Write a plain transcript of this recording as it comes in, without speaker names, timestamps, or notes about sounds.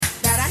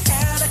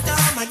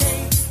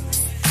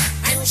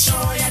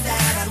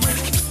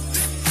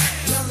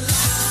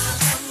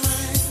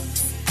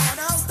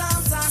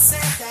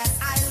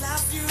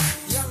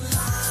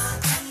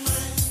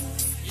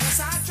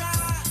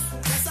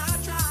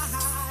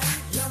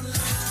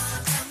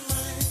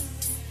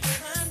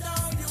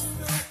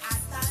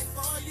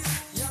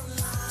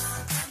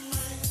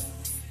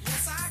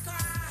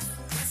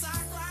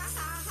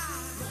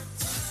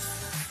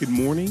Good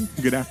morning,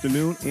 good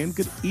afternoon, and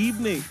good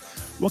evening.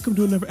 Welcome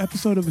to another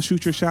episode of the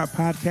Shoot Your Shot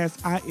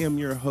podcast. I am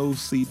your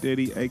host, C.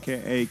 Diddy,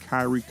 a.k.a.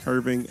 Kyrie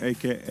Curving,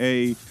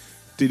 a.k.a.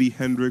 Diddy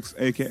Hendrix,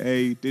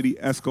 a.k.a. Diddy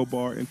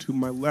Escobar. And to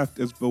my left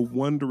is the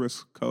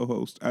wondrous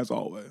co-host, as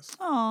always.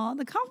 Aw,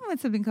 the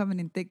compliments have been coming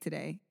in thick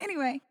today.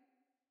 Anyway,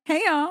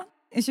 hey y'all,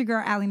 it's your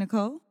girl, Allie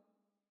Nicole,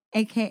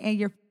 a.k.a.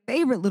 your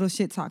favorite little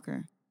shit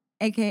talker,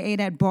 a.k.a.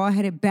 that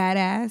bald-headed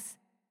badass,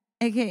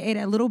 a.k.a.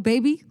 that little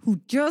baby who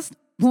just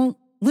won't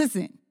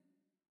listen.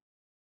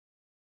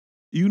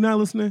 You not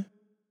listening?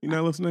 You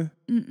not listening?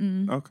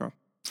 Mm-mm. Okay.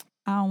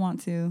 I don't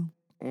want to.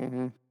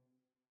 Mm-hmm.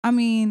 I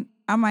mean,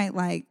 I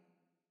might,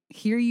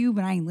 hear you,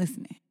 but I ain't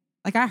listening.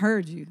 Like, I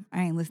heard you.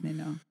 I ain't listening,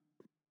 though.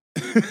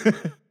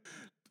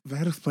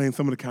 That explains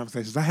some of the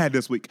conversations I had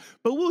this week.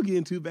 But we'll get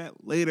into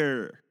that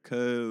later,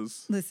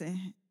 because...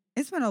 Listen,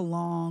 it's been a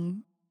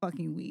long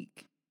fucking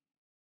week.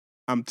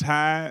 I'm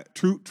tired.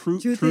 Truth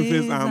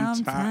is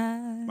I'm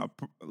tired.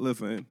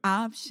 Listen.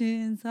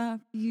 Options are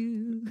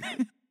few.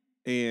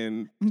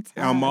 And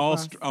I'm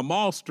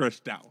all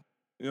stretched out.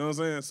 You know what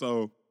I'm saying?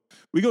 So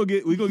we gonna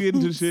get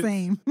into the shit.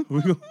 Same. We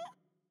gonna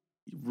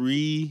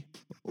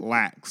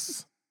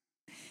relax.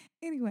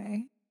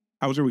 Anyway,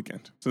 how was your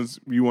weekend? Since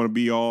you want to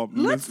be all,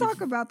 let's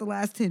talk about the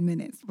last 10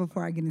 minutes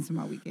before I get into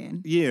my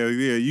weekend. Yeah.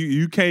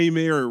 You came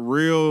here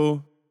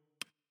real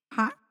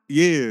hot.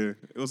 Yeah.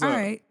 What's all up?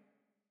 Right.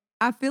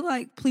 I feel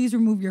like please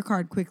remove your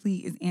card quickly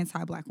is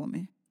anti-black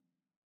woman.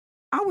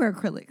 I wear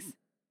acrylics.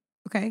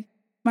 Okay,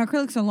 my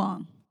acrylics are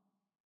long.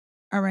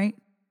 All right.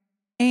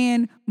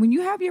 And when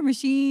you have your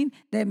machine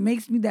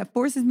that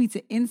forces me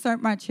to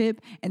insert my chip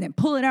and then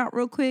pull it out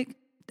real quick,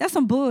 that's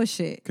some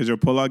bullshit. Because your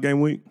pullout game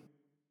weak?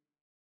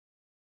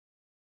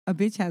 A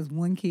bitch has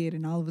one kid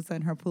and all of a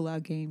sudden her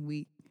pullout game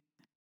weak.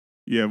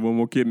 Yeah, one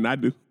more kid than I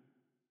do.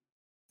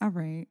 All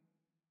right.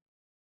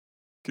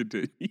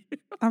 Continue.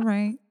 All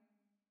right.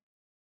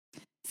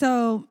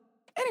 So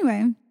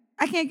anyway,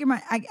 I can't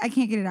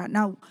get it out.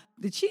 Now,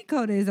 the cheat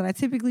code is that I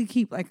typically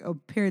keep like a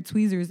pair of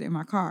tweezers in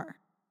my car,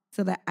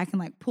 so that I can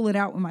like pull it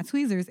out with my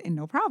tweezers and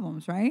no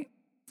problems, right?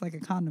 It's like a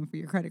condom for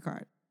your credit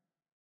card.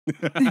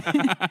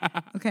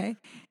 Okay?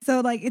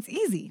 So like it's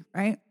easy,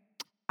 right?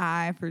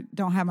 I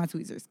don't have my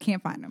tweezers.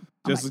 Can't find them.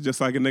 Just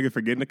like a nigga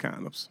forgetting the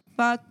condoms.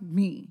 Fuck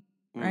me,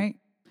 right?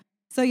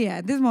 So yeah,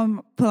 this is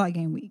my pull-out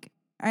game week,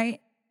 right?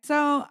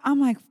 So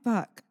I'm like,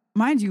 fuck.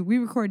 Mind you, we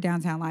record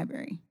downtown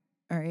library,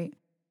 all right?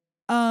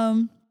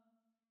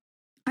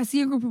 I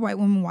see a group of white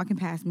women walking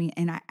past me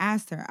and I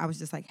asked her, I was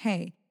just like,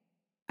 hey,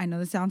 I know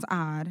this sounds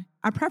odd.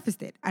 I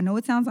prefaced it. I know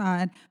it sounds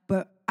odd,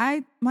 but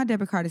my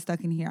debit card is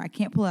stuck in here. I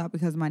can't pull it out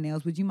because of my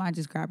nails. Would you mind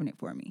just grabbing it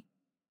for me?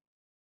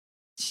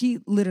 She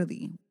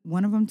literally,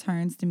 one of them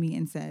turns to me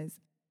and says,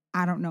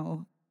 I don't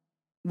know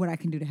what I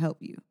can do to help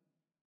you.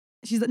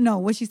 She's like, no,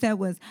 what she said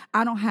was,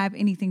 I don't have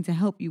anything to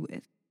help you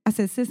with. I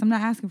said, sis, I'm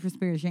not asking for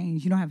spare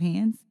change. You don't have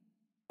hands?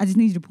 I just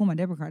need you to pull my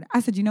debit card.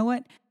 I said, you know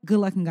what? Good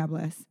luck and God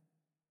bless.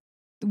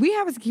 We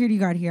have a security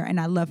guard here, and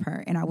I love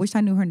her, and I wish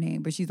I knew her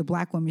name, but she's a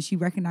black woman. She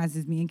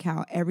recognizes me and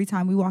Cal every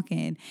time we walk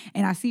in,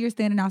 and I see her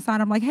standing outside.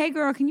 I'm like, hey,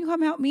 girl, can you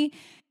come help me?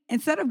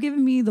 Instead of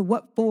giving me the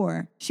what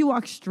for, she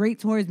walks straight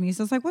towards me.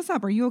 So it's like, what's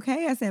up? Are you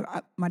okay? I said,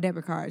 my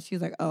debit card. She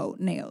was like, oh,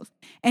 nails.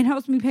 And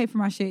helps me pay for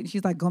my shit, and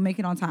she's like, go make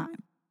it on time.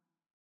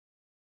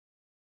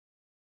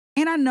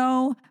 And I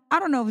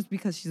don't know if it's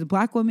because she's a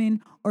black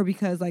woman or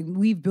because, like,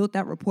 we've built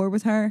that rapport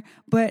with her,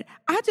 but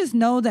I just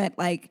know that,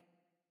 like,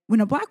 when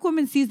a black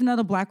woman sees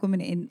another black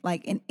woman in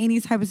any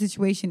type of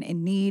situation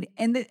in need,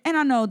 and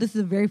I know this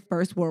is a very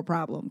first world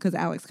problem because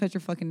Alex, cut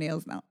your fucking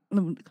nails down.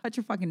 Cut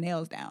your fucking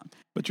nails down.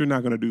 But you're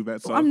not gonna do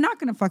that. So I'm not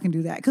gonna fucking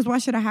do that because why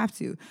should I have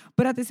to?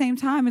 But at the same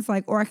time, it's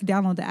like, or I could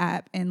download the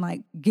app and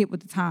like get with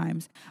the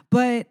times.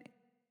 But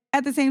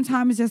at the same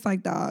time, it's just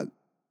like, dog,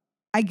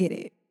 I get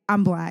it.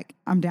 I'm black.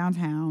 I'm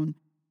downtown.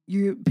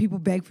 People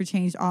beg for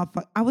change.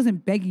 I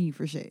wasn't begging you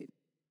for shit.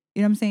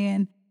 You know what I'm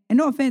saying? And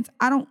no offense,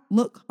 I don't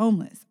look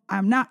homeless.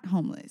 I'm not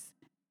homeless.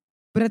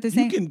 But at the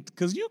same time,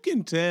 because you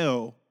can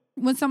tell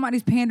when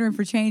somebody's pandering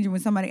for change and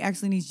when somebody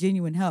actually needs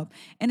genuine help.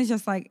 And it's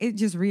just like, it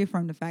just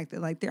reaffirmed the fact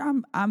that like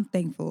I'm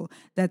thankful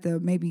that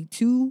the maybe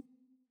two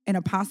and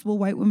a possible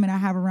white women I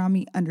have around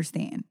me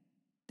understand.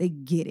 They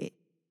get it.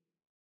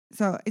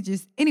 So it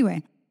just,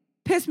 anyway,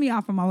 pissed me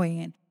off on my way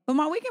in. But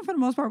my weekend for the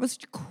most part was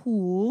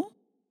cool.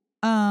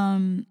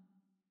 What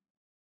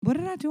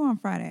did I do on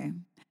Friday?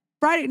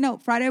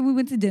 Friday we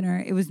went to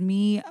dinner. It was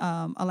me,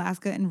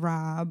 Alaska, and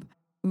Rob.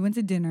 We went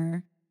to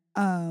dinner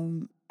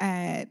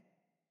at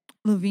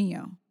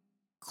Lovino.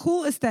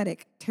 Cool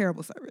aesthetic,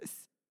 terrible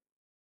service.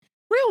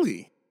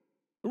 Really?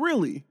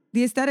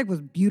 The aesthetic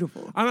was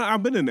beautiful.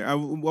 I've been in there. I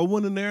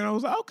went in there and I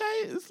was like,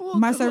 okay, it's a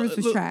little. My service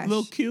was trash.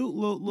 Little cute,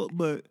 little,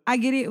 but I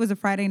get it. It was a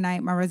Friday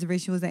night. My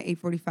reservation was at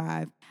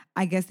 8:45.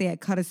 I guess they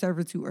had cut a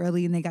server too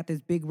early and they got this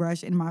big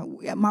rush. And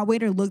my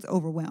waiter looked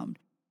overwhelmed.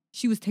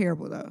 She was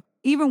terrible though.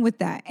 Even with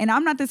that, and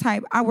I'm not the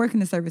type, I work in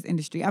the service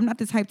industry. I'm not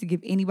the type to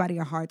give anybody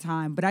a hard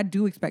time, but I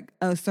do expect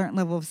a certain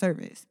level of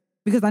service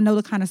because I know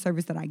the kind of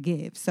service that I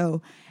give.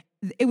 So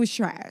it was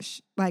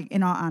trash. Like,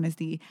 in all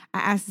honesty, I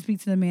asked to speak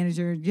to the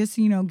manager just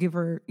to, give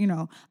her,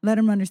 let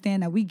them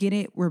understand that we get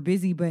it. We're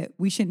busy, but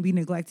we shouldn't be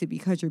neglected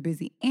because you're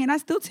busy. And I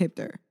still tipped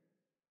her.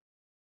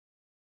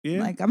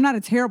 Yeah. Like, I'm not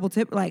a terrible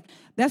tipper. Like,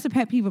 that's a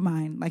pet peeve of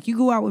mine. Like, you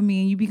go out with me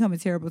and you become a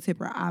terrible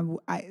tipper, I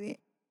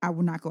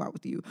will not go out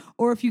with you.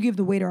 Or if you give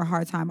the waiter a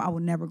hard time, I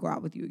will never go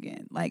out with you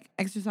again. Like,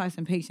 exercise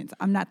some patience.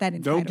 I'm not that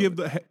entitled. Don't give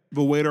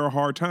the waiter a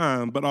hard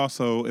time, but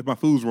also, if my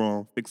food's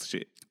wrong, fix the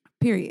shit.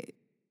 Period.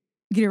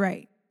 Get it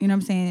right. You know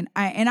what I'm saying?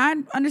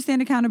 I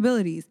understand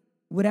accountabilities.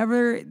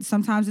 Whatever,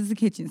 sometimes it's the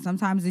kitchen,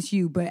 sometimes it's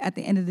you. But at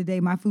the end of the day,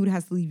 my food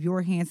has to leave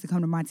your hands to come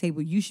to my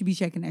table. You should be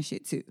checking that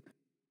shit too.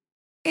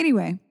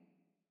 Anyway.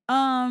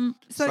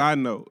 Side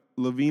note,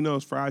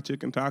 Lavino's fried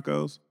chicken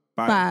tacos,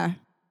 fire. Fire.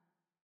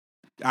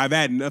 I've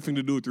had nothing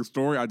to do with your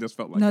story. I just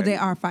felt like no, they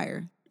are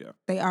fire. Yeah,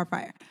 they are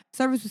fire.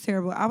 Service was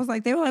terrible. I was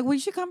like, they were like, well, you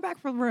should come back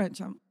for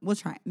lunch. We'll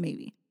try it,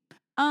 maybe.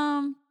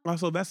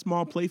 Also, that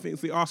small play thing.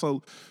 See,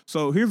 also,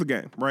 so here's a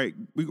game, right?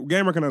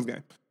 Game recognized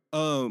game.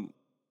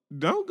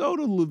 Don't go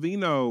to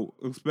Lavino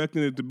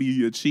expecting it to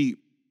be a cheap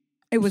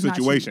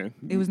situation.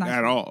 Not cheap. It was not at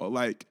cheap. all.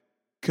 Like,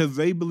 because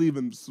they believe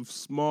in some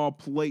small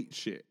plate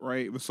shit,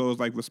 right? So it's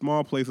like the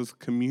small place is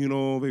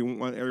communal. They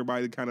want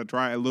everybody to kind of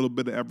try a little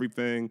bit of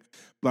everything,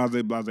 blah,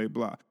 blah, blah, blah,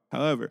 blah.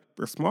 However,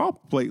 the small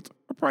plates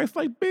are priced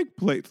like big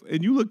plates.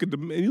 And you look at the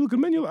menu,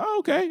 like, oh,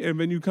 okay. And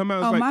then you come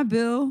out, my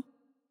bill,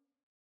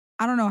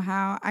 I don't know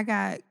how. I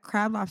got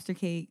crab lobster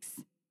cakes,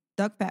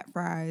 duck fat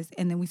fries,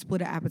 and then we split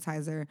an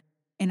appetizer.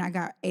 And I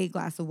got a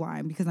glass of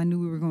wine because I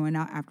knew we were going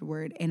out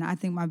afterward. And I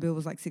think my bill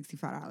was like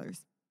 $65.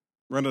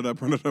 Run it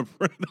up.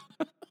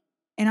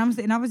 And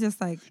I was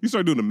just like, you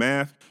start doing the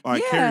math,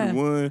 like carry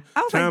one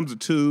times a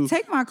two.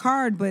 Take my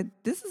card, but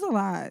this is a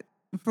lot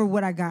for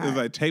what I got. It's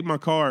like, take my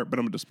card, but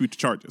I'm gonna dispute the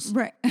charges.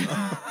 Right,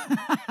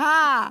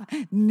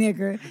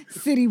 nigga,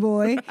 city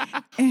boy,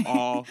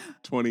 all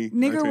 20,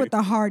 nigga 19. with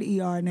the hard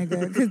ER,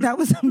 nigga, because that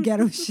was some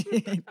ghetto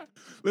shit.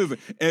 Listen,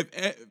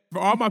 for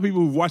all my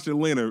people who've watched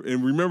Atlanta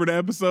and remember the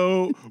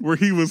episode where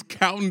he was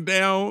counting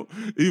down,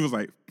 he was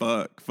like,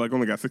 fuck,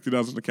 only got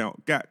 $60 in the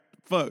account. God,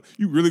 fuck,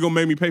 you really gonna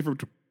make me pay for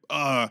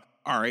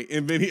all right.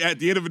 And then at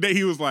the end of the day,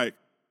 he was like,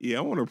 yeah,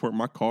 I want to report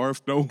my car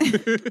stolen.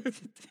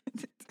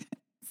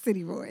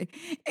 City boy.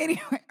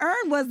 Anyway,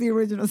 Ern was the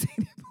original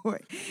city boy.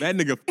 That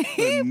nigga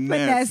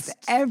finessed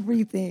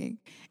everything.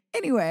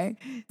 Anyway,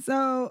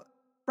 so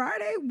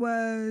Friday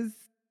was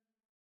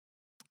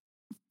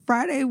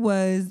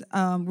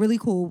really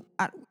cool.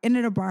 I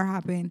ended up bar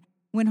hopping,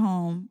 went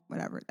home,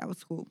 whatever. That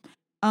was cool.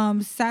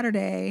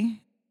 Saturday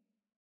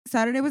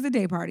was a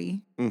day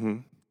party. Mm-hmm.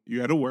 You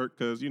had to work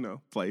because,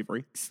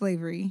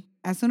 slavery.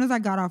 As soon as I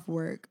got off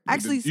work.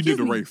 You did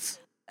the race.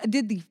 I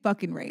did the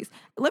fucking race.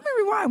 Let me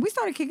rewind. We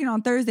started kicking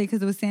on Thursday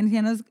because it was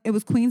Santana's. It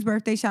was Queen's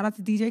birthday. Shout out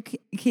to DJ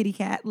Kitty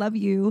Cat. Love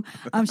you.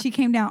 She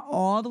came down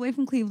all the way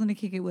from Cleveland to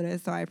kick it with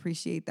us, so I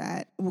appreciate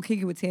that. We'll kick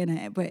it with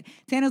Tana. But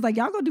Tana's like,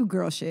 y'all go do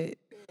girl shit.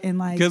 And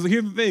like, because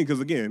here's the thing. Because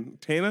again,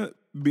 Tana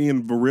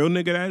being the real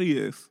nigga that he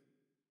is,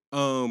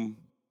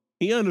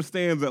 he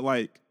understands that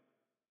like,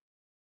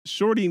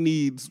 Shorty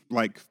needs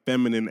like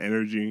feminine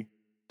energy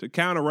to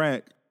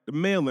counteract the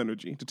male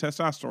energy, the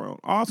testosterone.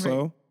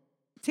 Also, right.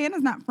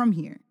 Tana's not from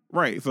here.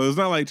 Right. So it's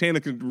not like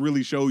Tana can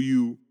really show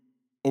you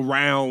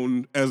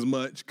around as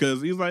much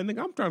because he's like,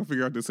 nigga, I'm trying to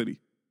figure out the city.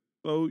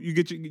 So you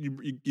get your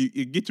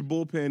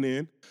bullpen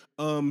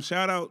in.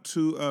 Shout out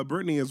to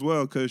Brittany as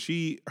well because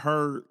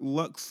her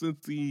Lux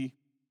Cincy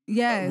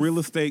real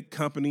estate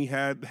company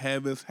had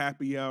this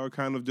happy hour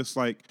kind of just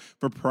like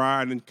for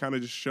pride and kind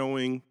of just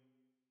showing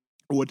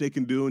what they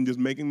can do and just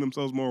making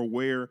themselves more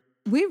aware.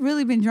 We've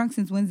really been drunk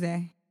since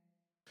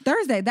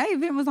Thursday. That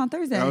event was on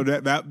Thursday. Oh,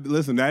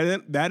 listen,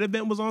 that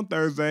event was on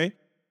Thursday.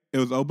 It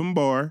was open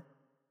bar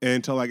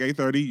until like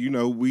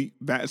 8:30.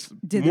 That's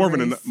more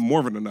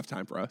than enough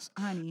time for us.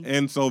 Honey.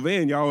 And so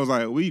then y'all was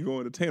like, we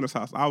going to Tana's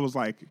house. I was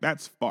like,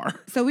 that's far.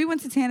 So we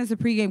went to Tana's to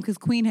pregame because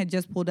Queen had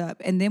just pulled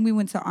up, and then we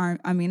went to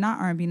not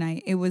R&B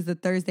night. It was the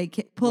Thursday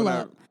pull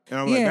up. And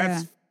I'm like,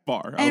 that's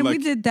far. And we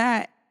did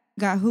that.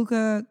 Got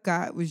hookah.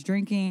 Was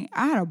drinking.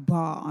 I had a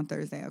ball on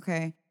Thursday.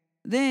 Okay.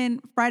 Then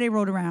Friday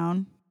rolled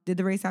around. Did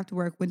the race after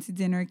work, went to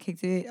dinner,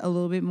 kicked it a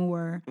little bit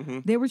more. Mm-hmm.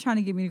 They were trying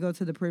to get me to go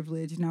to the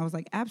Privilege, and I was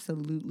like,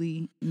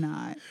 absolutely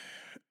not.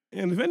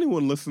 And if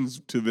anyone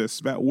listens to this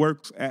that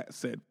works at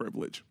said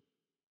Privilege,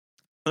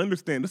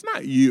 understand it's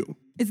not you.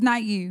 It's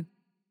not you.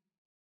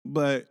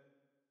 And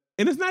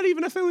it's not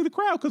even necessarily the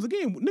crowd, because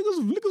again,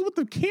 niggas with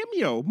the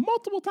Cameo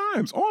multiple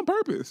times on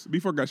purpose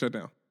before it got shut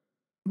down.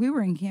 We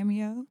were in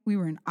Cameo. We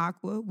were in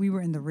Aqua. We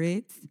were in the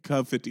Ritz.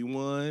 Cub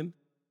 51.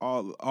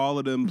 All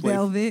of them.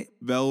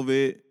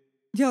 Velvet.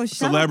 Yo,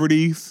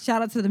 celebrities.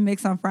 Shout out to the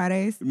Mix on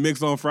Fridays.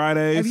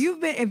 If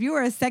you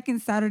were a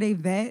second Saturday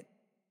vet.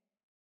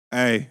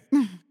 Hey,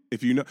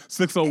 if you know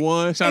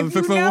 601, shout out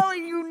to 601.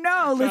 You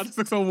know. Shout out to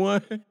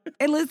 601.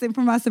 And listen,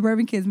 for my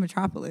suburban kids,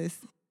 Metropolis.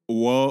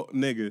 Well,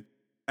 nigga,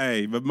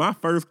 Hey, but my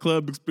first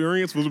club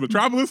experience was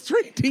Metropolis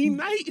Teen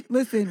Night.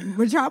 Listen,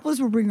 Metropolis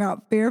will bring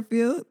out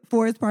Fairfield,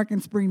 Forest Park,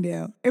 and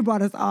Springdale. It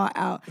brought us all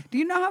out. Do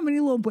you know how many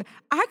little boys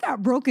I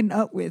got broken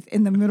up with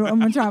in the middle of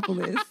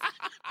Metropolis?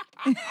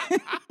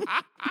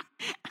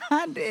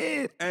 I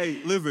did.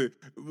 Hey, listen,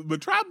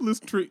 Metropolis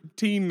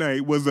Teen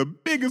Night was the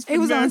biggest. It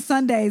was on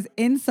Sundays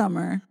in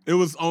summer. It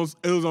was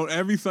on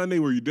every Sunday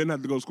where you didn't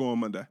have to go to school on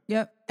Monday.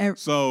 Yep.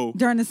 So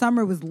during the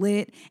summer it was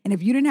lit, and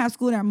if you didn't have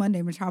school that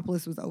Monday,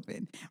 Metropolis was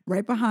open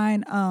right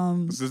behind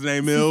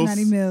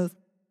Cincinnati Mills.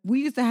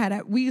 We used to have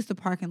that. We used to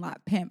parking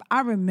lot pimp.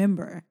 I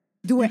remember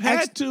doing. You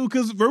had to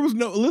because there was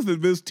no listen.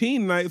 It was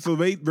teen night, so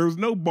there was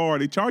no bar.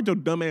 They charged your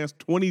dumbass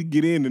 $20 to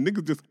get in, and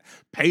niggas just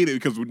paid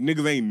it because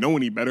niggas ain't know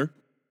any better.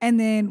 And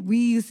then we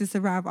used to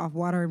survive off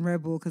water and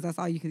Red Bull because that's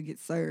all you could get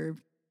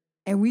served.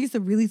 And we used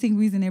to really think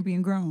we was in there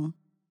being grown.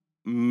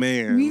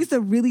 Man. We used to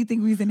really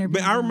think we was in there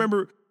being grown. But I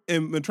remember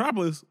in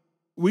Metropolis,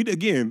 we,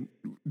 again,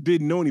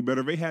 didn't know any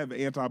better. They had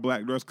the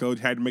anti-black dress code.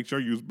 You had to make sure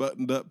you was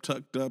buttoned up,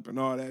 tucked up, and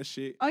all that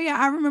shit. Oh, yeah.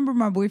 I remember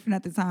my boyfriend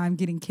at the time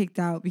getting kicked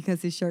out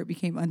because his shirt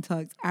became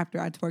untucked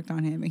after I twerked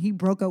on him. And he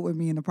broke up with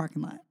me in the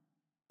parking lot.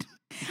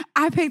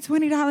 I paid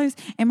 $20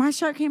 and my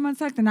shirt came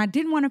untucked and I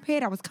didn't want to pay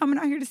it. I was coming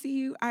out here to see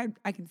you. I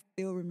can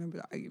still remember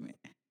the argument.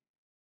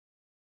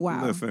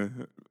 Wow.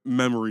 Listen,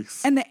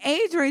 memories. And the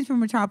age range for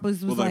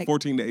Metropolis was like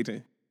 14 to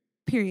 18.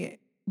 Period.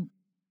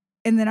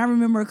 And then I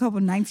remember a couple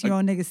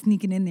 19-year-old niggas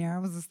sneaking in there. I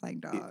was just like,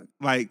 dog.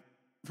 Like,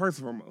 first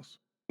and foremost,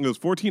 it was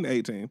 14 to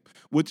 18,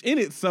 which in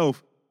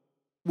itself,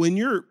 when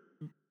you're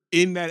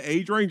in that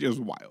age range, is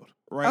wild.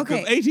 Right? Okay.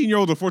 Because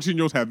 18-year-olds and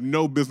 14-year-olds have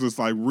no business,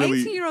 like,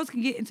 really. 18-year-olds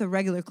can get into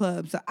regular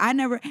clubs. So I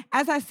never,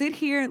 as I sit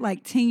here,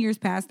 like, 10 years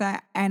past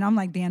that, and I'm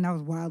like, damn, that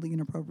was wildly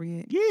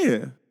inappropriate.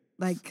 Yeah.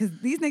 Like, because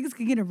these niggas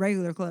can get in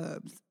regular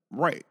clubs.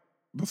 Right.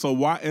 So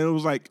why, and it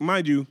was like,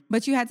 mind you.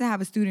 But you had to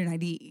have a student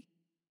ID.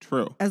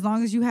 True. As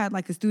long as you had,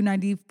 like, a student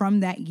ID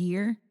from that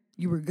year,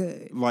 you were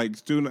good. Like,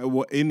 student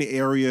in the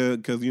area,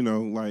 because, you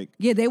know, like.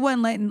 Yeah, they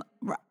wasn't letting,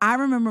 I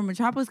remember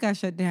Metropolis got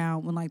shut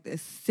down when, like, the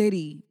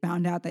city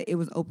found out that it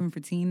was open for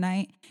teen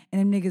night,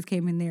 and them niggas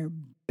came in there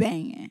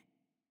banging.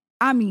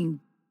 I mean,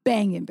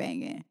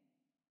 banging.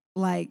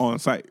 Like. On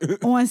site.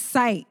 On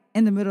site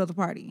in the middle of the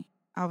party.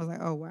 I was like,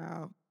 oh,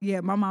 wow.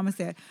 Yeah, my mama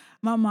said,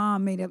 my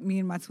mom made up me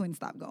and my twin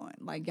stop going.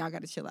 Like, y'all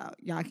got to chill out.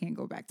 Y'all can't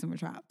go back to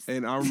Metropolis.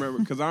 And I remember,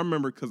 because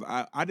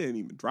I didn't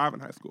even drive in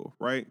high school,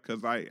 right?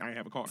 Because I didn't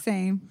have a car.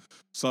 Same.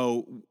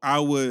 So I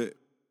would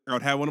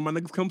have one of my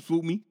niggas come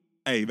swoop me.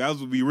 Hey, that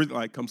would be really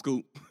like, come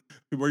scoop.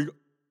 Where you go?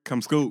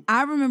 Come scoop.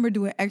 I remember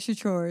doing extra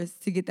chores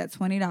to get that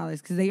 $20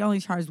 because they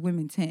only charged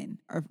women 10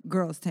 or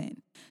girls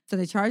 10. So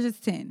they charged us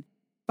 10.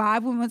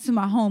 5 went to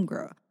my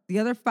homegirl. The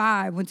other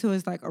 5 went to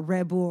us like a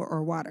Red Bull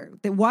or water.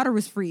 The water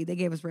was free. They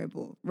gave us Red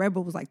Bull. Red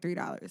Bull was like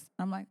 $3.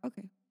 I'm like,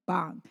 okay,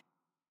 bong.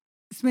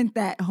 Spent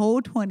that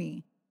whole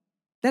 20.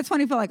 That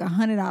 20 felt like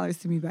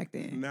 $100 to me back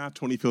then. Now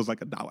 20 feels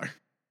like $1.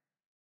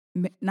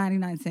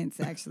 99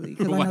 cents actually.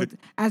 Because I know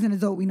as an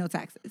adult we know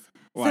taxes.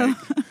 Like,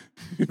 so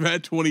you've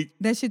had 20.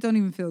 That shit don't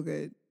even feel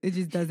good. It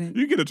just doesn't.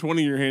 You get a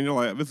 20 in your hand, you're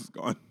like, this is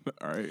gone.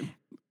 All right.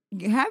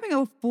 Having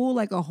a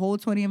whole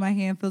 20 in my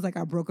hand feels like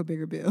I broke a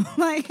bigger bill.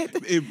 Like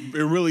it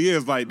really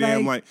is like,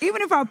 damn, like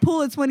even if I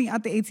pull a 20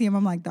 out the ATM,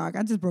 I'm like, dog,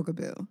 I just broke a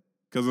bill.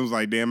 Because it was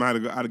like, damn, I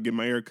had to get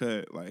my hair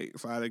cut. Like,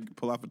 so I had to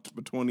pull out for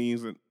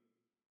 20s. And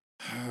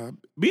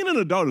being an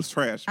adult is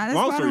trash. That's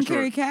why I don't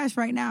carry cash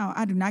right now.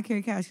 I do not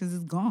carry cash because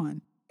it's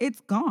gone.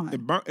 It's gone.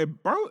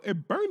 It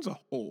burns a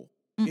hole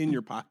in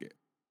your pocket.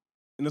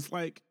 And it's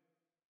like,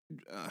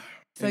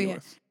 so anyways.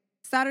 Yeah.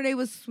 Saturday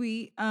was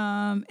sweet. We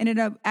ended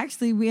up at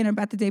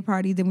the day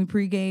party. Then we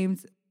pre-gamed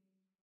with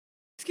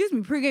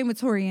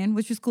Torian,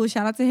 which was cool.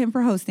 Shout out to him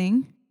for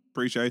hosting.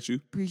 Appreciate you,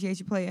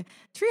 player.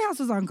 Treehouse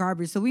was on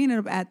garbage, so we ended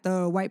up at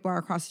the white bar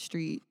across the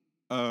street.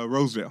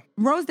 Rosedale.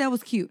 Rosedale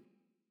was cute.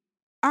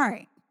 All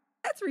right,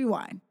 let's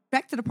rewind.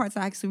 Back to the parts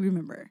I actually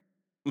remember.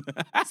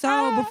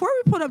 So before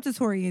we pulled up to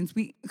Torian's,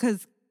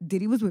 because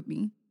Diddy was with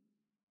me.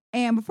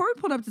 And before we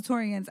pulled up to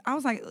Torian's, I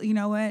was like, you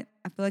know what?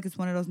 I feel like it's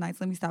one of those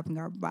nights. Let me stop and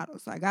grab a bottle.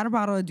 So I got a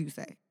bottle of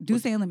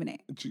Douce and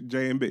lemonade. J&B.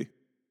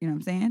 You know what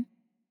I'm saying?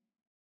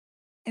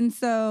 And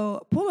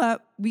so pull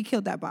up, we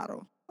killed that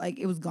bottle. Like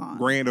it was gone.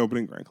 Grand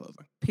opening, grand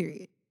closing.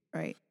 Period.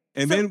 Right.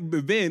 And then,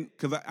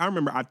 because I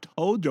remember I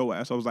told your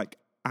ass, I was like,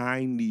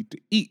 I need to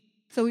eat.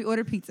 So we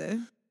ordered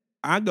pizza.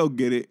 I go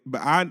get it,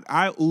 but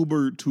I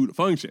Ubered to the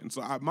function.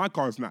 So my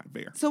car's not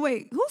there. So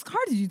wait, whose car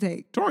did you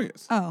take?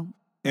 Torian's. Oh.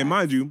 And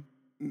mind you,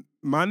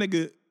 my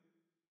nigga,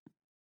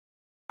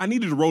 I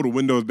needed to roll the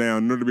windows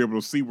down in order to be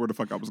able to see where the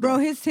fuck I was going.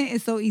 Bro, his tent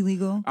is so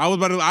illegal. I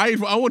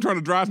wasn't trying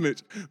to drive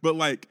snitch, but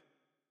like,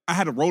 I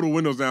had to roll the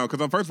windows down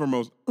because I'm first and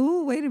foremost.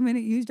 Ooh, wait a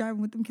minute. You was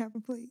driving with them Kappa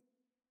plates.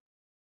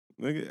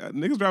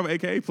 Niggas driving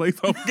AKA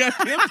plates on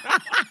goddamn.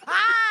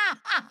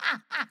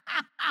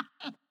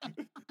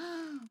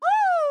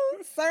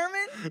 Woo!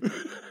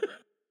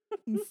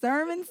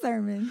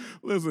 Sermon.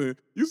 Listen,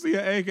 you see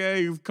an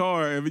AKA's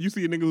car, and you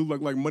see a nigga who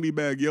look like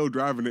Moneybag Yo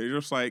driving it, you're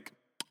just like,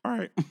 all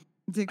right.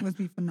 Dick must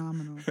be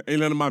phenomenal.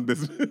 Ain't none of my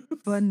business.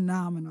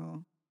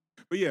 Phenomenal.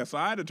 But yeah, so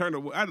I had to turn the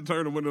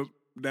windows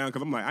down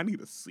because I'm like, I need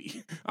to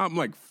see. I'm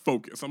like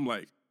focused. I'm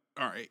like,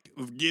 all right,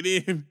 let's get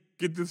in,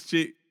 get this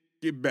shit,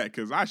 get back,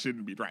 because I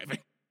shouldn't be driving.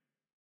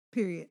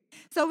 Period.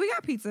 So we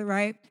got pizza,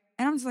 right?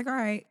 And I'm just like, all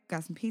right,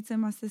 got some pizza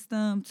in my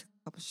system, took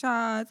a couple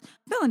shots,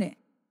 feeling it.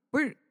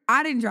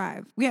 I didn't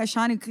drive. We had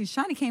Shawnee, because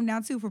Shawnee came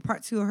down too for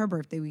part 2 of her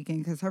birthday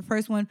weekend, because her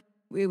first one,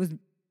 it was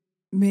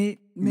mid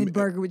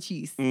burger with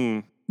cheese.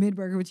 Mid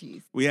burger with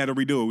cheese. We had to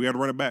redo it. We had to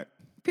run it back.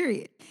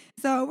 Period.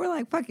 So we're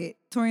like, fuck it.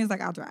 Torian's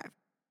like, I'll drive.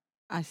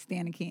 I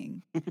stand a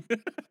king.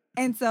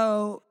 And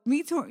so me,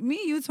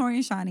 you,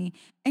 Torian, Shawnee,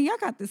 and y'all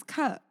got this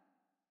cup.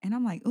 And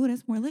I'm like, oh,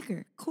 that's more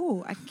liquor.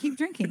 Cool. I can keep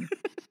drinking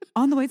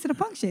on the way to the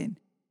function.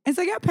 And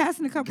so y'all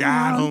passing the cup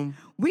around.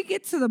 We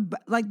get to the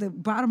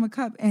bottom of the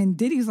cup, and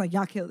Diddy's like,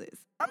 y'all kill this.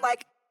 I'm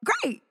like,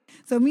 great.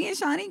 So me and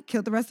Shawnee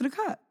killed the rest of the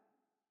cup.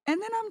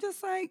 And then I'm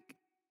just like,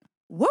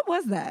 what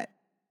was that?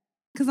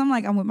 Because I'm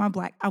like, I'm with my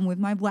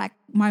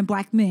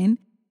black men.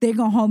 They're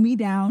gonna hold me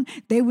down.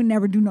 They would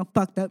never do no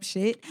fucked up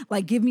shit.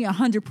 Like, give me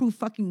 100 proof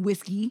fucking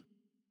whiskey.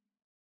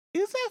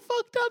 Is that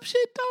fucked up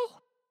shit though?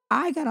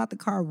 I got out the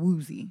car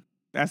woozy.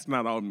 That's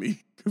not on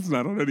me. It's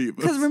not on any of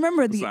us. Because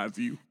remember, besides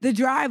you. The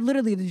drive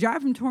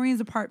from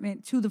Torian's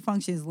apartment to the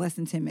function is less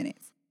than 10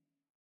 minutes.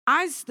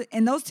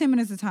 In those 10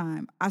 minutes of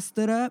time, I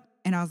stood up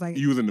and I was like,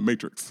 you was in the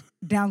Matrix.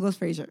 Down goes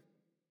Frazier.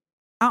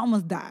 I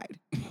almost died.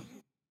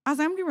 I was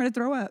like, I'm getting ready to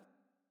throw up.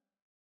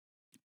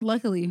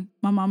 Luckily,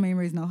 my mom ain't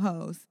raised no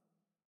hoes.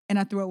 And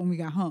I threw up when we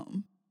got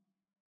home.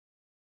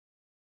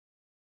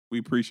 We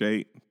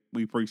appreciate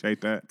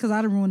that. Because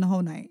I'd have ruined the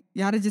whole night.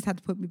 Y'all just had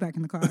to put me back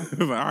in the car.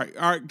 All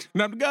right,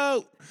 time to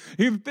go.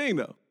 Here's the thing,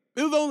 though.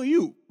 It was only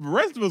you. The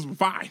rest of us were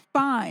fine.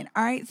 Fine.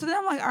 All right. So then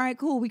I'm like, all right,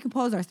 cool. We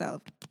compose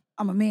ourselves.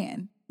 I'm a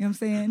man. You know what I'm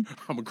saying?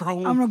 I'm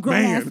a grown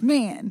ass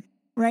man.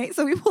 Right?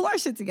 So we pull our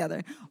shit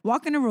together.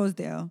 Walk into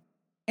Rosedale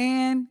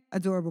and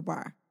Adorable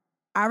Bar.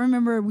 I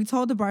remember we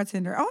told the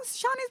bartender, oh, it's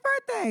Shawnee's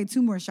birthday.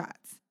 2 more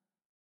shots.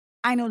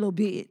 I know, little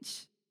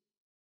bitch.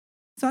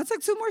 So I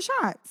took 2 more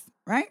shots,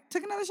 right?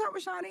 Took another shot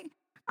with Shawnee.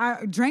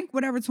 I drank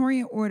whatever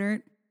Torian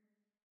ordered.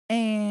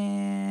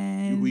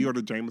 And we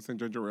ordered Jameson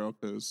ginger ale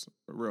because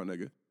a real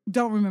nigga.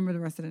 Don't remember the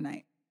rest of the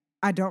night.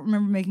 I don't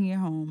remember making it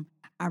home.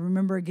 I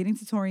remember getting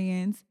to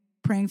Torian's,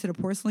 praying to the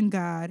porcelain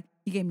god.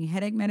 He gave me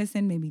headache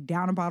medicine, made me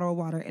down a bottle of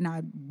water, and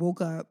I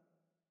woke up.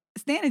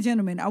 Stan a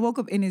gentleman, I woke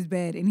up in his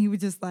bed, and he was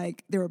just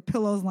like, there were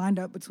pillows lined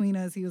up between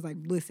us. He was like,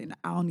 listen,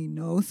 I don't need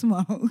no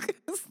smoke.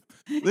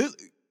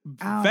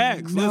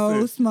 Facts.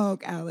 No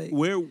smoke, Alex.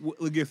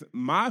 Listen,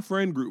 my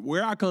friend group,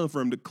 where I come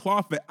from, the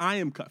cloth that I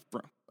am cut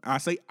from. I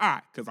say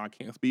I, because I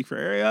can't speak for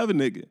every other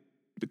nigga.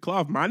 The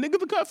cloth my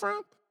niggas are cut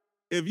from.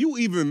 If you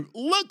even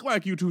look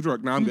like you too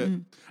drunk, I'm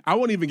good. I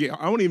won't even get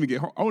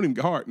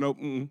hard. Nope.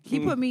 He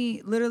put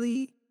me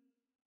literally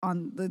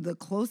on the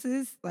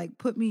closest, like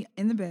put me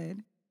in the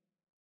bed.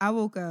 I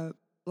woke up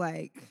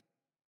like,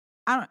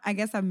 I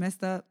guess I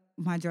messed up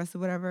my dress or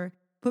whatever.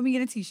 Put me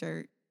in a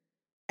t-shirt.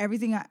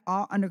 Everything,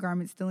 all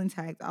undergarments still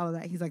intact, all of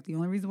that. He's like, the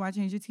only reason why I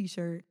changed your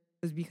t-shirt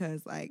was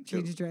because like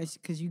change your dress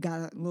because you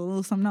got a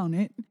little something on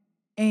it.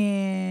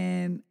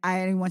 And I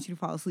didn't want you to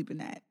fall asleep in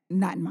that.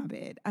 Not in my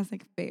bed. I was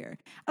like, fair.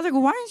 I was like,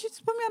 well, why didn't you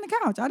just put me on the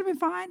couch? I'd have been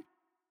fine.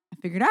 I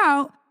figured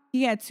out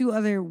he had 2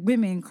 other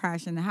women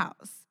crash in the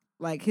house.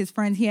 Like his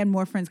friends, he had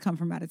more friends come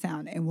from out of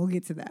town, and we'll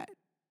get to that.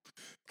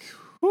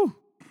 Whew.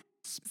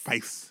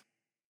 Spice.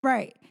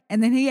 Right.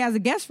 And then he has a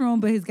guest room,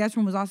 but his guest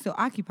room was also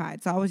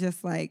occupied. So I was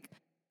just like,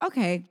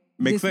 okay.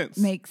 Makes sense.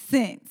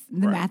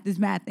 The math is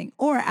mathing.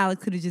 Or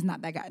Alex could have just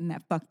not gotten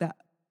that fucked up.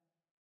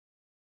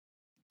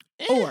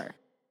 Or.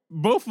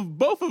 Both of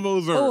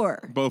those are.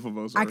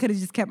 I could have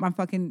just kept my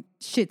fucking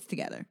shits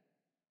together.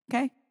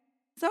 Okay?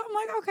 So I'm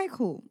like, okay,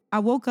 cool. I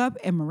woke up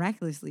and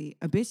miraculously,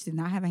 a bitch did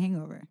not have a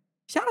hangover.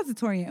 Shout out to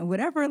Torian and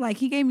whatever. Like,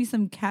 he gave me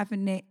some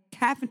caffeine.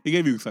 He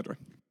gave you Excedrin.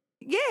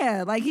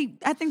 Yeah, like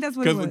I think that's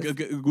what it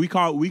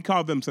was. We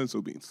call them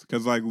sensu beans.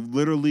 Because like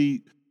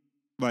literally,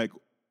 like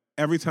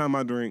every time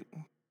I drink,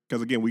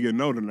 because again, we get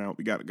older now,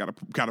 we gotta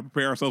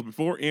prepare ourselves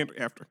before and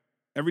after.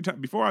 Every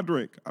time before I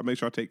drink, I make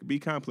sure I take B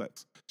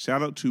complex.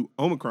 Shout out to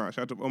Omicron,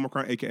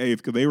 AKA,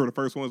 because they were the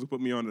first ones to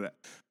put me onto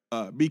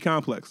that. B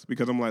complex,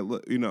 because I'm like,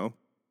 look,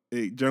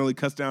 it generally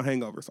cuts down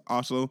hangovers.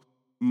 Also,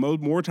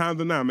 more times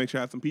than not, make sure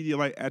I have some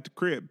Pedialyte at the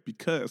crib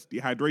because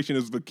dehydration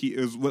is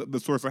the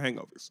source of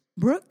hangovers.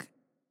 Brooke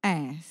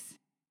ass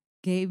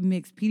gave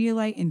mixed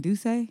Pedialyte and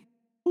Douce.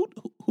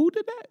 Who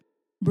did that?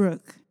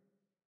 Brooke.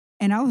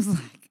 And I was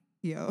like,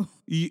 yo.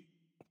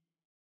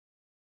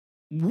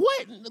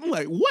 What?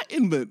 Like, what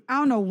in the... I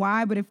don't know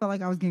why, but it felt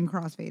like I was getting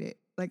crossfaded.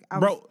 Like,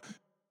 Bro,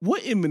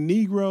 what in the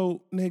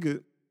Negro,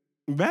 nigga?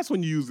 That's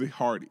when you use the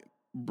Hardy.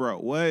 Bro,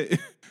 what?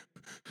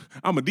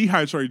 I'm going to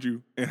dehydrate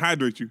you and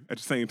hydrate you at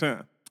the same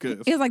time.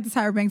 It was like the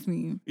Tyra Banks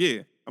meme.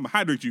 Yeah. I'm going to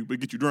hydrate you, but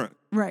get you drunk.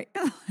 Right.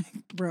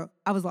 Bro,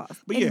 I was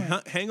lost. But anyway.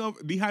 Yeah,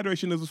 hangover,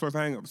 dehydration is the source of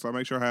hangover. So I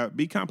make sure I have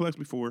B complex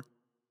before.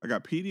 I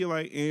got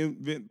Pedialyte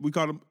and we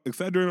call them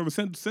Excedrin or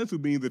sensu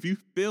beans. If you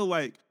feel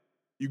like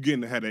you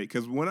getting a headache.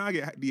 Because when I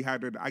get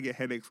dehydrated, I get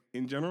headaches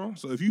in general.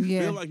 So if you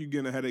feel like you're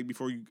getting a headache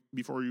before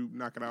you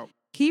knock it out.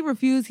 He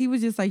refused. He was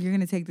just like, "You're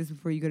gonna take this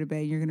before you go to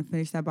bed. You're gonna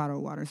finish that bottle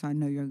of water, so I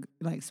know you're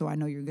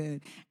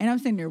good." And I'm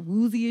sitting there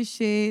woozy as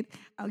shit.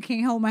 I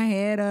can't hold my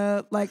head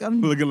up. Like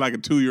I'm looking like a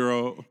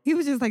 2-year-old. He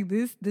was just like,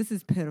 "This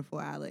is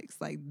pitiful, Alex.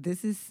 Like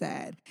this is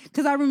sad."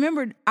 Because I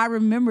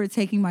remember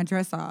taking my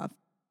dress off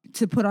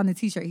to put on the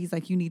t-shirt. He's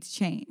like, "You need to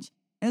change."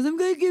 And I'm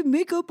gonna get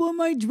makeup on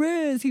my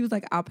dress. He was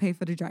like, "I'll pay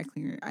for the dry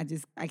cleaner.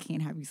 I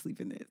can't have you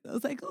sleep in this." I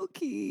was like,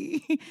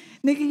 "Okay,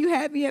 nigga, you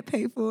had me at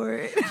pay for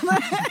it."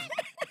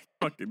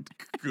 Fucking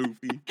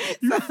goofy.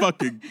 You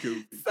fucking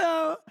goofy.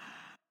 So,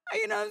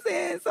 you know what I'm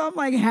saying? So I'm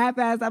like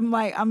half-assed. I'm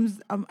like, I'm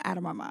out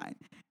of my mind.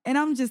 And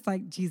I'm just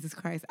like, Jesus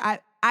Christ.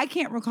 I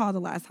can't recall the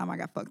last time I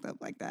got fucked up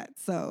like that.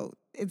 So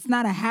it's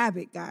not a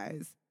habit,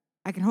 guys.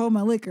 I can hold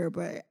my liquor,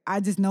 but I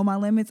just know my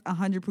limits.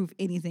 100 proof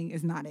anything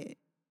is not it.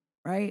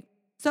 Right?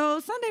 So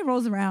Sunday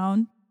rolls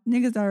around.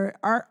 Niggas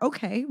are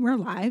okay. We're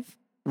alive.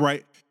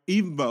 Right.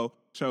 Even though,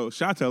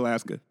 shout out to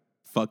Alaska.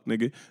 Fuck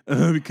nigga.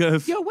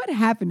 Because what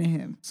happened to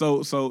him? So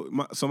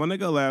my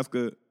nigga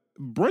Alaska,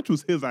 brunch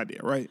was his idea,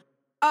 right?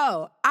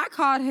 Oh, I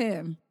called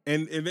him.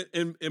 And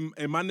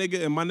my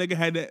nigga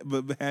had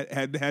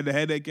the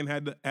headache and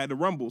had the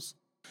rumbles.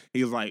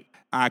 He was like,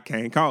 I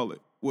can't call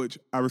it, which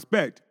I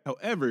respect.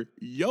 However,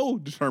 yo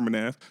determined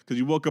ass, because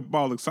you woke up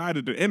all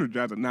excited and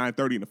energized at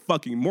 9:30 in the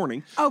fucking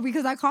morning. Oh,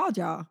 because I called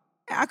y'all.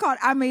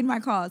 I made my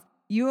calls.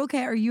 You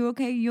okay? Are you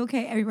okay? You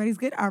okay? Everybody's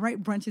good? All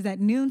right, brunch is at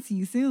noon. See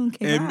you soon.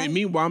 Okay, and bye.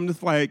 Meanwhile, I'm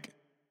just like,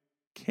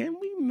 can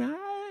we not?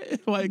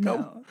 Like,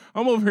 no.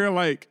 I'm over here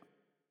like,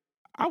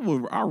 I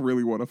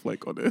really want to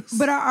flake on this.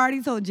 But I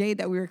already told Jade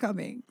that we were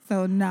coming,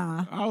 so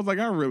nah. I was like,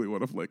 I really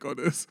want to flake on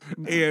this.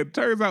 No. And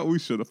turns out we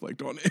should have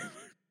flaked on it.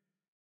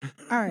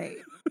 All right.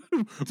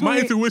 My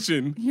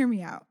intuition. Hear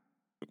me out.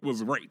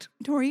 Was right.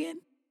 Torian,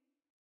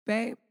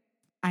 babe,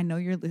 I know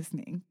you're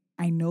listening.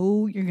 I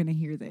know you're going to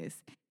hear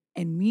this.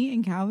 And me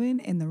and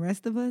Calvin and the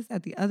rest of us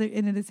at the other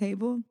end of the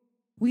table,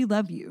 we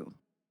love you.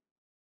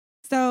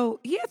 So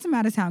he had some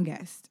out-of-town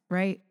guests,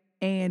 right?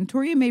 And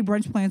Torian made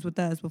brunch plans with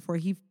us before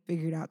he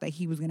figured out that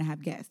he was going to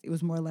have guests. It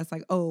was more or less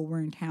like, oh, we're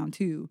in town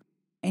too.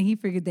 And he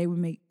figured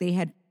they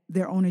had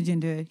their own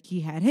agenda.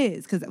 He had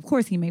his, because of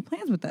course he made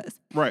plans with us.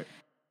 Right.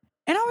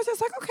 And I was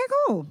just like, okay,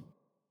 cool.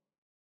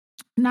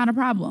 Not a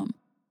problem.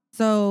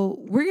 So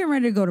we're getting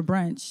ready to go to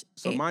brunch.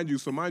 So mind you,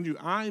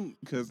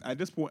 because at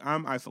this point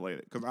I'm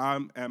isolated because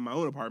I'm at my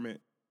own apartment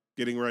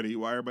getting ready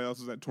while everybody else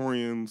is at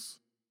Torian's.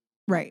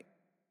 Right.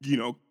 You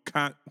know,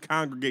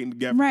 congregating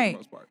together right. for the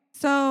most part.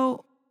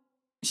 So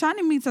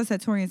Shawnee meets us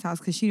at Torian's house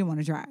because she didn't want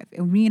to drive.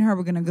 And me and her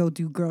were going to go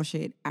do girl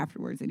shit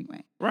afterwards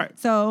anyway. Right.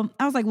 So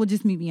I was like, well,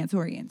 just meet me at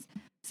Torian's.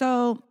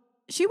 So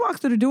she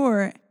walks through the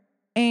door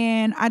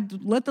and I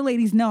let the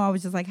ladies know. I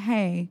was just like,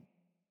 hey,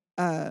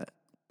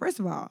 first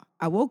of all,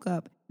 I woke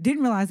up,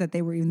 didn't realize that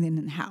they were even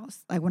in the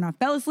house. Like when I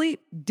fell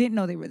asleep, didn't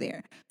know they were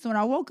there. So when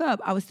I woke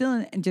up, I was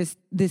still in just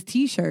this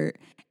t-shirt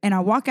and I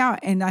walk out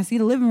and I see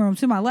the living room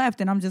to my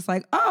left and I'm just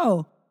like,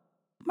 oh,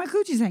 my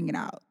coochie's hanging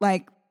out.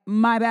 Like,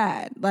 my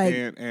bad. Like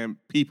and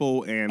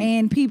people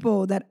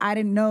that I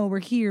didn't know were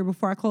here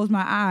before I closed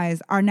my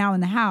eyes are now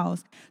in the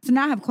house. So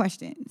now I have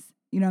questions.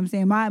 You know what I'm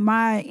saying?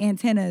 My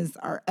antennas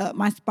are up.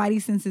 My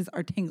spidey senses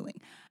are tingling.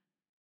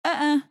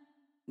 Now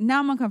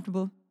I'm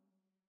uncomfortable.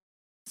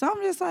 So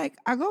I'm just like,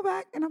 I go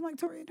back and I'm like,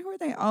 Torian, who are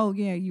they? Oh,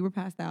 yeah, you were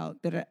passed out.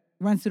 That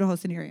runs through the whole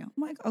scenario. I'm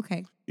like,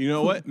 okay. You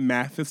know what?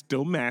 Math is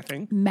still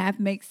mathing. Math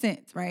makes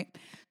sense, right?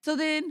 So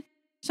then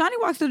Shawnee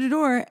walks through the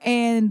door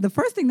and the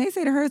first thing they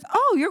say to her is,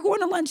 oh, you're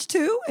going to lunch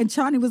too? And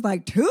Shawnee was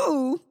like,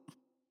 too?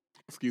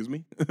 Excuse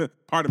me?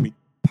 Pardon me.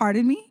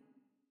 Pardon me?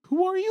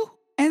 Who are you?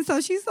 And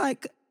so she's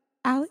like,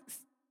 Alex,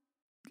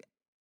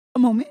 a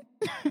moment.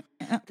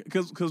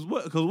 Because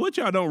what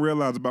y'all don't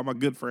realize about my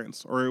good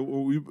friends,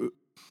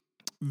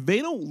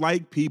 they don't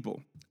like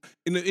people.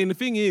 And the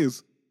thing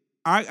is,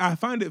 I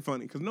find it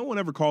funny because no one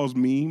ever calls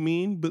me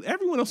mean, but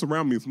everyone else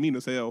around me is mean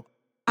as hell.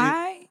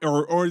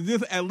 Or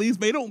just at least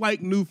they don't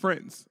like new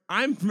friends.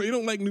 They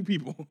don't like new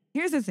people.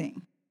 Here's the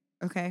thing,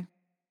 okay?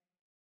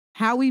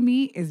 How we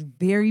meet is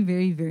very,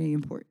 very, very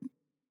important.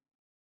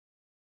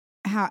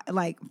 How,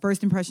 like,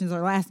 first impressions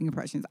are lasting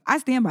impressions. I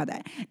stand by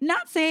that.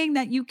 Not saying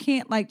that you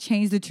can't, like,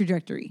 change the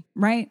trajectory,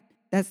 right?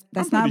 That's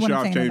not what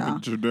I'm saying at all.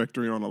 I've changed the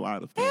trajectory on a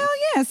lot of things. Hell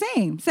yeah,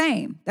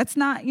 same. That's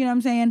not, you know what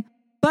I'm saying?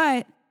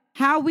 But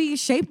how we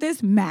shape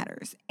this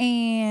matters.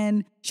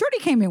 And Shorty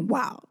came in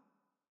wild.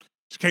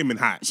 She came in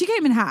hot. She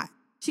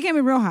came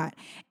in real hot.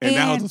 And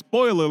that was a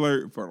spoiler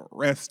alert for the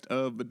rest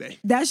of the day.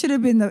 That should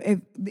have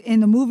been in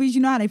the movies,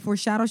 you know how they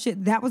foreshadow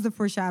shit? That was the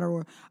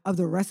foreshadower of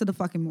the rest of the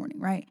fucking morning,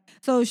 right?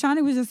 So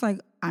Shawnee was just like,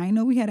 I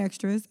know we had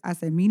extras. I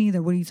said, me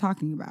neither. What are you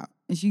talking about?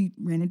 And she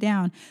ran it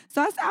down.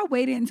 So I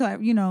waited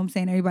until, you know what I'm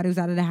saying, everybody was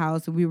out of the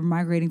house and we were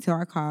migrating to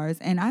our cars.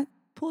 And I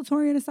pulled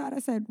Torian aside. I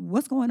said,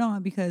 what's going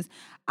on? Because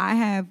I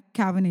have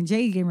Calvin and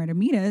Jay getting ready to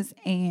meet us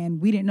and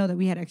we didn't know that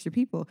we had extra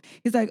people.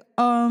 He's like,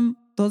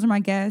 those are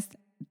my guests.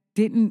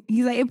 didn't,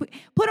 he's like, it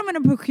put him in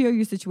a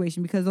peculiar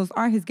situation because those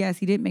are his guests.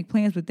 He didn't make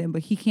plans with them,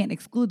 but he can't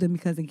exclude them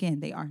because, again,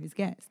 they are his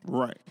guests.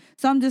 Right.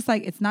 So I'm just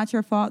like, it's not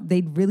your fault.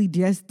 They really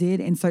just did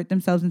insert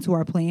themselves into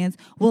our plans.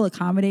 We'll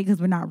accommodate because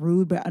we're not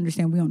rude, but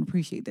understand we don't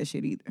appreciate that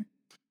shit either.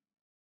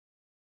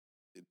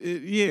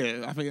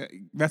 Yeah, I think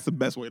that's the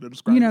best way to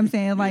describe it. You know what I'm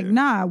saying? Like,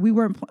 nah, we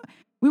weren't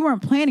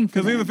planning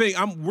for that. Because here's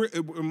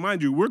the thing,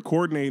 mind you, we're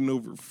coordinating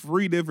over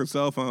 3 different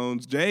cell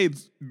phones. Jade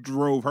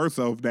drove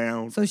herself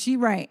down. So she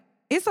right.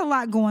 It's a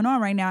lot going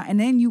on right now. And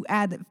then you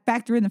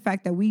factor in the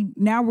fact that we're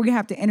going to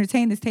have to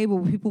entertain this table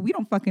with people we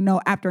don't fucking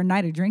know after a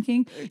night of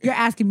drinking. You're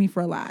asking me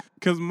for a lot.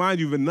 Because mind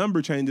you, the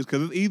number changes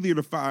because it's easier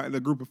to find a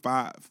group of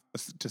 5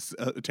 to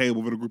a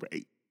table than a group of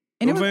 8.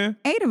 And you know what I'm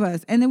saying? 8 of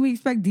us. And then we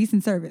expect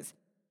decent service.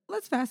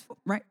 Let's fast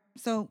forward, right?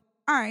 So,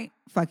 all right,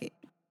 fuck it.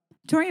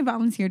 Torian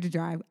volunteered to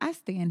drive. I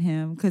stand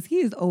him because he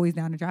is always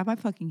down to drive. I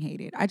fucking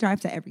hate it. I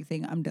drive to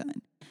everything. I'm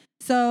done.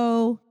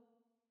 So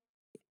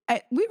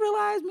we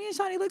realized, me and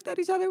Shawnee looked at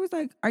each other. Was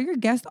like, are your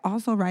guests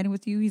also riding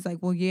with you? He's like,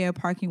 well, yeah,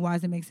 parking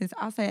wise, it makes sense.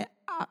 I'll say,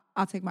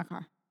 I'll take my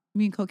car.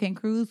 Me and Cocaine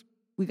Cruise,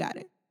 we got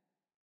it.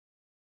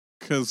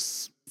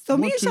 Because so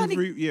 1, me and 2, Shawnee,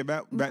 3, yeah,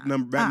 that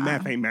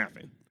math ain't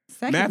mathing.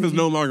 Secondly, math is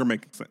no longer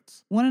making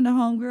sense. One of the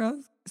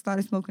homegirls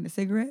started smoking a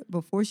cigarette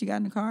before she got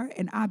in the car,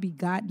 and I'll be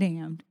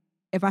goddamned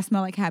if I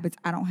smell like habits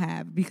I don't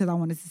have because I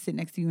wanted to sit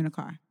next to you in a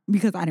car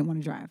because I didn't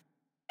want to drive.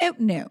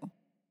 No.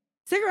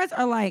 Cigarettes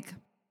are like,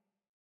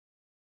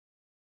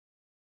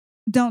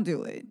 don't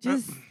do it.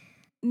 Just,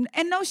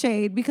 and no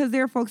shade because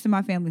there are folks in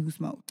my family who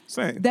smoke.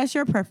 Same. That's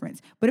your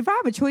preference. But if I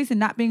have a choice in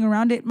not being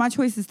around it, my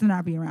choice is to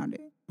not be around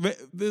it. But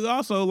there's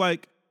also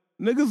like,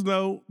 niggas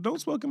know,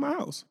 don't smoke in my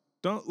house.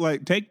 Don't,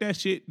 like, take that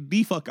shit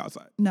the fuck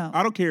outside. No.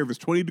 I don't care if it's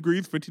 20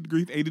 degrees, 50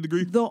 degrees, 80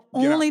 degrees. The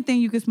only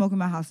thing you can smoke in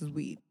my house is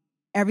weed.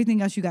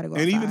 Everything else you got to go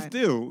outside. And even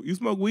still, you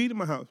smoke weed in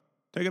my house.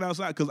 Take it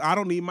outside because I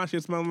don't need my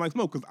shit smelling like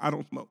smoke because I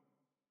don't smoke.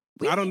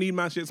 I don't need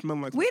my shit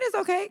smelling like smoke. Weed is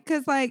okay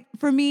because, like,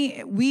 for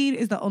me, weed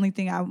is the only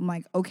thing I'm,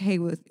 like, okay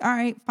with. All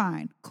right,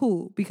 fine,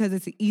 cool, because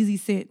it's an easy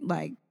scent.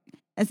 Like,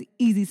 that's an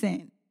easy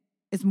scent.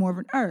 It's more of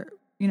an herb.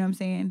 You know what I'm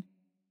saying?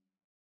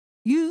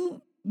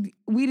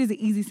 Weed is an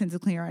easy scent to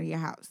clear out of your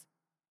house.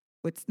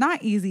 What's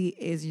not easy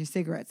is your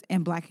cigarettes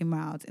and Black and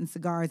Milds and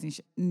cigars and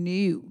shit.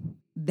 No,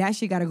 that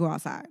shit got to go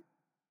outside.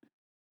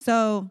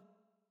 So,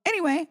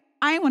 anyway,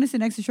 I didn't want to sit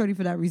next to Shorty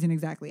for that reason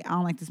exactly. I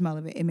don't like the smell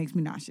of it. It makes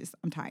me nauseous.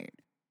 I'm tired.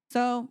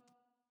 So,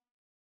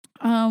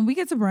 we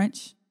get to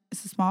brunch.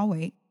 It's a small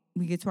wait.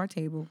 We get to our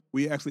table.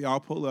 We actually all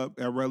pull up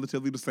at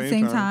relatively the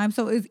same time.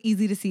 So it was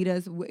easy to seat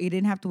us. It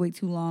didn't have to wait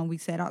too long. We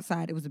sat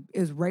outside. It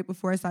was right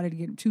before it started to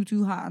get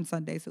too hot on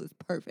Sunday, so it was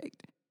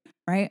perfect.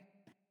 Right?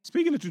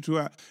 Speaking of too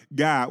hot,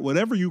 God,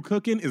 whatever you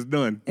cooking is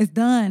done. It's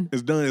done.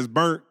 It's done. It's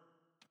burnt.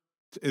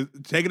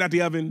 Take it out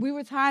the oven. We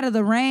were tired of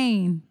the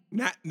rain.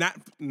 Not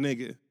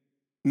nigga.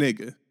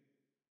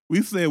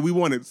 We said we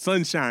wanted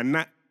sunshine,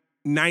 not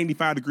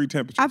 95-degree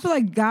temperatures. I feel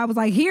like God was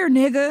like, here,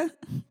 nigga.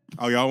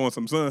 Oh, y'all want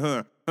some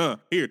sun, huh?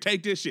 Here,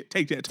 take this shit.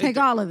 Take that. Take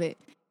all of it.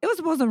 It was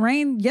supposed to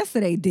rain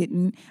yesterday,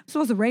 didn't. It was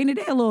supposed to rain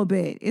today a little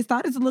bit. It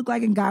started to look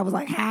like, and God was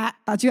like, ha,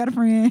 thought you had a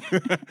friend.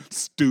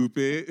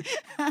 Stupid.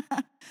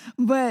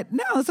 But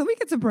no, so we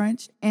get to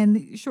brunch,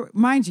 and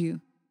mind you,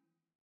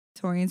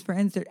 Torian's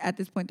friends, at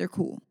this point, they're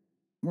cool.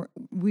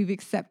 We've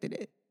accepted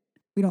it.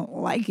 We don't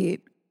like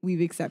it.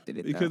 We've accepted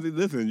it. Because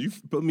listen, you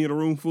put me in a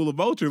room full of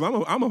vultures.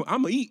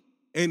 I'm a eat.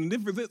 And the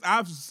difference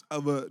is,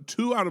 of a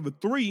 2 out of a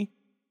 3,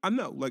 I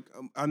know. Like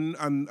I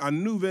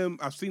knew them.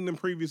 I've seen them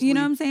previously. You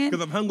know what I'm saying?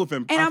 Because I've hung with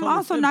them. And I'm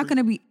also not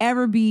going to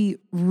ever be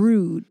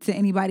rude to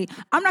anybody.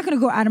 I'm not going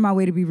to go out of my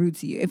way to be rude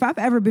to you. If I've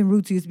ever been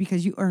rude to you, it's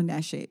because you earned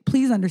that shit.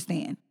 Please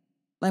understand.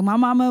 Like my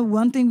mama,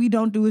 one thing we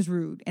don't do is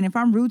rude. And if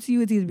I'm rude to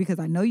you, it's either because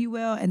I know you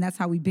well and that's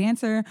how we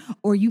banter,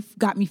 or you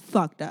got me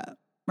fucked up,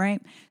 right?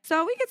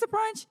 So we get to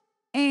brunch,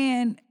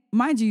 and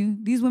mind you,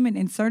 these women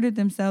inserted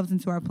themselves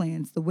into our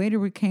plans. The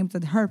waiter came to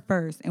her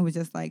first and was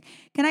just like,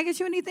 can I get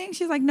you anything?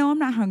 She's like, no, I'm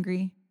not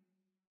hungry.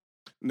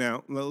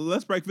 Now,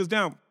 let's break this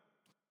down.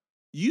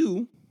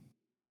 You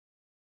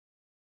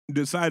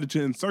decided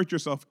to insert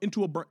yourself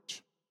into a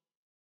brunch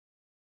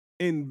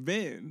and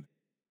then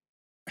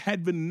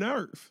had the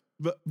nerve,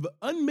 the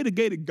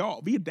unmitigated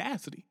gall, the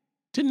audacity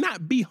to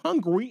not be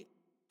hungry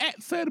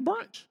at said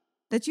brunch.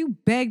 That you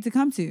begged to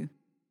come to.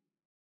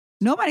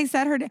 Nobody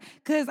sat her down.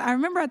 Because I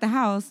remember at the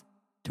house,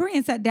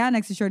 Torian sat down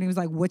next to Shorty and was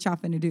like, what y'all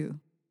finna do?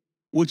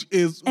 Which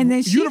is and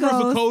then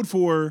universal code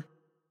for,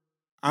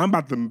 I'm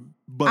about to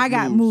I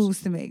got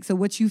moves to make. So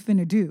what you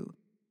finna do?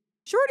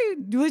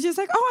 Shorty was just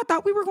like, oh, I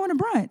thought we were going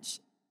to brunch.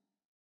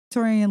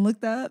 Torian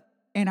looked up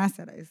and I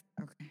said,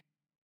 okay.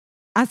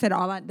 I said,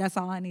 that's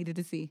all I needed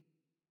to see.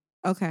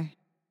 Okay.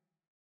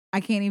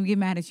 I can't even get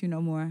mad at you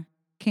no more.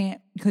 Can't,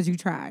 because you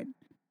tried.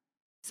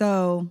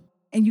 So,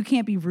 and you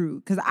can't be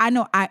rude. Because I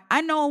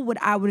know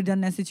what I would have done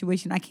in that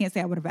situation. I can't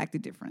say I would have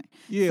acted different.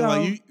 Yeah, so,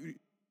 like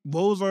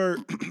those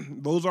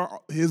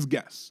are his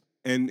guests.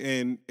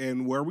 And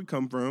where we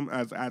come from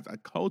as a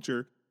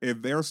culture,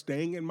 if they're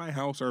staying in my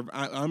house or if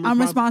I'm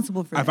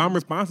responsible for them. If I'm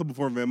responsible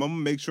for them, I'm going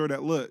to make sure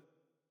that, look,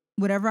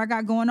 whatever I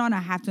got going on, I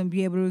have to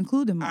be able to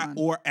include them on.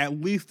 Or at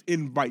least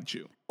invite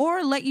you.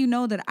 Or let you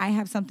know that I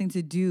have something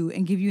to do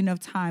and give you enough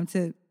time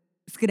to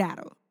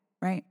skedaddle,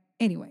 right?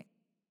 Anyway.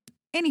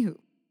 Anywho.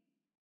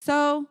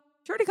 So,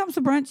 Shorty comes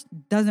to brunch,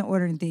 doesn't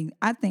order anything.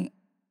 I think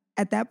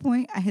at that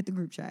point, I hit the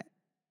group chat.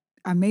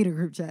 I made a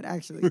group chat,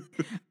 actually.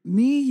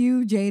 Me,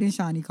 you, Jade, and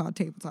Shawnee called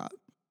Table Talk.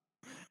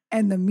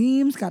 And the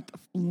memes got the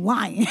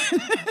flying.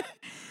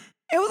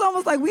 It was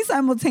almost like we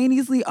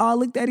simultaneously all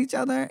looked at each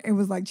other and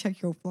was like,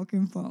 check your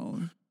fucking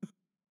phone.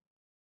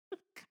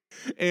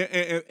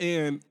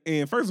 And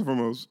first and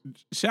foremost,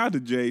 shout out to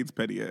Jade's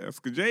petty ass.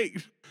 Because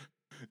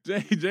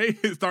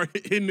Jade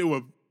started hitting it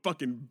with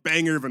fucking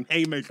bangers and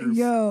haymakers.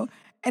 Yo,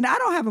 and I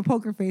don't have a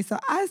poker face, so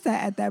I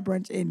sat at that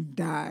brunch and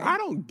died. I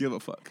don't give a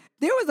fuck.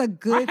 There was a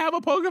good... I have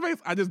a poker face,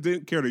 I just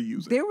didn't care to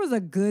use it. There was a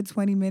good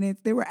 20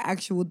 minutes. There were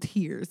actual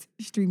tears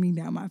streaming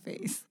down my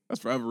face. That's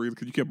for other reasons,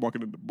 because you kept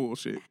walking into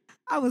bullshit.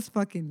 I was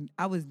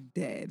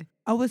dead.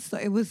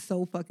 It was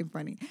so fucking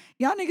funny.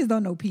 Y'all niggas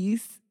don't know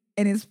peace,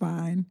 and it's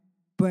fine.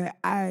 But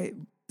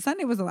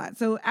Sunday was a lot.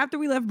 So after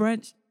we left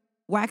brunch,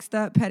 waxed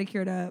up,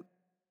 pedicured up,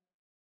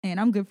 and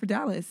I'm good for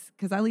Dallas,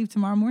 because I leave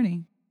tomorrow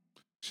morning.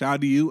 Shout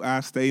out to you. I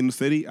stay in the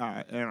city,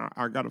 and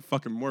I got to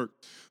fucking work.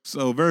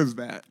 So there's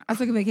that. I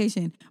took a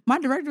vacation. My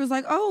director was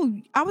like,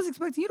 oh, I was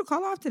expecting you to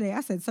call off today.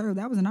 I said, sir,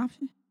 that was an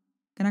option.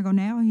 Can I go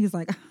now? And he was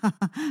like,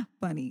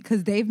 funny,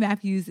 because Dave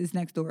Matthews is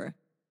next door.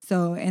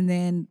 So, and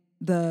then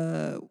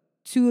the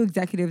 2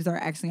 executives are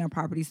actually on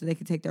property so they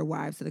could take their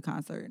wives to the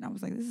concert. And I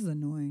was like, this is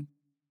annoying.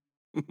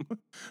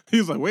 He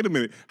was like, wait a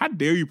minute. How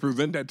dare you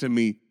present that to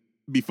me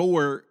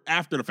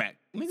after the fact?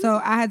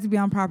 So I had to be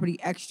on property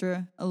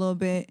extra a little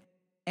bit.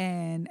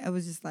 And it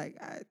was just like,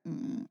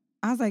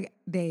 I was like,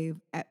 Dave,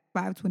 at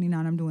 5:29,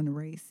 I'm doing the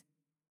race.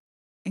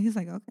 And he's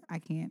like, okay, I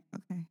can't.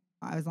 Okay.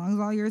 As long as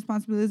all your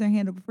responsibilities are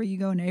handled before you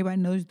go and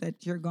everybody knows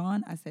that you're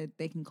gone, I said,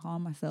 they can call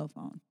my cell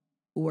phone.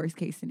 Worst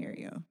case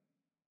scenario.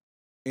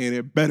 And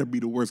it better be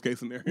the worst case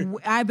scenario.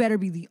 I better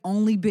be the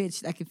only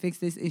bitch that can fix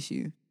this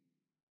issue.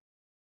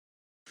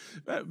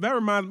 That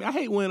reminds me, I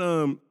hate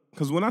when,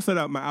 because when I set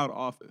up my out of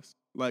office,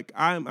 like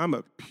I'm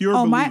a pure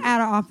believer. my out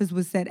of office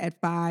was set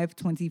at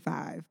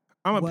 5:25.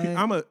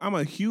 I'm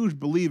a huge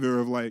believer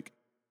of like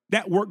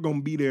that work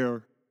gonna be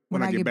there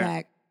when I get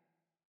back.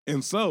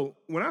 And so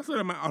when I set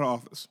up my out of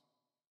office,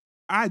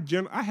 I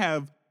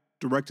have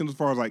directions as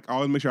far as like I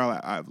always make sure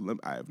I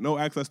have no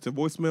access to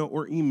voicemail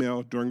or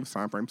email during this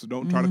time frame. So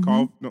don't try to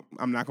call. No,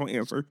 I'm not gonna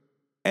answer.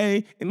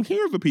 And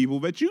here's the people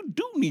that you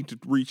do need to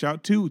reach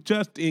out to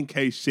just in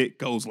case shit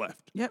goes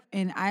left. Yep.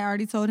 And I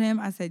already told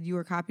him, I said, you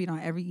are copied on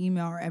every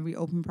email or every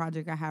open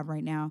project I have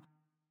right now.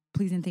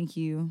 Please and thank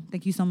you.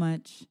 Thank you so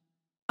much.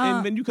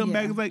 And then you come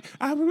back and it's like,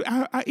 I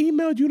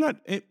emailed you,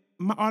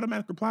 my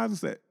automatic replies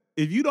is that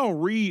if you don't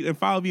read and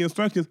follow the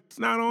instructions, it's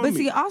not on me. But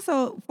see,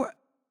 also,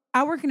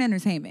 I work in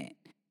entertainment.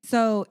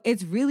 So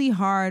it's really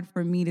hard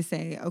for me to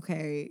say,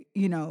 okay,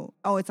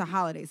 it's a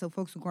holiday, so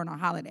folks are going on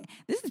holiday.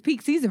 This is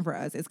peak season for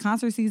us. It's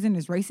concert season,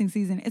 it's racing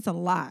season, it's a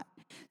lot.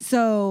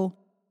 So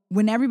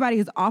when everybody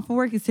is off of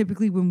work, it's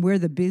typically when we're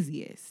the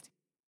busiest.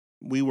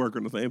 We work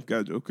on the same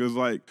schedule because,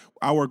 like,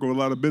 I work with a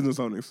lot of business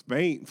owners.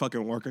 They ain't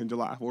fucking working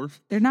July 4th.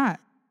 They're not.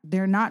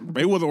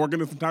 They wasn't working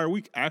this entire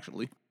week,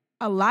 actually.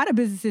 A lot of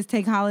businesses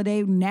take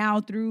holiday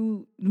now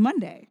through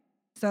Monday.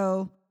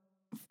 So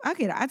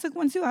I took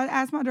one too. I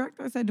asked my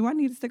director, I said, do I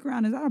need to stick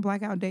around? Is that a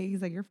blackout day?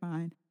 He's like, you're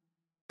fine.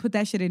 Put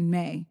that shit in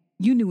May.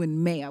 You knew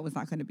in May I was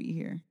not going to be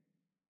here.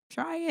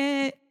 Try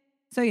it.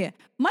 So yeah,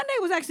 Monday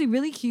was actually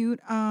really cute.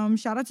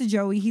 Shout out to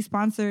Joey. He's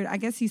sponsored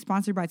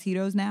by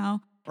Tito's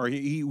now. Or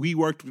he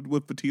worked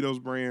with the Tito's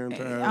brand.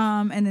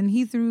 And then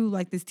he threw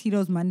like this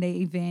Tito's Monday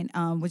event,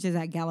 which is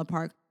at Gala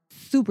Park.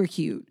 Super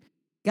cute.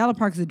 Gala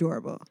Park's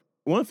adorable.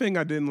 One thing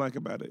I didn't like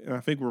about it, and I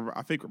think we're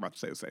about to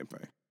say the same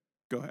thing.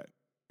 Go ahead.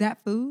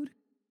 That food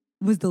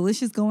was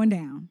delicious going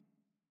down.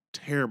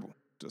 Terrible.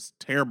 Just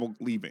terrible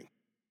leaving.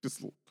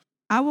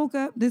 I woke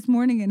up this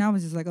morning and I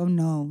was just like, oh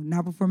no,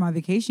 not before my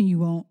vacation you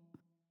won't.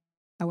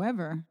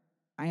 However,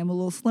 I am a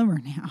little slimmer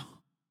now.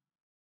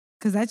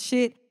 Because that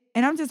shit,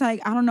 and I'm just like,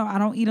 I don't know, I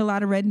don't eat a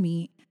lot of red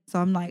meat. So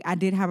I'm like, I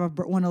did have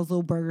one of those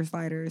little burger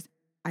sliders.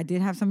 I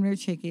did have some of their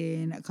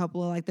chicken, a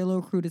couple of like their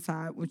little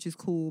crudité, which is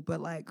cool, but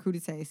like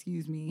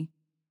crudité,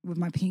 with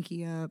my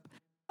pinky up.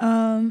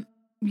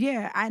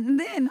 Yeah, and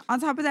then on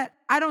top of that,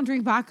 I don't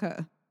drink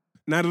vodka.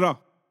 Not at all.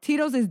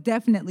 Tito's is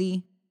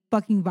definitely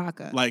fucking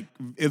vodka. Like,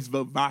 it's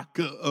the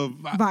vodka of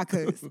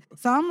vodkas.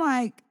 So I'm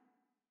like,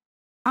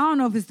 I don't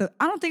know if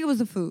I don't think it was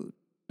the food.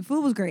 The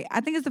food was great. I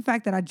think it's the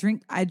fact that I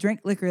drank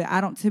liquor that I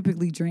don't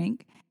typically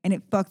drink, and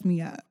it fucked me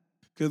up.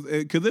 Cause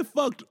it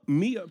fucked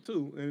me up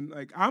too. And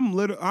like,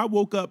 I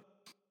woke up,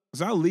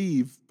 cause I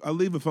leave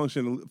a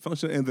function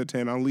ends at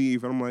 10, I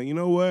leave, and I'm like, you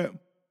know what?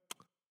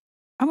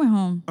 I went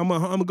home. I'm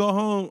gonna go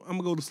home. I'm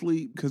gonna go to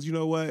sleep because you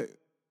know what?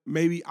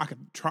 Maybe I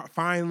could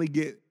finally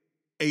get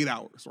 8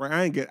 hours. Right?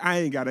 I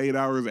ain't got 8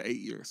 hours in 8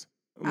 years.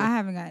 I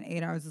haven't gotten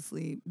 8 hours of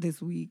sleep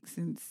this week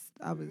since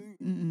I was.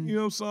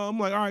 So I'm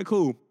like, all right,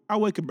 cool. I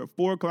wake up at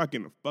 4:00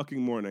 in the fucking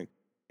morning,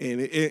 And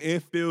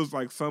it feels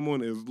like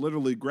someone is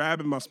literally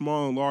grabbing my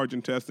small and large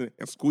intestine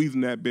and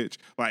squeezing that bitch.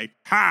 Like,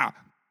 ha,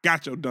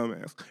 got your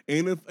dumbass.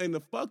 And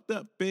the fucked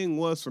up thing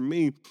was for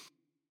me,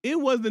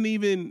 it wasn't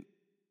even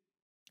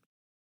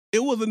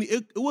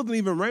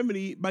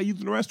remedied by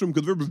using the restroom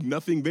because there was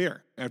nothing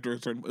there after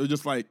a certain. It was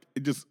just like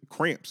it just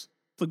cramps.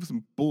 It's like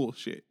some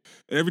bullshit.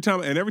 And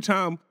every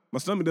time my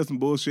stomach does some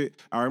bullshit,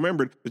 I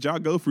remembered that y'all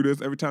go through this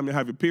every time you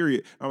have your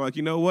period. I'm like,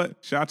 you know what?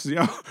 Shout out to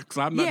y'all because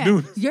I'm not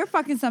doing this. Your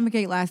fucking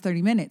stomachache lasts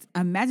 30 minutes.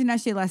 Imagine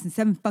that shit lasting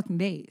 7 fucking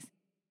days.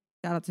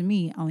 Shout out to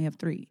me. I only have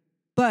 3.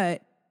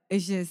 But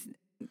it's just,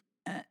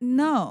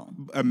 no.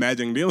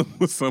 Imagine dealing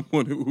with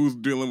someone who's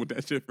dealing with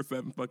that shit for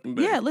 7 fucking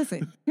days. Yeah,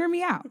 listen. Hear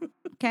me out.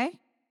 Okay?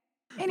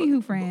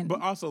 Anywho, friend.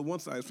 But also, one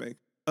side thing.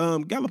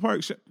 Gala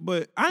Park,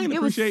 but I ain't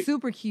appreciate. It was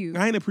super cute.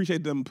 I ain't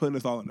appreciate them putting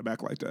us all in the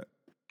back like that.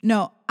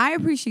 No, I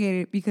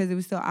appreciate it because it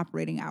was still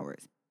operating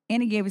hours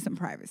and it gave us some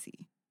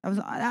privacy.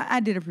 I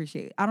did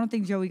appreciate it. I don't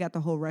think Joey got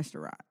the whole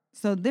restaurant.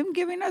 So them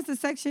giving us a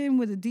section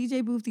with a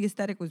DJ booth, the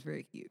aesthetic was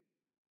very cute.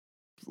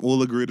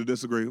 We'll agree to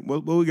disagree.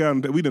 What we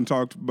got? We done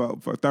talked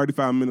about for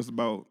 35 minutes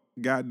about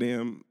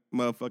goddamn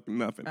motherfucking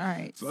nothing. All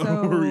right,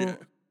 so where we at?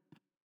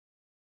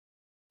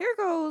 Here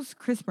goes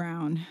Chris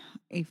Brown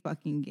a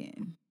fucking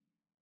again.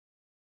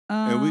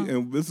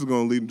 And this is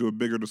going to lead into a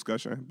bigger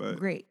discussion, but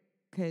great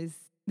because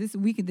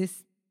we could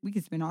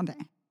spend all day.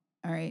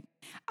 All right,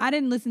 I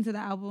didn't listen to the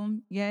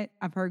album yet.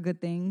 I've heard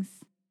good things.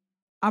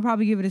 I'll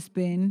probably give it a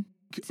spin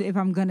if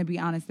I'm gonna be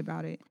honest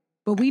about it.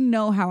 But we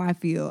know how I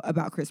feel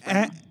about Chris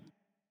Brown.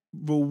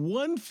 But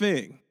one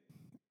thing,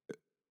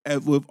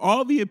 with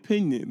all the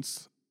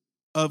opinions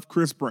of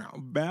Chris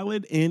Brown,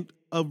 valid and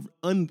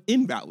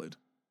invalid,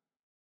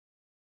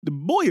 the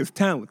boy is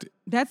talented.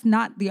 That's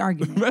not the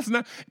argument. That's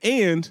not.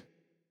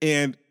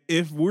 And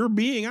if we're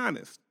being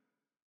honest,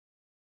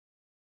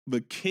 the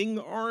king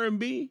of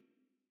R&B,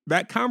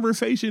 that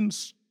conversation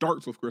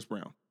starts with Chris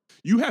Brown.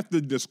 You have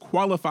to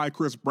disqualify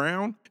Chris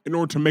Brown in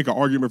order to make an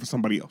argument for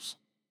somebody else.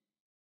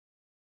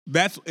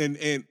 That's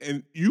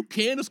and you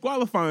can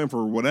disqualify him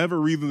for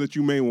whatever reason that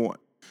you may want,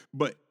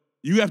 but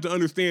you have to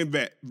understand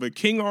that the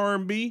king of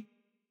R&B,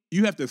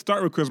 you have to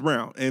start with Chris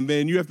Brown, and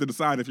then you have to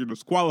decide if you're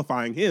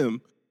disqualifying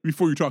him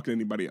before you talk to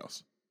anybody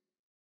else.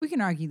 We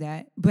can argue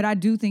that, but I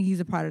do think he's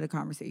a part of the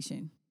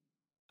conversation.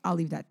 I'll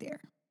leave that there.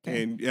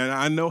 Okay. And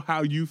I know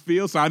how you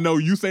feel, so I know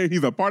you saying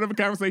he's a part of a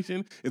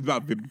conversation is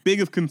about the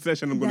biggest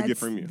concession I'm going to get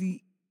from you.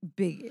 The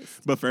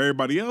biggest. But for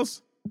everybody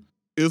else,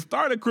 it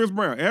started Chris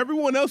Brown.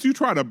 Everyone else you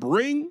try to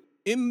bring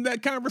in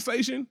that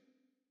conversation,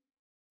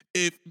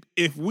 if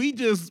it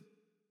wasn't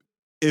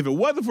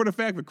for the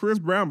fact that Chris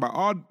Brown,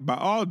 by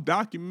all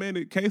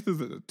documented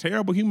cases, is a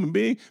terrible human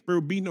being, there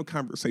would be no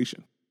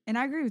conversation. And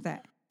I agree with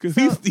that.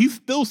 Because he's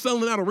still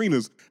selling out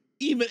arenas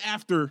even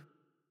after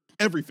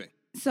everything.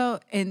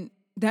 So, and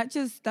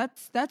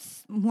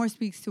that's more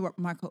speaks to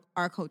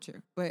our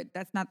culture, but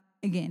that's not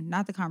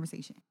the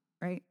conversation,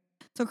 right?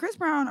 So Chris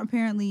Brown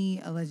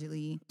apparently,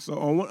 allegedly. So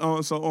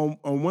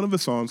on one of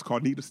his songs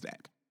called "Need a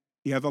Stack,"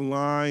 he has a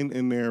line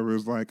in there where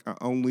it's like, I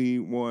only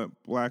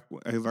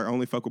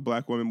fuck with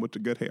black women with the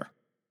good hair.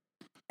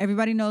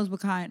 Everybody knows what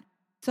kind.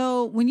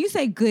 So when you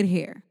say good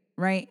hair,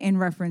 right,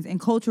 in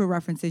cultural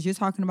references, you're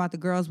talking about the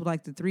girls with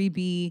like the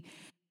 3B,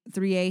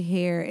 3A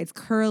hair. It's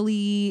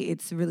curly.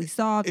 It's really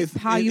soft. It's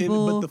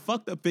malleable. But the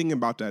fucked up thing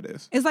about that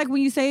is, it's like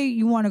when you say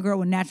you want a girl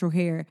with natural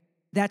hair,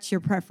 that's your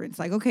preference.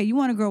 Like, okay, you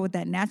want a girl with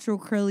that natural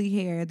curly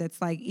hair that's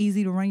like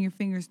easy to run your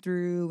fingers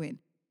through and,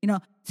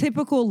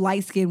 typical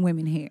light-skinned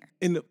women hair.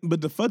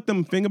 But the fucked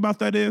up thing about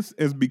that is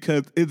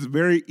because it's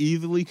very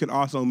easily could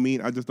also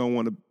mean I just don't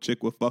want a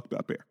chick with fucked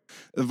up hair.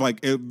 It's like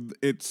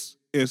it's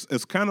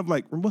kind of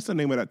like, what's the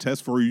name of that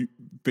test for you?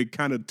 They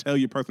kind of tell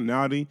your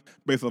personality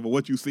based off of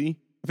what you see.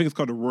 I think it's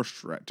called the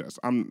Rorschach test.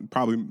 I'm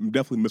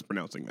definitely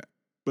mispronouncing that.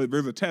 But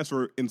there's a test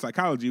in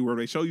psychology where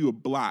they show you a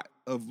blot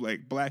of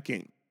like black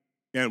ink.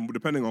 And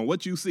depending on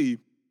what you see,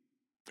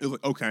 it's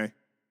like, okay,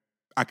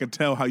 I can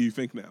tell how you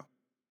think now.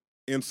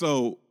 And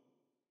so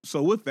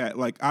with that,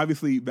 like,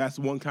 obviously that's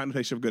one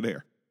connotation of good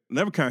hair.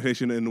 Another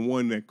connotation, and the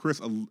one that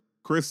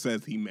Chris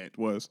says he meant,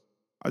 was,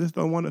 I just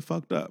don't want it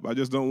fucked up. I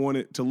just don't want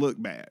it to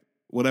look bad,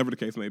 whatever the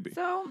case may be.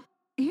 So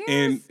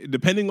and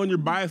depending on your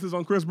biases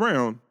on Chris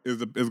Brown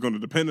is going to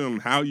depend on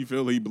how you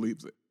feel he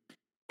believes it.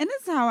 And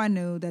this is how I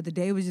knew that the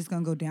day was just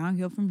going to go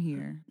downhill from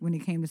here when it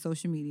came to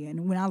social media.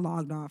 And when I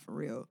logged off for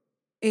real,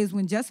 is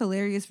when Just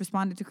Hilarious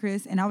responded to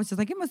Chris. And I was just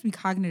like, it must be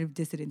Cognitive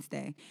Dissonance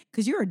Day.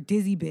 Because you're a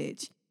dizzy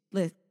bitch.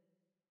 Listen,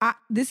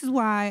 this is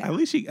why. At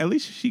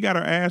least she got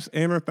her ass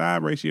and her thigh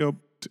ratio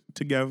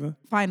together.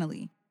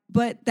 Finally.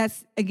 But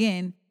that's,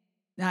 again,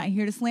 not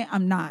here to slant.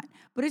 I'm not.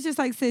 But it's just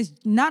like, sis,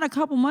 not a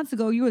couple months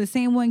ago, you were the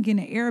same one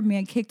getting an Arab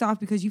man kicked off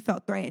because you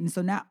felt threatened.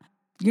 So now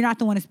you're not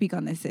the one to speak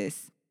on this,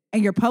 sis.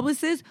 And your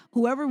publicist,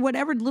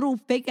 whatever little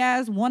fake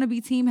ass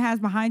wannabe team has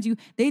behind you,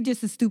 they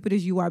just as stupid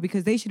as you are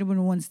because they should have been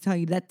the ones to tell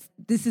you that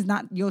this is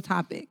not your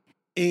topic.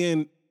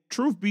 And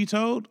truth be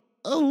told,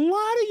 a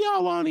lot of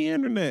y'all on the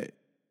internet,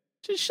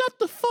 just shut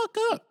the fuck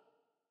up.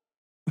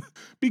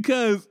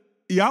 Because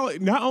y'all,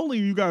 not only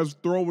are you guys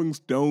throwing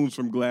stones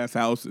from glass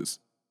houses,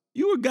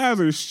 you guys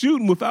are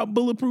shooting without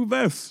bulletproof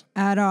vests.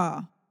 At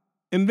all.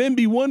 And then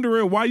be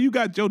wondering why you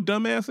got your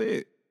dumb ass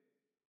head.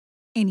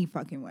 Any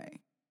fucking way.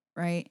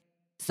 Right?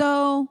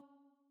 So,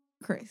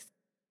 Chris,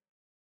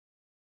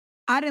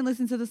 I didn't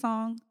listen to the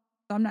song,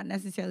 so I'm not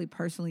necessarily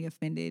personally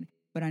offended,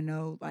 but I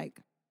know, like,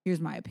 here's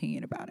my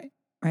opinion about it,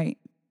 right?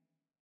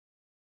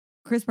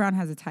 Chris Brown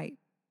has a type.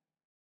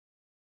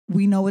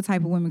 We know what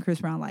type of women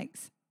Chris Brown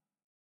likes.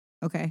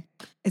 Okay?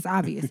 It's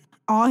obvious.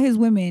 All his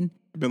women,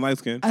 Been light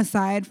skinned.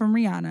 aside from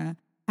Rihanna,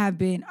 have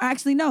been,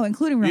 actually, no,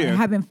 including Rihanna, Yeah.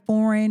 have been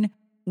foreign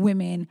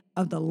women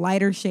of the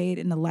lighter shade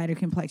and the lighter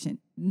complexion.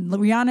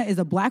 Rihanna is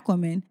a black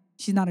woman.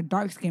 She's not a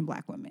dark-skinned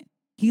black woman.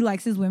 He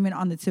likes his women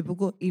on the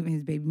typical, even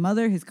his baby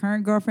mother, his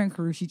current girlfriend,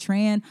 Karrueche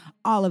Tran,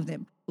 all of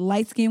them.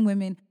 Light-skinned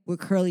women with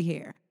curly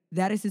hair.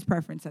 That is his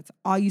preference. That's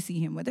all you see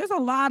him with. There's a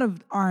lot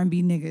of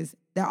R&B niggas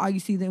that all you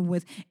see them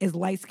with is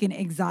light-skinned,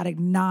 exotic,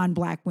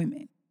 non-black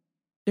women.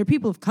 They're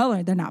people of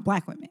color. They're not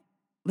black women.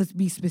 Let's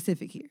be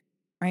specific here,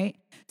 right?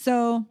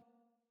 So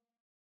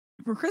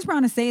for Chris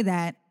Brown to say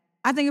that,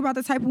 I think about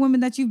the type of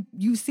women that you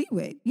see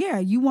with. Yeah,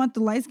 you want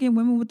the light-skinned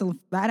women with the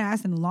fat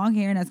ass and the long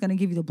hair, and that's going to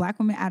give you the black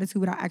woman attitude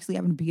without actually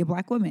having to be a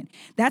black woman.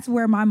 That's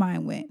where my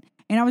mind went.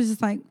 And I was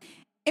just like,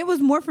 it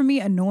was more for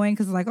me annoying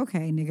because like,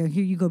 okay, nigga,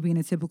 here you go being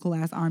a typical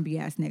ass R&B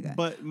ass nigga.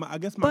 But I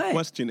guess my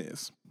question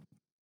is,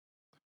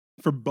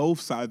 for both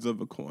sides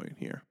of a coin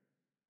here,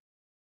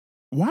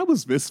 why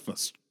was this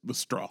the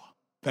straw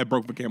that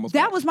broke the camel's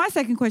back? That was my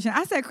second question.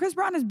 I said, Chris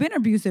Brown has been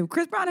abusive.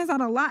 Chris Brown has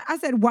had a lot. I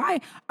said, why?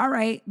 All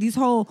right, these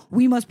whole,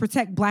 we must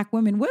protect black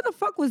women. Where the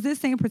fuck was this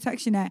same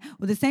protection at?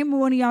 With the same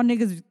one of y'all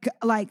niggas,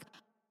 like,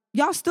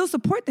 y'all still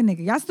support the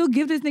nigga. Y'all still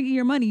give this nigga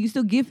your money. You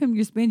still give him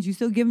your spins. You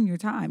still give him your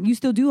time. You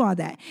still do all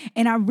that.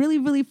 And I really,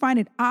 really find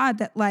it odd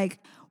that, like,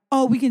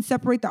 oh, we can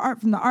separate the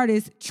art from the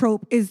artist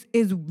trope is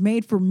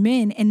made for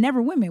men and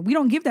never women. We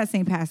don't give that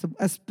same pass to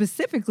a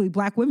specifically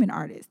black women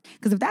artist.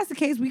 Because if that's the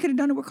case, we could have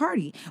done it with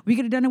Cardi. We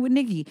could have done it with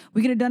Nicki.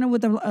 We could have done it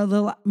with a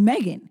little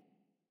Megan.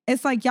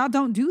 It's like, y'all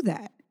don't do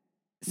that.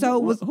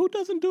 So who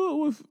doesn't do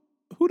it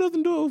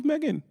with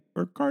Megan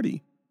or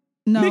Cardi?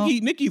 No.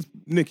 Nicki's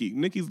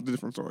a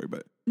different story,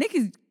 but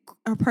Nicki's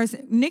a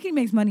person. Nicki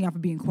makes money off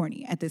of being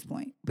corny at this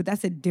point, but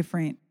that's a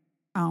different.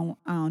 I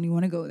don't even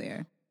want to go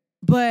there,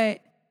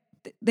 but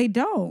they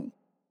don't.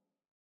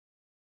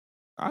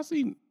 I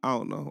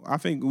don't know. I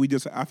think we're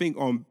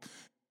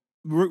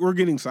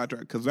getting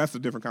sidetracked because that's a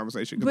different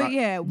conversation.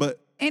 But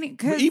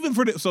even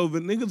for so the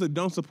niggas that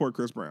don't support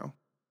Chris Brown,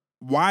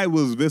 why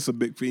was this a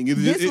big thing?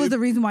 This was the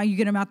reason why you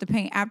get him out the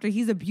paint after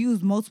he's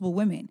abused multiple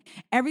women.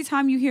 Every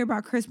time you hear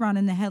about Chris Brown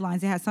in the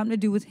headlines, it has something to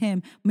do with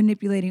him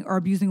manipulating or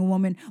abusing a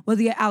woman, whether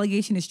the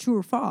allegation is true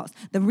or false.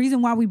 The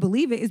reason why we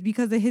believe it is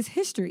because of his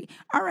history.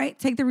 All right,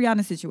 take the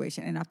Rihanna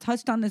situation, and I've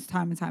touched on this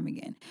time and time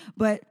again.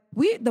 But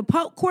the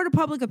court of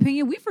public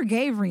opinion, we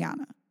forgave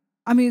Rihanna.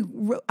 I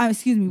mean,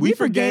 we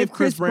forgave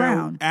Chris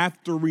Brown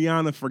after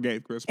Rihanna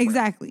forgave Chris Brown.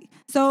 Exactly.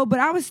 So, but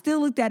I was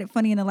still looked at it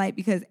funny in the light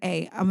because,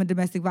 A, I'm a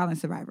domestic violence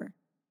survivor,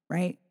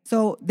 right?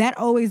 So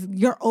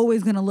you're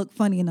always going to look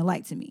funny in the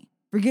light to me.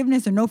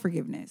 Forgiveness or no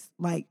forgiveness.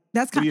 Like,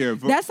 that's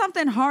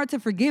something hard to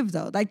forgive,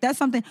 though. Like, that's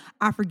something,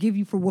 I forgive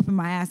you for whooping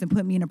my ass and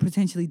putting me in a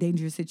potentially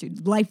dangerous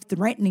situation,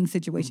 life-threatening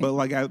situation. But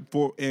like,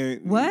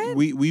 what?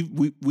 We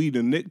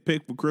the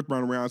nitpick for Chris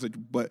Brown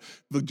around, but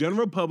the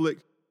general public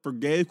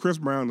forgave Chris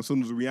Brown as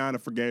soon as Rihanna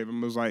forgave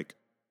him. It was like,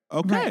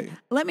 okay. Right.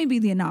 Let me be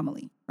the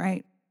anomaly,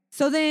 right?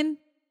 So then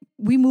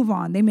we move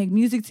on. They make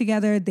music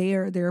together.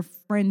 They're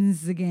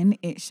friends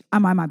again-ish. I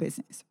mind my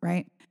business,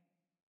 right?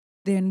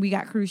 Then we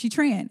got Karrueche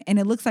Tran, and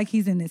it looks like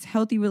he's in this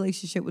healthy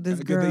relationship with this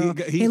girl.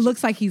 It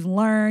looks like he's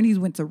learned. He's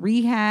went to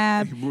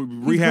rehab.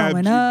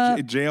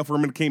 Jail for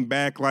him and came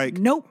back like...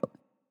 Nope.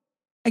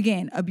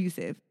 Again,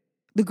 abusive.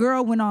 The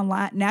girl went on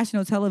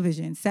national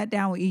television, sat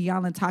down with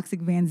Iyanla Toxic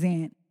Van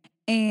Zandt,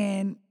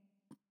 and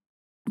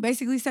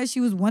basically said she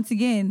was once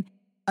again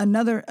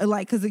another,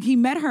 like, because he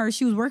met her,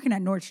 she was working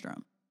at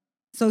Nordstrom.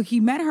 So he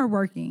met her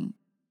working,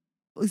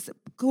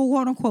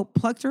 quote unquote,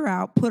 plucked her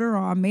out, put her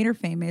on, made her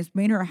famous,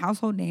 made her a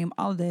household name,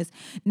 all of this.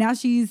 Now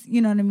she's,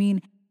 you know what I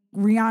mean,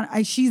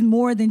 Rihanna, she's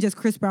more than just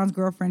Chris Brown's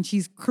girlfriend.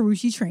 She's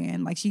Karrueche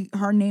Tran. Like,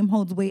 her name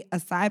holds weight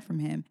aside from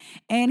him.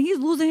 And he's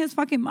losing his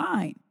fucking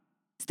mind.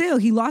 Still,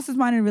 he lost his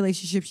mind in a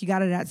relationship. She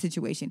got out of that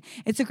situation.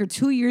 It took her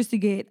 2 years to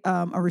get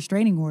a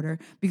restraining order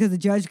because the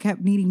judge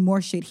kept needing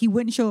more shit. He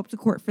wouldn't show up to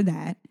court for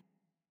that.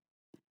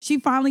 She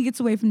finally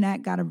gets away from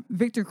that, got a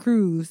Victor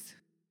Cruz.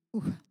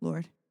 Ooh,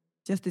 Lord,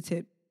 just a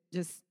tip.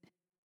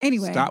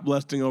 Anyway. Stop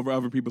lusting over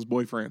other people's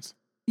boyfriends.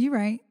 You're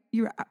right.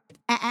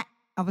 I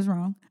was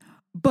wrong.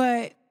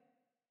 But,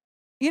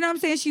 you know what I'm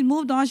saying? She's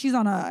moved on. She's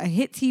on a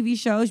hit TV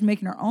show. She's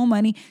making her own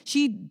money.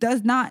 She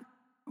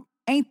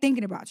ain't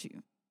thinking about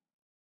you.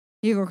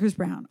 Here go Chris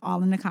Brown,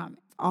 all in the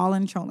comments, all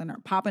in trolling her,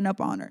 popping up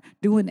on her,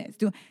 doing this,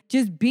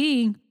 just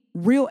being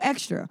real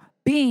extra,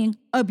 being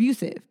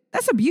abusive.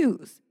 That's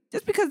abuse.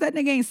 Just because that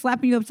nigga ain't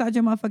slapping you upside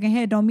your motherfucking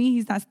head don't mean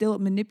he's not still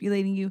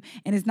manipulating you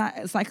and it's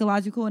not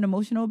psychological and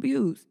emotional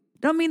abuse.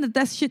 Don't mean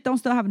that shit don't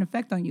still have an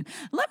effect on you.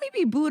 Let me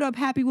be booed up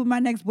happy with my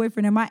next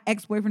boyfriend and my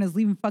ex-boyfriend is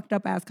leaving fucked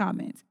up ass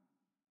comments.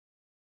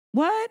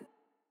 What?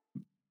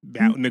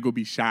 That nigga will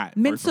be shot.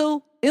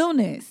 Mental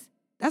illness.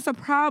 That's a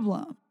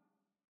problem.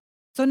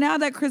 So now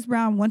that Chris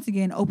Brown once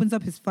again opens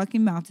up his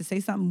fucking mouth to say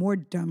something more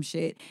dumb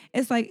shit,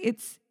 it's like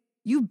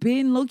you've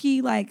been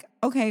low-key like,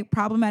 okay,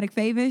 problematic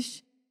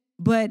favish,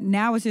 but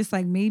now it's just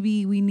like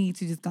maybe we need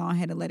to just go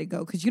ahead and let it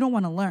go because you don't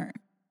want to learn.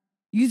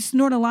 You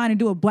snort a line and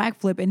do a black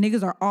flip and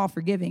niggas are all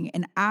forgiving.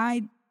 And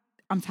I'm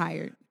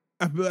tired.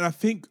 But I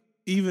think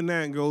even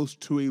that goes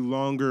to a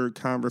longer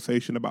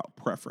conversation about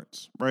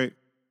preference, right?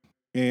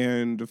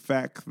 And the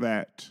fact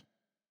that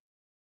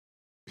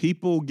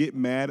people get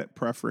mad at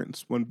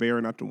preference when they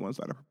are not the ones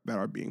that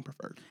are being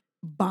preferred.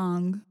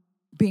 Bong,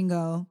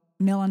 bingo,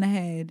 nail on the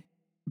head.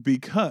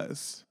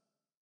 Because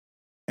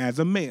as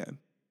a man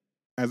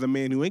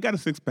who ain't got a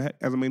six-pack,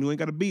 as a man who ain't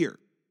got a beard,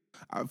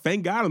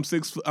 thank God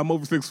I'm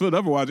over 6 foot.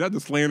 Otherwise, I'd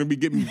just slaying and be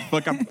getting the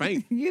fuck out the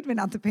paint. You'd been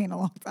out the paint a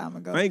long time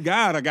ago. Thank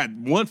God I got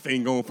one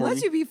thing going for me.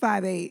 Once you be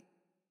 5'8".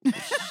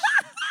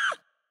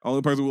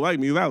 Only person who like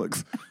me is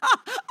Alex.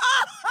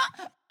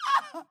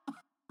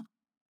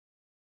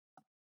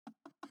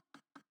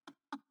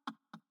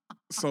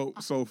 So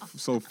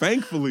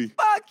thankfully.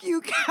 Fuck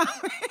you,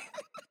 Calvin.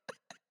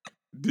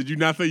 Did you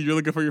not say you're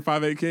looking for your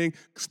 5'8" king?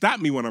 Stop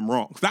me when I'm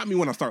wrong. Stop me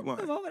when I start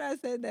lying. The moment I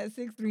said that,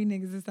 6'3"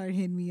 niggas just started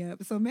hitting me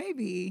up. So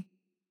maybe.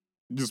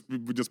 Just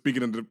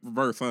speaking in the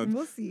reverse, huh?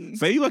 We'll see.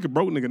 Say you like a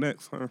broke nigga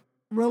next, huh?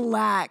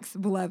 Relax,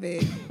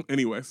 beloved.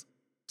 Anyways,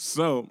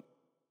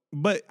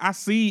 but I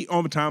see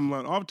on the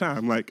timeline all the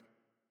time, like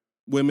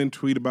women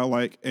tweet about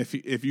like if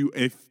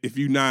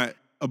you not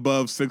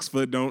above 6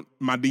 foot,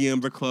 my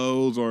DMs are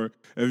closed, or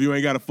if you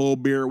ain't got a full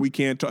beard, we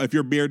can't talk. If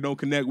your beard don't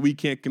connect, we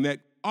can't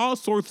connect. All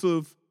sorts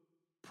of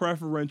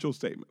preferential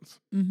statements.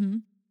 Mm-hmm.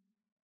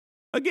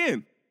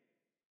 Again,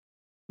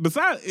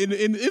 besides, and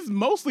it's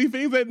mostly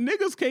things that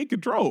niggas can't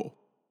control.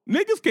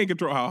 Niggas can't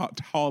control how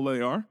tall they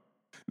are.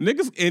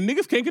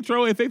 Niggas can't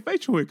control if they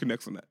facial hair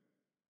connects on that.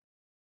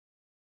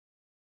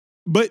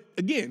 But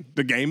again,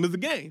 the game is a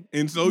game.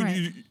 And so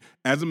you,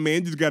 as a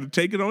man, you just got to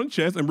take it on the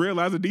chest and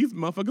realize that these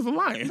motherfuckers are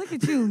lying. Look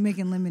at you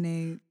making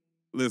lemonade.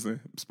 Listen,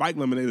 Spike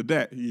lemonade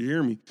that. You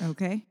hear me?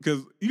 Okay.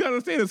 Because you got to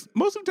understand this.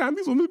 Most of the time,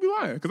 these women be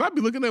lying. Because I'd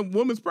be looking at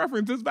women's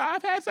preferences that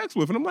I've had sex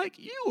with. And I'm like,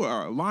 you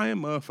are a lying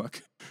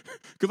motherfucker.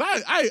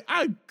 Because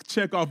I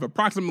check off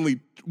approximately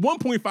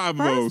 1.5 of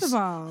those. First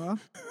of all,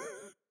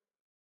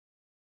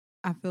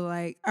 I feel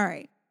like, all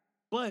right.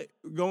 But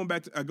going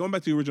back to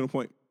the original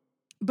point.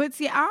 But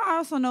see, I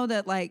also know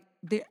that like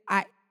if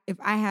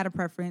I had a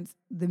preference,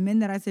 the men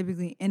that I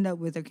typically end up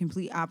with are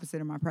complete opposite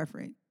of my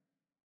preference.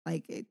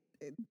 Like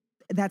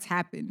that's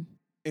happened.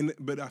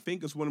 But I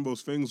think it's one of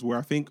those things where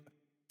I think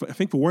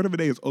the word of the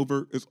day is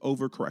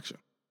overcorrection.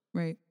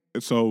 Right.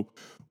 And so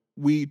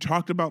we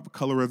talked about the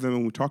colorism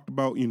and we talked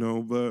about,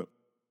 the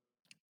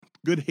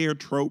good hair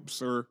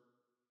tropes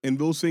and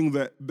those things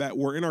that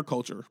were in our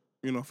culture,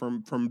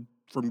 from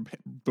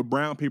the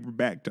brown paper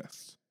bag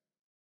tests.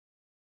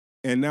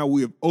 And now we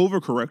have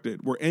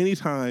overcorrected where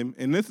anytime,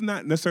 and this is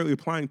not necessarily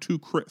applying to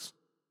Chris,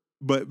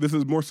 but this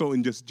is more so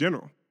in just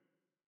general,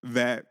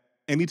 that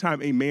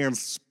anytime a man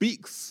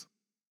speaks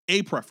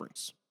a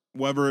preference,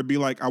 whether it be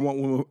like, I want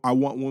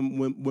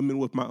women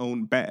with their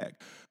own bag,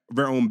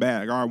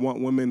 or I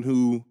want women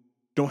who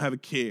don't have a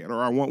kid,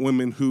 or I want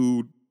women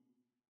who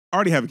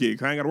already have a kid,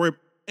 because I ain't got to worry.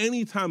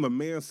 Anytime a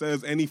man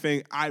says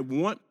anything I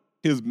want,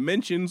 his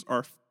mentions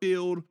are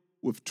filled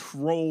with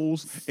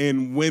trolls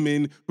and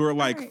women who are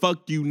like, right.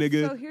 Fuck you,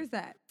 nigga. So here's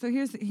that. So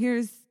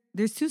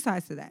there's two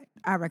sides to that.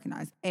 I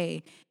recognize.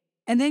 And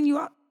then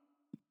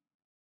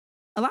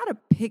a lot of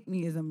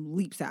pick-meism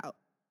leaps out.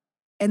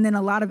 And then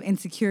a lot of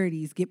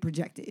insecurities get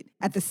projected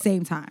at the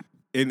same time.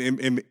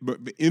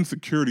 But the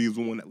insecurity is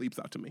the one that leaps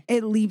out to me.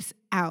 It leaps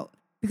out.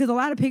 Because a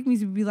lot of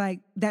pick-me's would be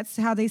like, that's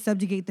how they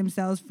subjugate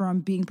themselves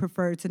from being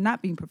preferred to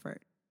not being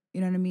preferred.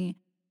 You know what I mean?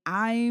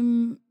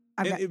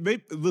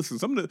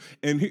 Listen,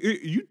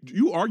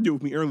 you argued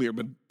with me earlier,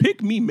 but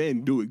pick me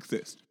men do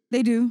exist.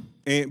 They do.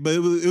 But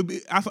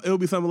it'll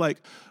be something like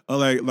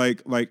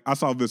I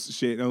saw this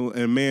shit and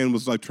a man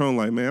was like trolling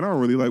like, man, I don't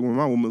really like when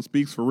my woman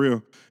speaks for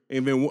real.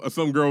 And then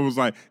some girl was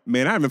like,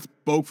 man, I haven't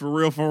spoke for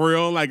real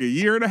in like a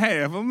year and a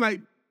half. I'm like,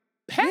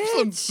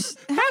 have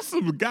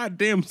some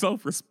goddamn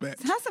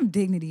self-respect. Have some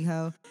dignity,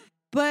 ho.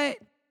 But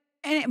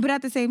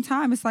at the same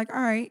time, it's like,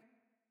 all right,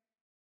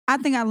 I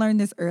think I learned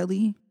this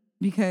early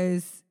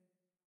because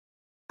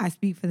I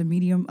speak for the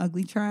medium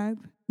ugly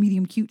tribe,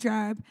 medium cute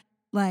tribe.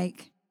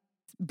 Like,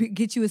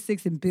 get you a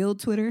 6 and build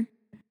Twitter.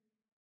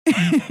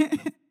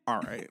 All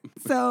right.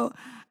 So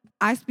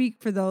I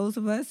speak for those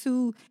of us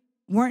who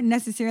weren't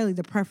necessarily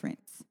the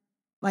preference.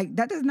 Like,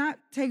 that does not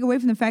take away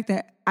from the fact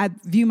that I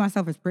view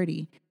myself as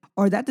pretty,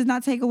 or that does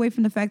not take away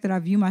from the fact that I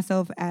view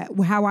myself at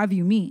how I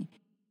view me.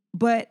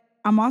 But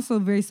I'm also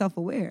very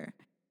self-aware.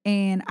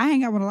 And I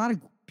hang out with a lot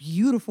of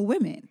beautiful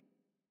women.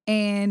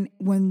 And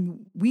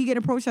when we get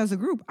approached as a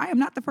group, I am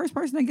not the first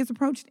person that gets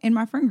approached in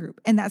my friend group.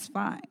 And that's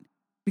fine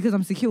because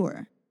I'm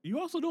secure. You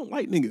also don't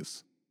like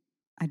niggas.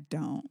 I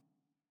don't.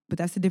 But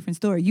that's a different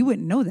story. You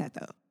wouldn't know that,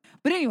 though.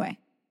 But anyway,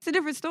 it's a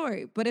different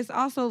story. But it's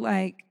also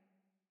like,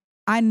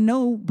 I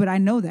know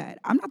that.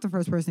 I'm not the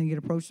first person to get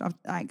approached.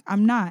 Like,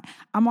 I'm not.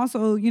 I'm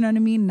also, you know what I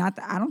mean? I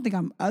don't think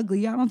I'm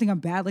ugly. I don't think I'm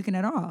bad looking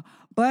at all.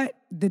 But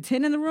the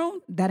 10 in the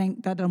room,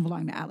 that don't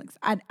belong to Alex.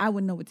 I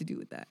wouldn't know what to do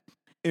with that.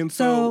 And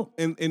so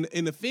and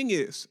the thing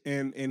is,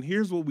 and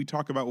here's what we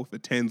talk about with the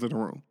 10s in the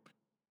room.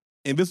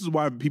 And this is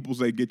why people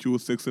say get you a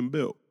 6 and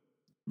build.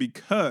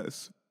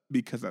 Because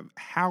of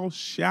how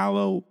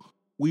shallow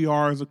we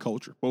are as a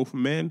culture, both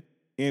men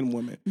and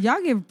women.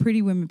 Y'all give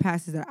pretty women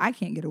passes that I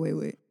can't get away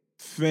with.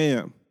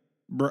 Fam.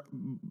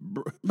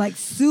 Like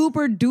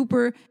super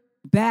duper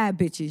bad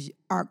bitches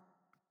are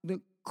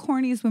the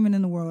corniest women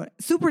in the world.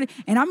 Super,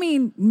 and I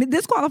mean,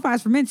 this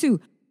qualifies for men too.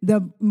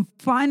 The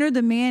finer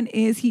the man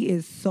is, he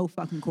is so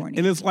fucking corny.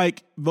 And it's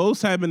like those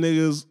type of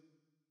niggas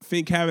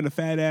think having a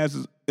fat ass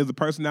is a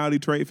personality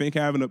trait, think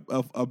having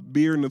a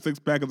beard and a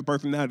six-pack is a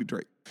personality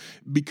trait.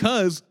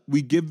 Because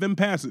we give them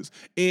passes.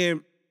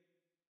 And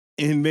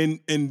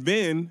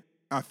then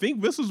I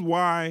think this is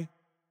why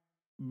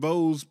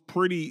those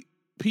pretty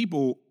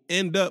people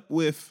end up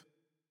with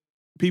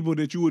people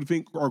that you would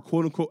think are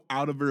quote unquote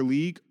out of their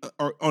league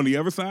or on the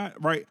other side,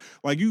 right?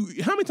 Like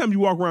how many times you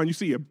walk around, you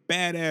see a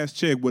badass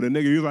chick with a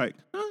nigga, you're like,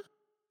 huh?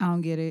 I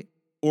don't get it.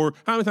 Or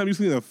how many times you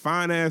see a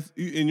fine ass,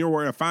 and you're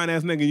wearing a fine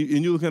ass nigga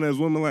and you looking at this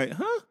woman like,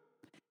 huh?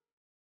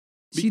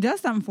 She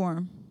does something for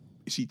him.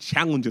 She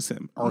challenges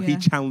him or he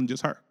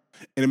challenges her.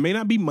 And it may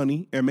not be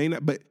money,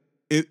 but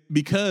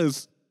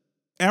because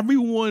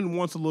everyone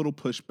wants a little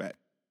pushback.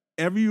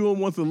 Everyone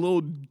wants a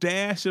little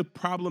dash of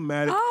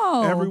problematic.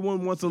 Oh.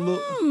 Everyone wants a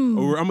little. I'm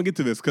gonna get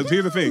to this because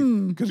here's the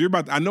thing. Because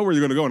I know where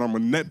you're gonna go, and I'm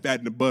gonna net that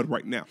in the bud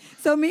right now.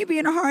 So me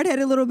being a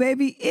hard-headed little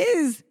baby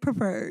is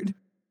preferred.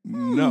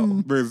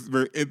 No,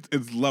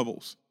 it's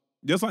levels.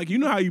 Just like you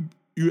know how you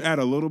add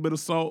a little bit of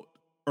salt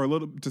or a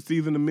little to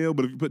season the meal,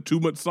 but if you put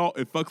too much salt,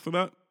 it fucks it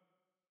up.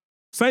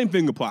 Same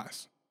thing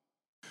applies.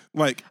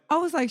 Like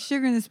it's like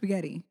sugar in the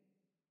spaghetti.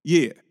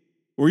 Yeah,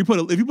 or if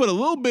you put a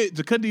little bit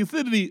to cut the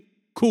acidity.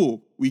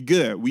 Cool, we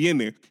good, we in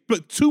there.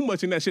 But too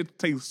much in that shit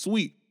tastes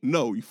sweet.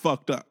 No, you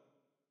fucked up.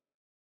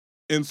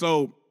 And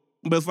so,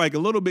 but it's like a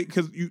little bit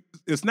because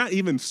it's not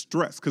even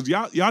stress because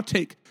y'all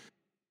take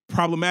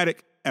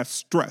problematic as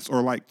stress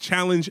or like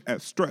challenge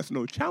as stress.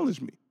 No, challenge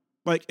me.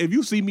 Like if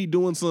you see me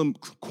doing some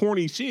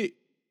corny shit,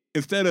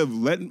 instead of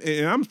letting,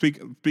 and I'm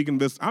speaking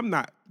this, I'm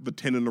not the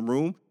 10 in the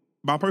room.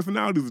 My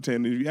personality is a 10.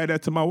 And if you add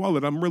that to my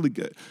wallet, I'm really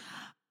good.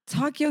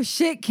 Talk your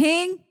shit,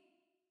 King.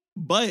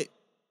 But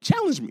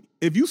challenge me.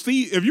 If you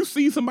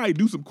see somebody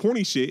do some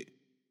corny shit,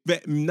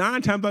 that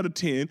 9 times out of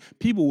 10,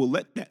 people will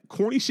let that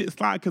corny shit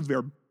slide because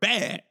they're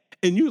bad.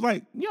 And you're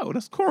like, yo,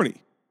 that's corny.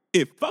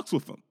 It fucks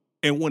with them.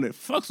 And when it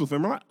fucks with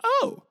them, I'm like,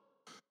 oh,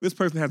 this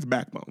person has a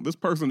backbone. This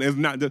person is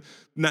not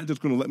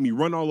just going to let me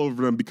run all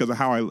over them because of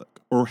how I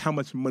look or how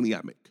much money I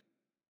make.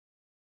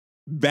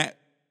 That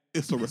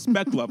is a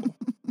respect level.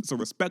 It's a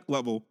respect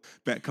level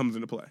that comes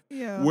into play.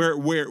 Yeah. Where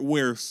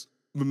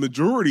the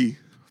majority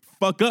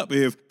fuck up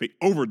is they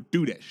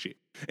overdo that shit.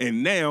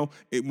 And now,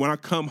 when I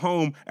come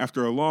home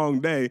after a long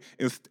day,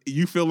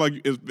 you feel like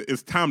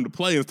it's time to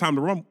play, it's time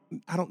to run.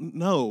 I don't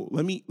know.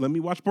 Let me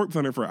watch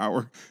SportsCenter for an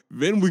hour.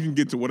 Then we can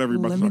get to whatever you're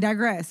about to talk. Let me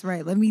digress,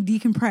 right? Let me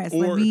decompress.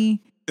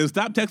 And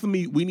stop texting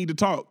me, we need to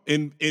talk,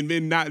 and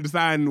then not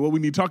deciding what we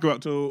need to talk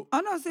about till. Oh,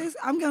 no, sis,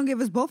 I'm going to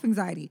give us both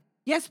anxiety.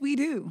 Yes, we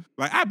do.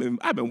 Like, I've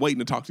been waiting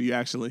to talk to you,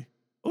 actually.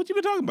 What you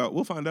been talking about?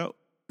 We'll find out.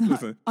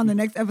 Listen. On the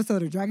next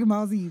episode of Dragon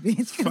Ball Z,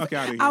 bitch. Fuck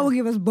out of here. I will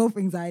give us both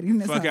anxiety.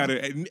 Fuck out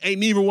of here. Ain't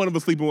neither one of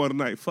us sleeping well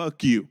tonight.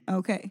 Fuck you.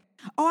 Okay.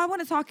 Oh, I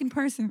want to talk in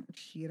person.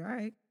 Shit, all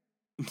right.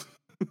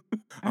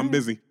 I'm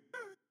busy.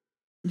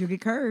 You'll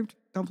get curved.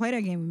 Don't play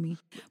that game with me.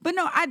 But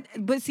no,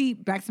 but see,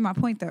 back to my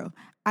point though.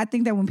 I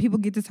think that when people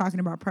get to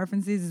talking about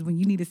preferences is when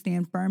you need to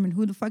stand firm in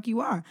who the fuck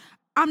you are.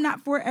 I'm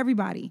not for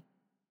everybody.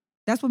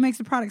 That's what makes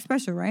the product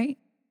special, right?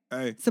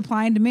 Hey.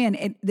 Supply and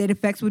demand. That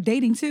affects with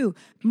dating too.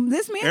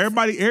 This man,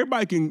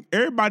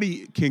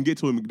 everybody can get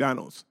to a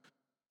McDonald's.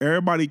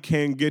 Everybody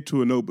can get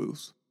to a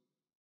Nobu's.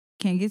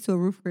 Can't get to a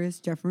Ruth Chris,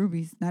 Jeff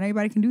Ruby's. Not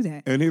everybody can do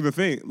that. And here's the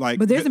thing,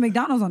 but there's a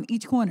McDonald's on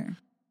each corner.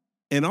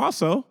 And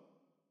also,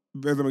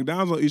 there's a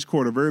McDonald's on each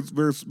corner.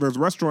 There's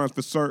restaurants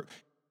that serve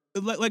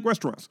like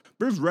restaurants.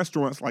 There's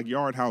restaurants like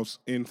Yard House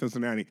in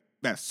Cincinnati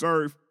that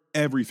serve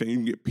everything. You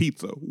can get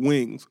pizza,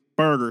 wings,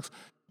 burgers,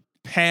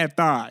 pad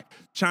thai,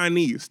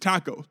 Chinese,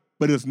 tacos,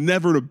 but it's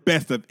never the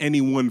best of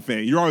any one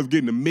thing. You're always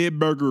getting a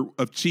mid-burger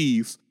of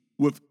cheese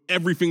with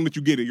everything that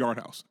you get at Yard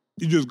House.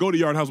 You just go to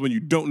Yard House when you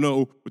don't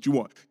know what you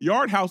want.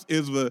 Yard House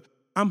is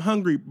I'm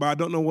hungry, but I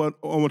don't know what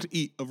I want to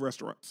eat of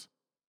restaurants.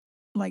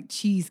 Like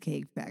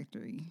Cheesecake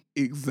Factory.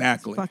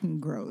 Exactly. It's fucking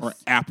gross. Or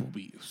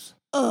Applebee's.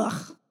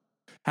 Ugh.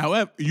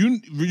 However, you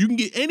can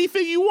get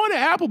anything you want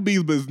at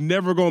Applebee's, but it's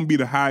never going to be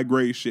the high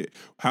grade shit.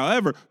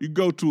 However, you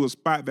go to a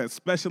spot that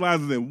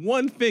specializes in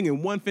one thing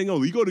and one thing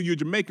only. You go to your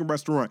Jamaican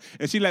restaurant,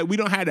 and she like, we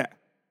don't have that.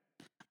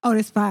 Oh,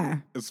 that's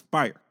fire. It's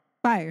fire.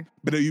 Fire.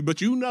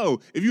 But you know,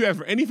 if you ask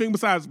for anything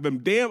besides them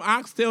damn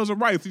oxtails or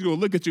rice, he's gonna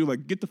look at you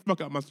like, get the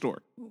fuck out my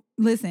store.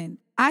 Listen,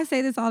 I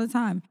say this all the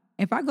time.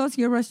 If I go to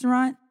your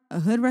restaurant, a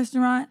hood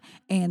restaurant,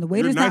 and the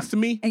waiter's You're nice to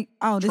me,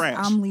 trash.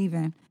 I'm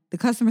leaving. The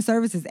customer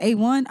service is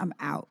A1, I'm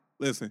out.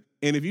 Listen,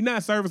 and if you're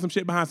not serving some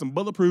shit behind some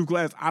bulletproof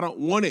glass, I don't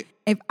want it.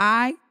 If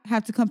I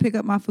have to come pick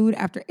up my food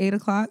after 8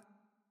 o'clock,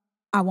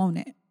 I want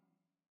it.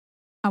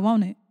 I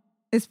want it.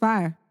 It's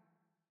fire.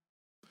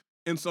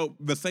 And so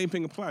the same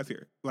thing applies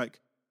here.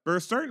 Like, there are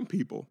certain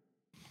people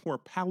who are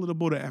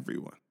palatable to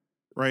everyone,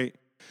 right?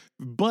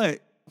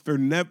 But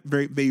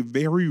they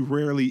very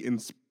rarely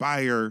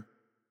inspire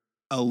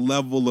a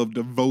level of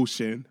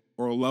devotion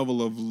or a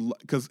level of,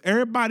 because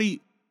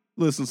everybody,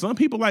 listen, some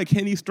people like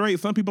Henny straight,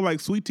 some people like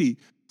sweet tea,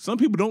 some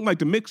people don't like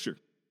the mixture.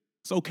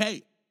 It's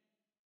okay.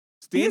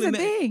 Here's the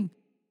thing.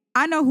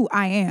 I know who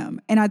I am,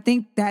 and I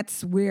think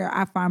that's where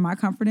I find my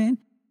comfort in.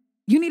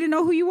 You need to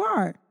know who you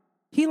are.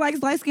 He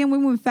likes light-skinned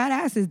women with fat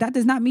asses. That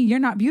does not mean you're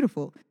not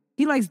beautiful.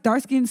 He likes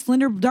dark-skinned,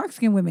 slender,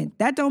 dark-skinned women.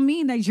 That don't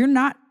mean that you're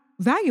not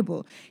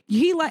valuable.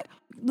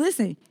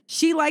 Listen,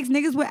 she likes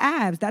niggas with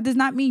abs. That does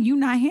not mean you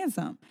not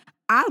handsome.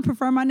 I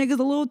prefer my niggas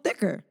a little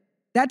thicker.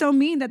 That don't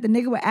mean that the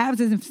nigga with abs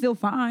isn't still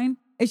fine.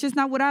 It's just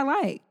not what I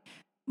like.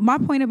 My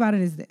point about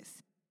it is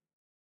this.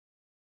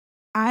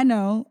 I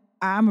know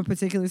I'm a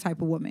particular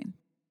type of woman.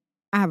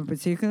 I have a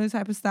particular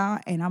type of style,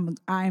 and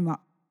I'm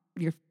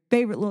your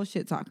favorite little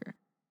shit talker.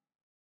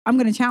 I'm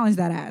going to challenge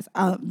that ass.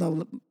 A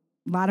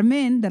lot of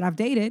men that I've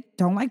dated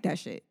don't like that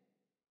shit.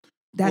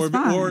 That's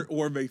fine.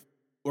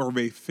 Or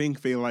they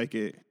think they like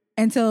it.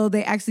 Until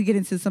they actually get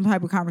into some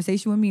type of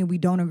conversation with me and we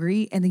don't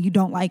agree, and then you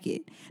don't like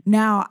it.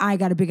 Now I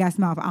got a big ass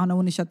mouth. I don't know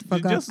when to shut the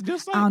fuck up.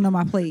 Like, I don't know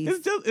my place.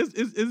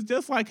 It's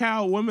just like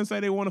how women say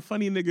they want a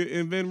funny nigga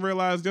and then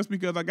realize just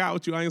because I got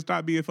with you, I ain't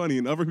stop being funny,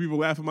 and other people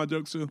laugh at my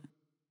jokes too.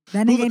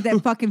 That nigga ain't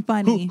that fucking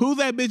funny. Who's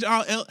that bitch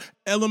all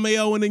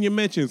LMAO and in your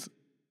mentions?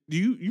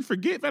 You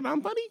forget that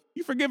I'm funny?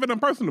 You forget that I'm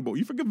personable.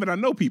 You forget that I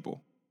know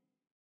people.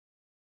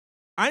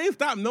 I ain't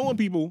stopped knowing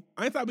people.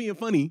 I ain't stopped being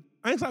funny.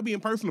 I ain't stopped being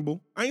personable.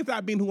 I ain't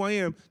stopped being who I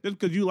am just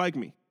because you like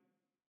me.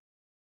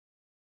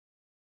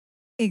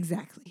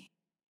 Exactly.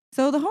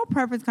 So the whole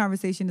preference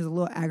conversation is a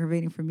little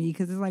aggravating for me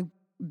because it's like,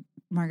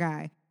 my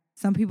guy,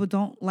 some people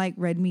don't like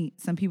red meat.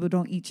 Some people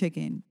don't eat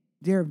chicken.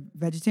 There are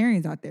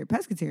vegetarians out there,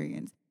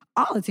 pescatarians,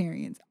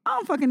 olitarians. I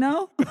don't fucking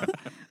know.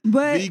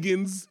 But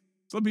vegans.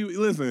 Some people,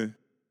 listen,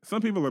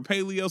 some people are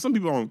paleo. Some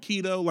people are on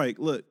keto. Like,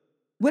 look.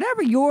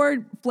 Whatever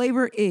your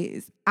flavor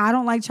is, I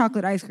don't like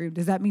chocolate ice cream.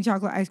 Does that mean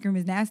chocolate ice cream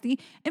is nasty?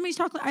 It means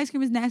chocolate ice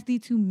cream is nasty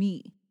to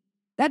me.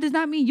 That does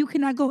not mean you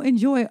cannot go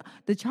enjoy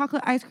the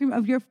chocolate ice cream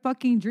of your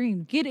fucking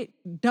dream. Get it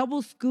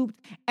double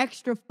scooped,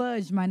 extra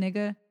fudge, my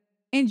nigga.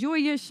 Enjoy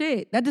your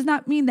shit. That does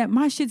not mean that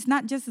my shit's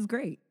not just as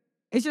great.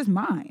 It's just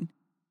mine.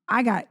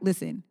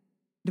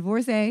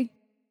 Divorcee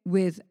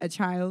with a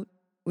child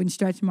with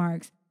stretch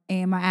marks,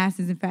 and my ass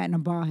isn't fat and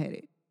I'm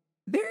bald-headed.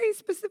 Very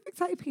specific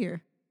type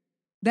here.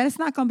 That it's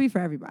not gonna be for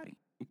everybody.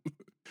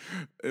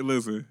 Hey,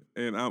 listen,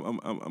 and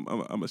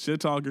I'm a shit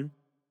talker.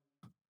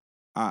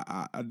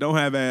 I don't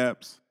have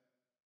abs.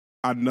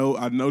 I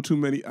know too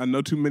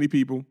many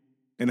people,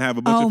 and have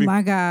a bunch.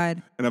 My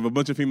God! And have a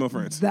bunch of female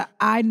friends. The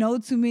I know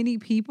too many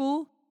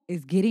people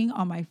is getting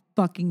on my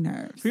fucking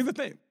nerves. Here's the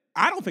thing: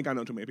 I don't think I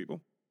know too many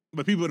people,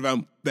 but people that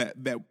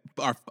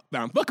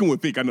I'm fucking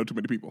with think I know too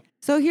many people.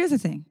 So here's the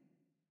thing: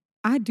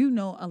 I do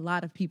know a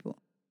lot of people.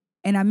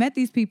 And I met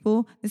these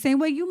people the same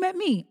way you met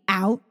me,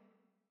 out.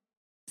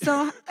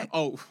 So,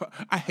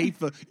 I hate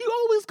you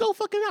always go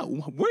fucking out.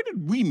 Where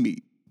did we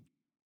meet?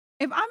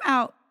 If I'm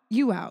out,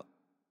 you out.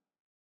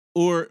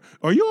 Or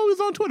are you always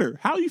on Twitter?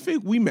 How you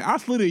think we met? I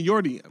slid in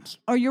your DMs.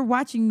 Or you're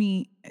watching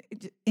me.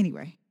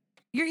 Anyway,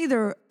 you're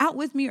either out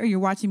with me or you're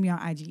watching me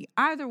on IG.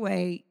 Either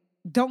way,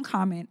 don't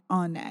comment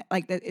on that.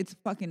 Like, that, it's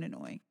fucking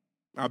annoying.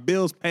 Our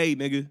bills paid,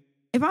 nigga.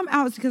 If I'm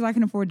out, it's because I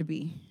can afford to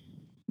be.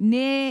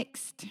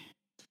 Next.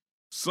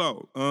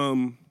 So,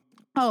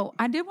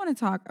 I did want to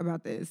talk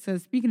about this. So,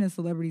 speaking of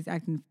celebrities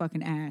acting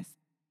fucking ass.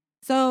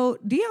 So,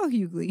 D.L.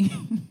 Hughley.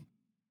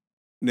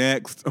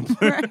 Next.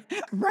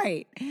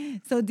 Right.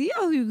 So,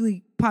 D.L.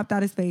 Hughley popped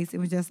out his face. It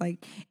was just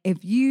like,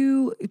 if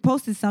you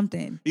posted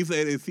something. He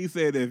said,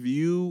 if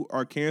you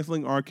are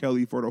canceling R.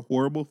 Kelly for the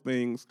horrible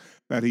things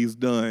that he's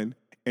done,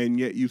 and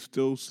yet you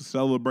still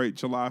celebrate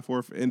July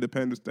 4th for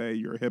Independence Day,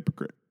 you're a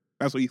hypocrite.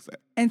 That's what he said.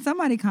 And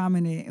somebody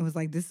commented and was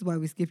like, this is why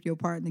we skipped your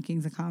part in the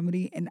Kings of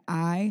Comedy. And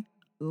I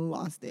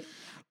lost it.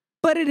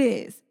 But it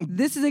is.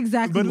 This is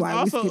exactly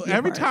why we skipped your part.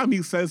 Every time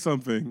he says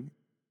something,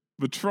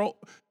 we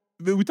talked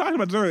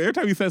about this earlier. Every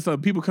time he says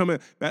something, people come in,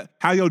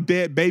 how your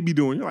dead baby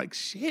doing? You're like,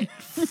 shit.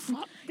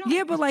 Fuck.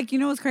 Yeah, but like, you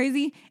know what's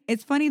crazy?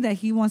 It's funny that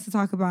he wants to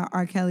talk about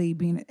R. Kelly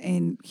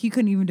and he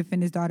couldn't even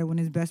defend his daughter when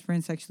his best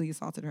friend sexually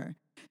assaulted her.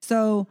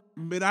 So.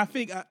 But I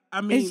think, I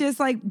mean. It's just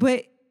like,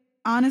 but.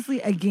 Honestly,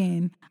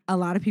 again, a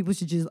lot of people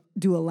should just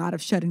do a lot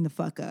of shutting the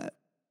fuck up.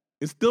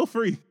 It's still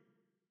free.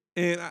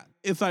 And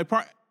it's like,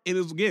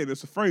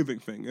 it's a phrasing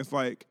thing. It's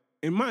like,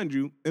 and mind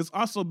you, it's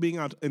also being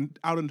out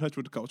in touch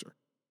with the culture.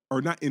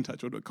 or not in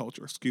touch with the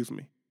culture, excuse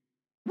me.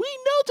 We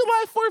know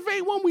July 4th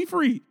ain't when we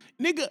free.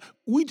 Nigga,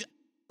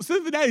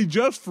 Cincinnati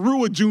just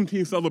threw a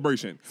Juneteenth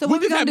celebration. So what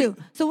we gonna do?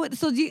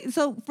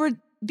 So for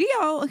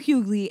D.L.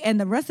 Hughley and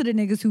the rest of the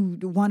niggas who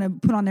want to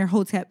put on their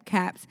hotep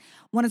caps,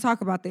 want to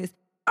talk about this.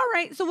 All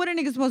right, so what are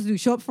niggas supposed to do?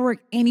 Show up for work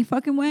any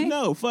fucking way?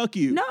 No, fuck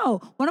you. No.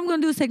 What I'm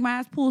going to do is take my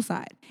ass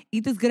poolside,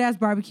 eat this good-ass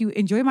barbecue,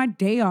 enjoy my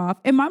day off,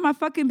 and mind my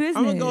fucking business.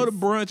 I'm going to go to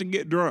brunch and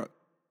get drunk.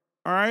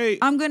 All right?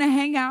 I'm going to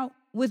hang out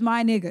with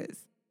my niggas.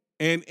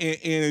 And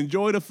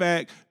enjoy the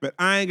fact that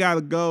I ain't got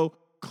to go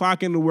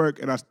clock into work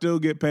and I still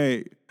get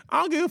paid. I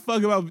don't give a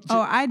fuck about...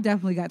 Oh, I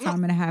definitely got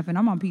time and a half, and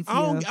I'm on PTO.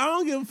 I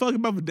don't give a fuck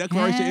about the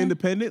Declaration of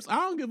Independence. I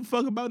don't give a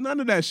fuck about none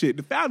of that shit.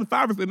 The founding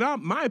fathers, in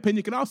my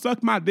opinion, can all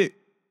suck my dick.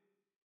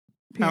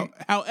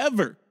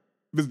 However,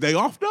 this day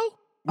off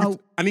though,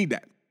 I need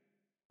that.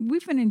 We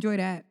finna enjoy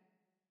that.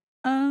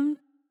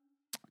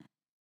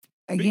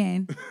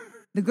 Again,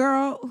 the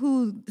girl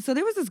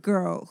there was this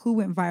girl who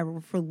went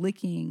viral for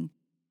licking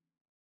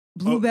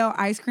Bluebell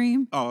ice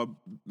cream. Oh,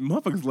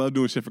 motherfuckers love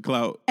doing shit for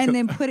clout. And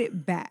then put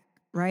it back,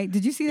 right?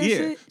 Did you see that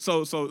shit?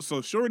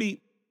 So Shorty,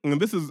 and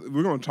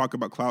we're gonna talk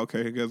about clout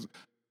cake because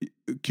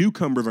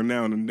cucumbers are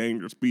now an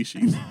endangered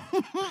species,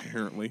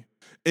 apparently.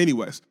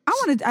 Anyways,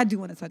 I do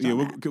want to touch on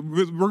that.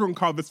 We're gonna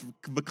call this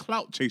the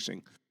clout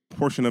chasing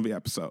portion of the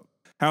episode.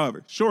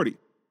 However, Shorty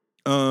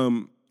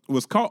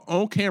was caught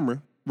on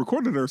camera,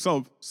 recorded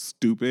herself,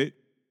 stupid,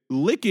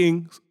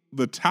 licking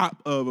the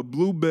top of a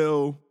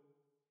Bluebell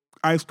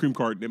ice cream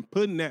carton and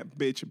putting that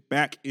bitch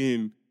back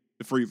in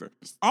the freezer.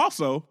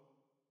 Also,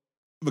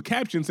 the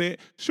caption said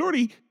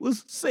Shorty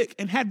was sick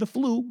and had the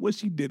flu when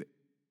she did it.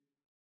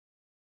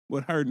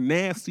 With her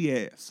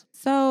nasty ass.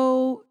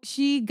 So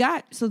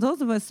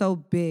those of us so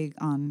big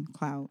on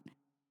clout,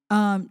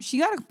 she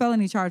got a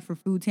felony charge for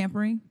food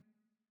tampering.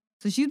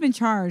 So she's been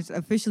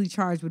officially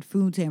charged with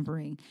food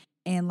tampering.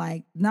 And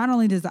like, not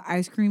only does the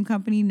ice cream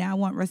company now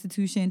want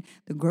restitution,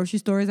 the grocery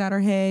store is out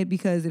her head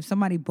because if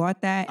somebody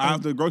bought that out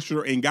of the grocery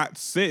store and got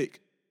sick,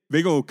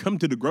 they gonna come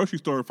to the grocery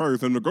store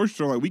first. And the grocery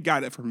store, like, we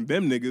got it from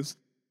them niggas.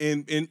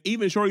 And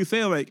even Shorty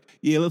said, like,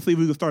 yeah, let's see if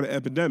we can start an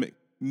epidemic.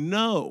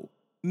 No.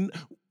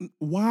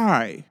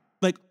 Why?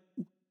 Like,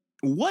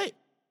 what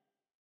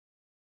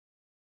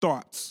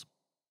thoughts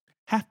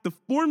have to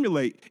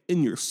formulate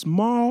in your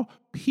small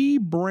pea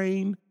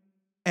brain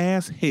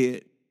ass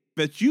head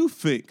that you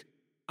think,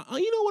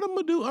 you know what I'm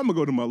gonna do? I'm gonna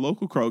go to my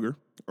local Kroger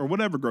or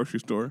whatever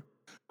grocery store.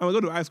 I'm gonna go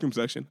to the ice cream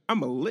section.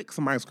 I'm gonna lick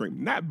some ice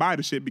cream, not buy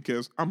the shit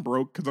because I'm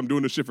broke because I'm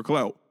doing this shit for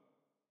clout,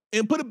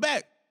 and put it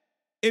back.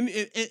 And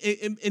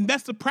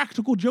that's a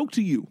practical joke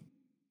to you.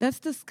 That's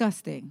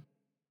disgusting.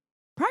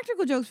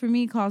 Practical jokes for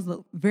me cause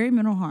very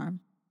minimal harm.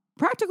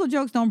 Practical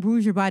jokes don't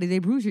bruise your body; they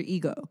bruise your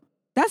ego.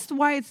 That's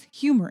why it's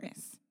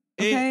humorous.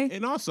 Okay.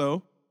 And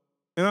also,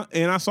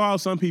 I saw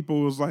some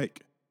people was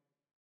like,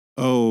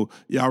 "Oh,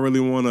 y'all really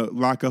want to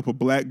lock up a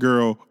black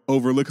girl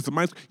over licking some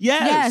ice cream?"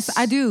 Yes,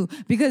 I do,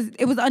 because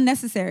it was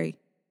unnecessary.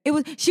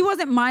 She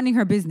wasn't minding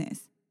her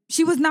business.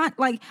 She was not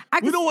like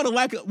we don't want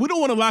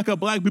to lock up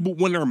black people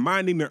when they're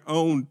minding their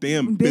own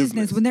damn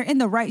business when they're in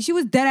the right. She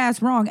was dead ass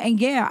wrong, and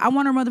yeah, I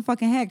want her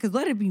motherfucking head because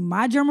let it be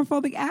my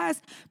germophobic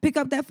ass pick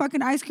up that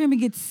fucking ice cream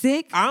and get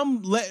sick.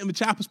 I'm letting the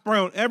chopper spray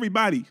on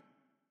everybody.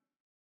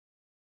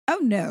 Oh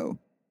no!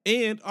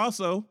 And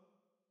also,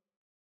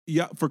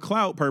 yeah, for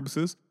clout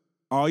purposes,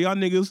 all y'all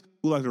niggas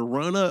who like to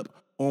run up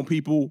on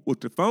people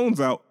with their phones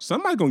out,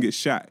 somebody's gonna get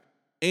shot.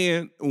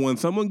 And when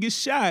someone gets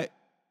shot,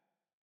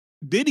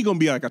 Diddy gonna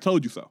be like, I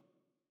told you so.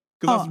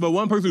 Because that's the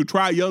one person who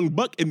tried Young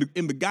Buck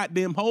in the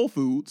goddamn Whole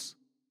Foods.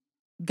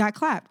 Got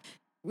clapped.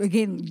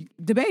 Again,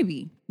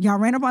 DaBaby. Y'all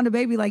ran up on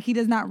DaBaby like he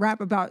does not rap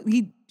about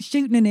he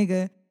shooting a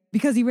nigga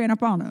because he ran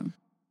up on him.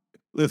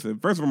 Listen,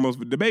 first and foremost,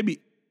 DaBaby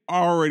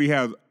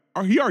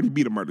he already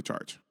beat a murder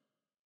charge.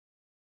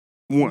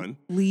 1.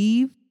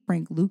 Leave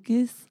Frank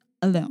Lucas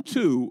alone.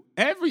 2,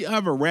 every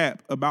other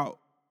rap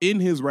in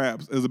his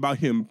raps is about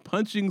him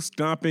punching,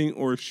 stomping,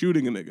 or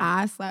shooting a nigga.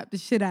 I slapped the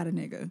shit out of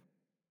nigga.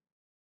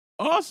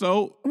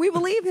 Also, we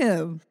believe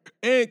him.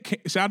 And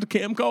shout out to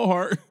Cam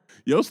Cohart,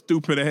 yo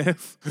stupid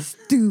ass.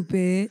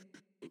 Stupid.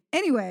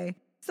 Anyway,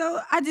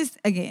 so all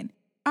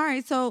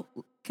right, so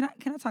can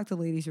I talk to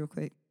ladies real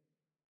quick?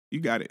 You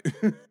got it.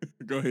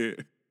 Go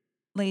ahead.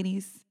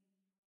 Ladies,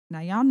 now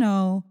y'all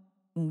know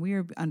when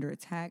we're under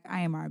attack,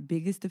 I am our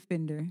biggest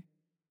defender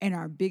and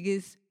our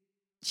biggest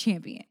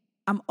champion.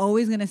 I'm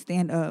always going to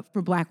stand up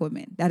for black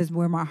women. That is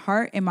where my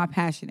heart and my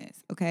passion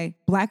is, okay?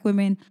 Black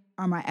women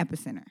are my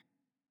epicenter,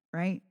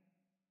 right?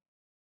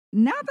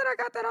 Now that I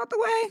got that out the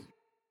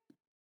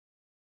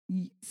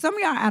way, some of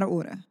y'all out of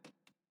order.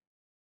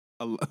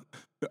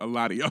 A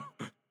lot of y'all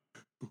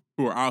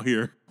who are out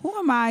here. Who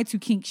am I to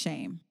kink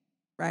shame,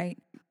 right?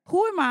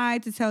 Who am I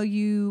to tell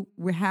you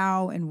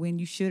how and when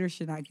you should or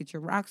should not get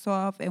your rocks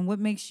off and what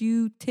makes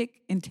you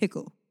tick and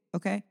tickle,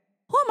 okay?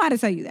 Who am I to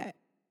tell you that?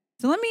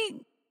 So let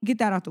me get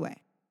that out the way.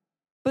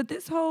 But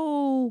this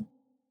whole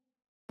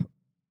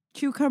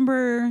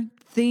cucumber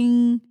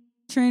thing,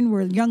 trend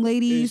where young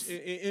ladies.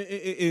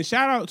 And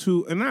shout out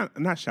to, and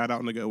not shout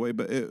out in a good way,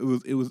 but it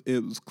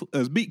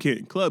was Beat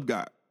King, Club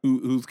God,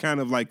 who's kind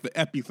of like the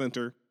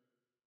epicenter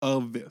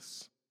of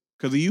this.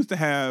 Because he used to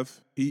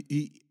have,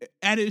 he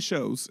at his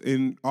shows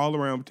in all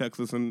around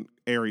Texas and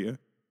area,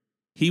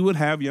 he would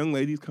have young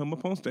ladies come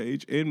up on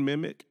stage and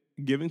mimic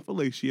giving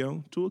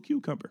fellatio to a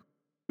cucumber.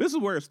 This is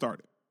where it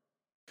started.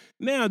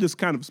 Now just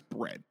kind of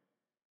spread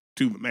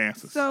to the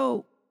masses.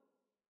 So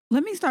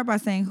let me start by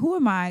saying, who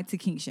am I to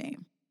kink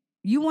shame?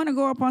 You want to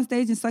go up on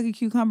stage and suck a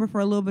cucumber for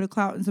a little bit of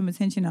clout and some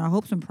attention, and I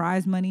hope some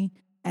prize money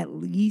at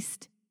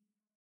least.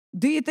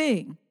 Do your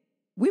thing.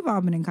 We've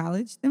all been in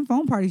college. Them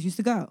phone parties used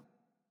to go.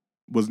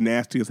 Was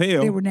nasty as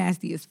hell. They were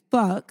nasty as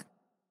fuck.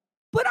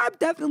 But I've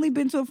definitely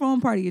been to a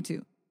phone party or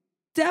two.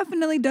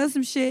 Definitely done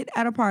some shit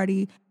at a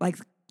party, like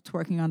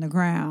twerking on the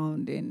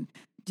ground and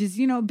just,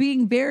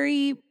 being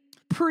very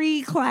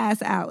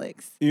pre-class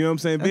Alex. You know what I'm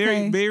saying? Very,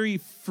 Okay. very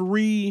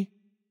free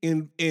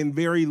and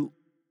very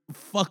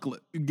fuckless,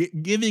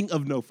 giving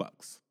of no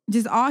fucks.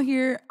 Just all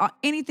here,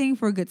 anything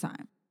for a good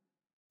time.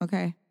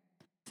 Okay?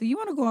 So you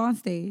want to go on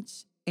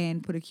stage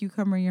and put a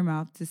cucumber in your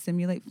mouth to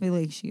simulate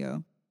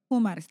fellatio. Who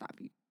am I to stop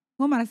you?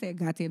 Who am I to say a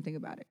goddamn thing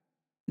about it?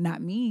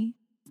 Not me.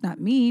 It's not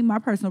me. My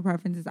personal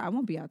preference is I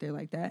won't be out there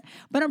like that.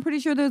 But I'm pretty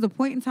sure there's a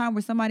point in time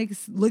where somebody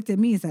looked at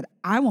me and said,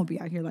 I won't be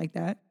out here like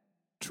that.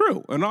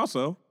 True. And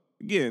also,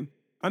 again,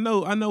 I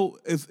know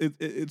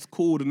it's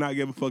cool to not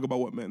give a fuck about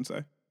what men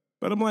say.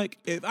 But I'm like,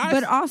 if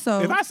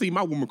I see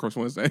my woman crush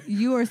Wednesday,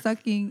 you are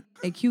sucking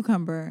a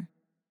cucumber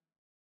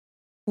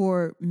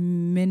for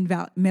male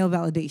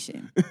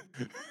validation.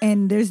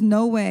 And there's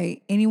no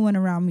way anyone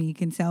around me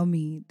can tell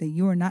me that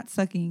you are not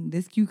sucking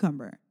this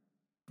cucumber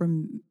for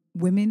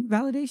women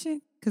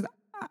validation, because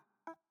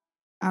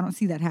I don't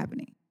see that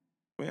happening.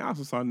 I mean, I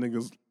also saw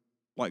niggas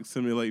like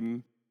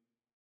simulating.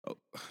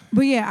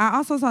 But yeah, I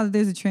also saw that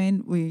there's a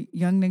trend where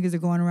young niggas are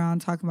going around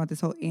talking about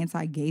this whole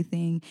anti-gay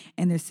thing,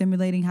 and they're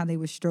simulating how they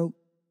would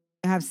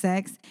have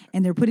sex,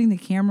 and they're putting the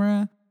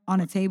camera on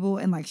a table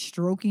and like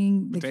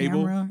stroking the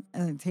camera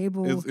and the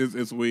table.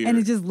 It's weird. And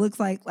it just looks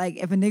like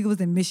if a nigga was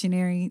in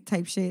missionary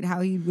type shit,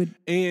 how he would.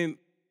 And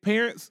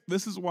parents,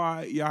 this is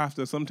why y'all have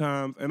to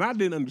sometimes, and I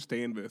didn't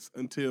understand this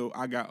until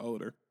I got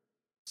older.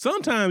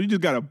 Sometimes you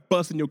just gotta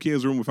bust in your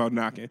kid's room without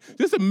knocking,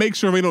 just to make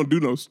sure they don't do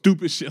no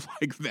stupid shit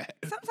like that.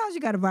 Sometimes you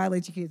gotta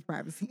violate your kid's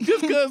privacy.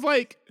 Just cause,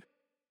 like,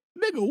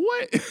 nigga,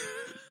 what?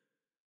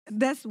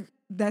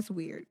 That's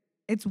weird.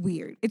 It's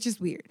weird. It's just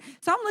weird.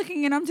 So I'm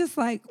looking and I'm just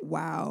like,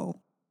 wow.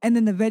 And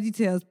then the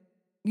VeggieTales,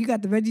 you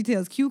got the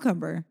VeggieTales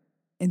cucumber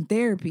in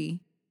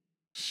therapy.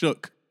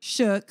 Shook.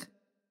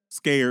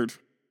 Scared.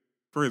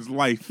 For his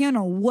life. He don't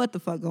know what the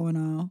fuck going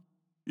on.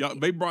 Y'all,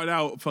 they brought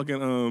out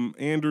fucking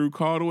Andrew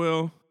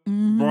Caldwell.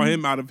 Mm-hmm. Brought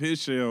him out of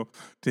his shell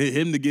to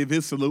him to give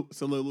his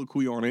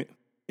soliloquy on it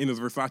in his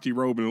Versace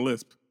robe and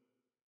lisp.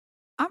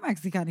 I'm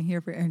actually kind of here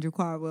for Andrew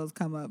Caldwell's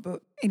come up.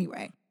 But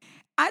anyway,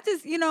 I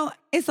just,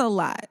 it's a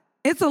lot.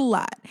 It's a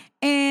lot.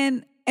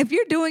 And if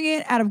you're doing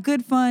it out of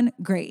good fun,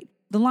 great.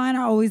 The line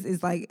I always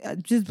is like,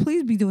 just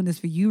please be doing this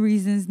for you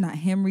reasons, not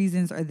him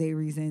reasons or they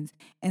reasons.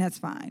 And that's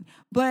fine.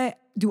 But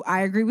do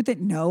I agree with it?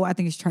 No, I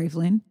think it's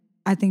trifling.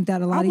 I think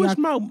that a lot of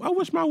y'all... I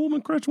wish my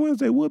woman crush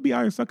Wednesday would be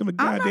out here sucking a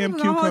goddamn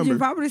cucumber.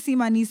 If I were to see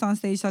my niece on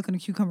stage sucking a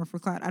cucumber for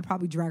clout, I'd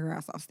probably drag her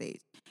ass off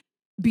stage.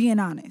 Being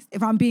honest.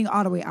 If I'm being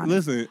all the way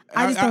honest. Listen,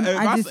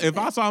 if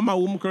I saw my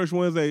woman crush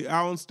Wednesday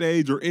out on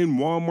stage or in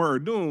Walmart or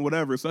doing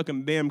whatever, sucking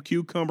a damn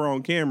cucumber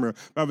on camera,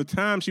 by the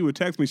time she would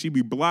text me, she'd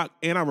be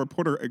blocked and I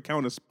report her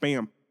account as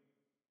spam.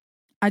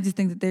 I just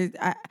think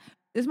that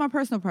it's my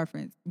personal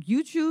preference.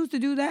 You choose to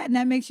do that and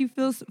that makes you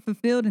feel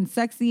fulfilled and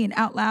sexy and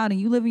out loud and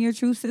you live in your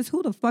truth, sis,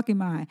 who the fuck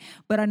am I?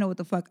 But I know what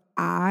the fuck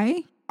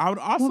I would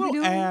also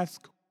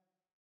ask,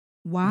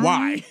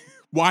 why?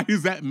 Why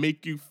does that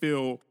make you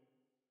feel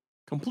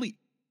complete?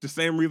 The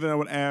same reason I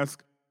would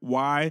ask,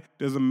 why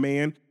does a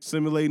man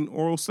simulating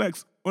oral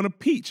sex on a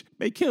peach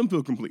make him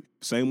feel complete?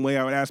 Same way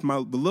I would ask the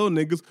little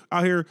niggas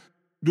out here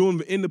doing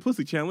the In the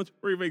Pussy challenge,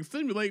 where you're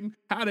simulating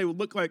how they would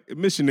look like a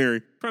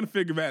missionary, trying to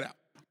figure that out.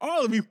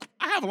 All of you,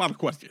 I have a lot of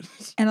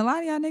questions. And a lot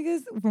of y'all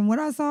niggas, from what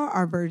I saw,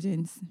 are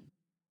virgins.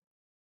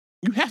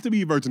 You have to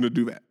be a virgin to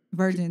do that.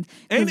 Virgins.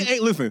 And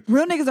listen.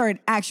 Real niggas are an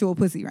actual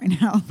pussy right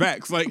now.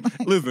 Facts. Like,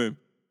 listen,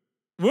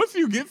 once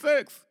you get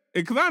sex,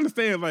 because I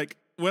understand, like,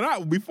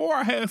 before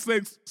I had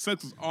sex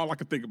was all I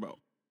could think about.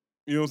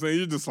 You know what I'm saying?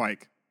 You're just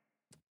like,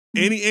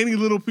 any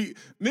little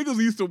niggas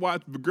used to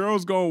watch the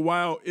Girls Gone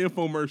Wild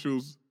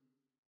infomercials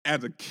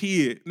as a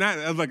kid, not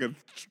as like a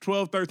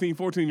 12, 13,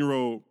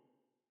 14-year-old,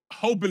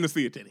 hoping to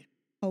see a titty.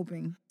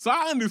 Hoping. So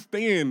I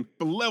understand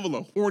the level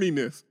of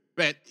horniness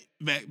that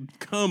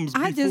comes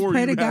I before just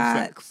pray you to have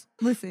God, sex.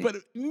 Listen. But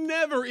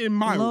never in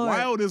my Lord.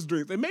 wildest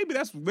dreams. And maybe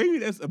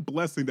that's a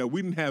blessing that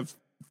we didn't have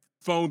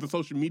phones and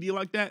social media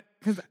like that.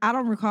 Because I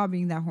don't recall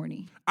being that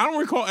horny. I don't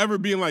recall ever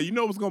being like,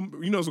 what's gonna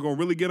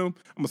really get them?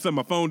 I'm gonna set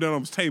my phone down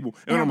on this table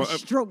and I'm gonna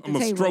stroke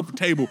the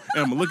table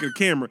and I'm gonna look at the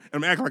camera and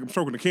I'm gonna act like I'm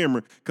stroking the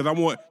camera because I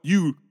want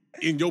you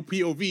in your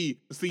POV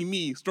to see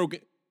me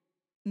stroking.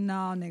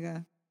 No,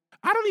 nigga.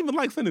 I don't even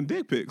like sending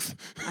dick pics.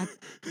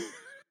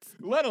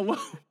 Let alone.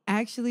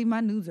 Actually,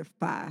 my nudes are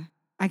fire.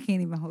 I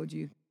can't even hold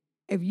you.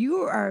 If you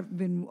are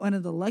been one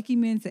of the lucky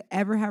men to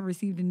ever have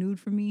received a nude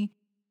from me,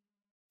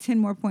 10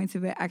 more points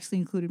of it actually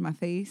included my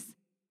face,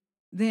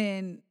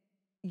 then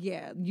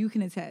yeah, you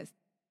can attest.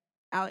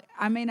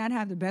 I may not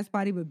have the best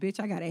body, but bitch,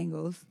 I got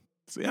angles.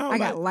 See, I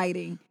got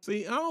lighting.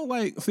 I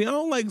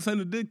don't like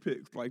sending dick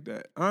pics like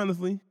that,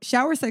 honestly.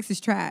 Shower sex is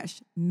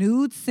trash.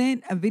 Nude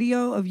sent a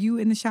video of you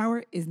in the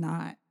shower is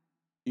not.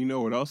 You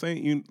know what else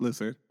ain't? You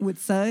listen. With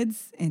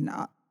suds and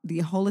the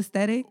whole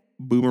aesthetic.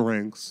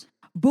 Boomerangs.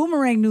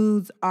 Boomerang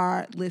nudes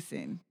are,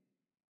 listen.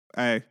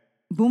 Hey.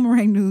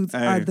 Boomerang nudes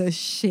are the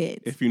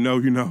shit. If you know,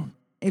 you know.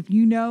 If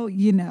you know,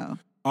 you know.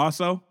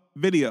 Also,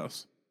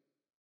 videos.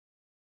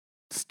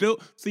 Still,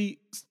 see,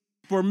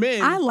 for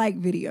men. I like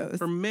videos.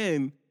 For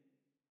men,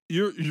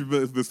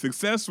 the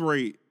success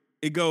rate,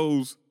 it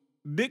goes,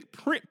 dick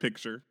print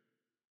picture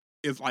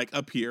is like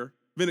up here.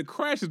 Then it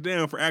crashes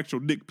down for actual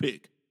dick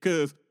pic.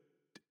 Because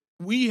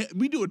we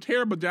do a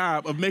terrible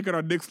job of making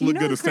our dicks look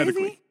good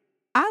aesthetically. Crazy?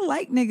 I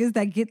like niggas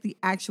that get the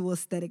actual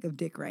aesthetic of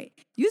dick right.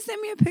 You send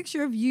me a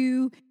picture of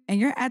you and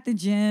you're at the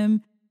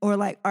gym, or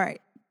like, all right,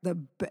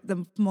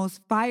 the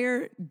most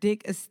fire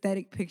dick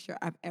aesthetic picture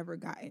I've ever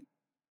gotten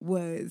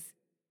was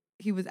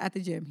he was at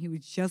the gym. He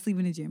was just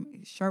leaving the gym.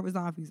 His shirt was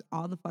off. He was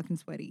all the fucking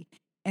sweaty.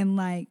 And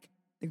like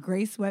the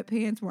gray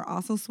sweatpants were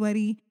also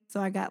sweaty.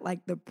 So I got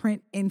like the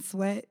print in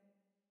sweat.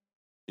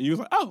 And you was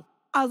like, oh.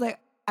 I was like,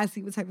 I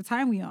see what type of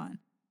time we on.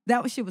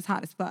 That shit was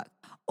hot as fuck.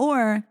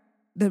 Or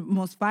the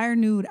most fire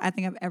nude I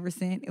think I've ever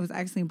sent, it was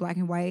actually in black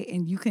and white,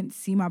 and you couldn't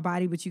see my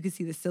body, but you could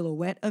see the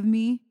silhouette of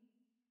me.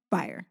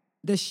 Fire.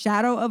 The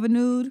shadow of a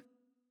nude,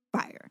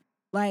 fire.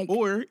 Like,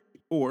 or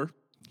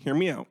hear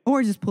me out.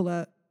 Or just pull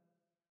up.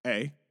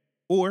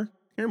 Or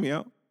hear me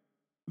out.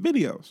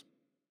 Videos.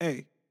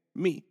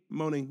 Me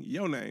moaning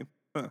your name.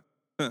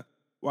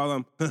 While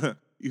I'm,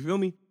 you feel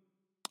me?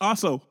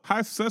 Also,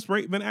 high success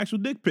rate than actual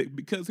dick pic,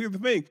 because here's the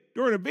thing.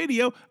 During a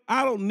video,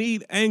 I don't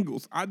need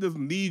angles. I just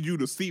need you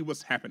to see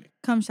what's happening.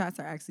 Cum shots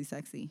are actually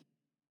sexy.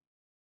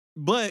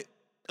 But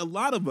a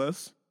lot of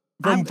us,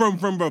 from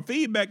the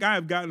feedback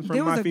I've gotten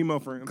from my female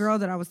friends. Girl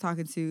that I was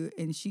talking to,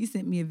 and she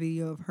sent me a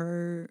video of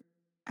her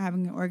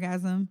having an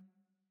orgasm.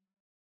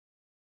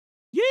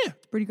 Yeah.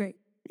 It's pretty great.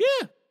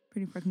 Yeah.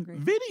 Pretty fucking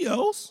great.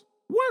 Videos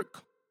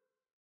work.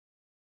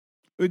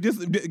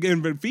 Just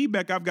again, the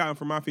feedback I've gotten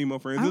from my female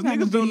friends is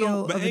niggas don't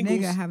know the angles.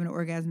 Of a nigga having an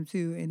orgasm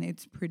too, and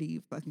it's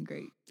pretty fucking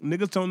great.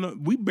 Niggas don't know.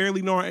 We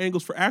barely know our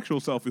angles for actual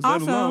selfies,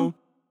 also, let alone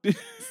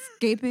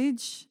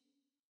scapage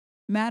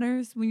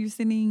matters when you're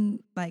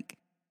sending. Like,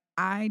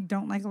 I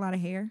don't like a lot of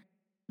hair.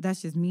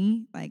 That's just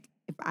me. Like,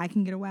 if I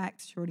can get a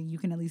wax, shorty, you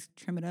can at least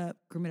trim it up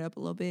a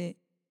little bit.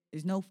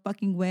 There's no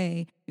fucking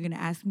way you're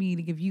gonna ask me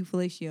to give you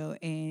fellatio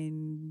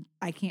and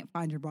I can't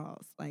find your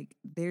balls. Like,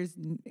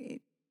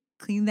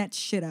 clean that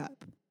shit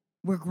up.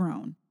 We're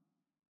grown.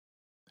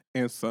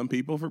 And some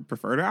people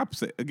prefer the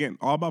opposite. Again,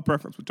 all about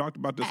preference. We talked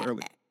about this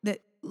earlier.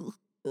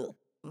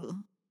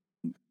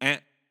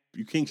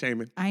 You king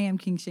shaming. I am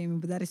king shaming,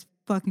 but that is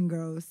fucking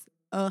gross.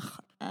 Ugh.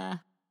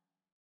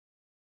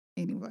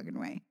 Any fucking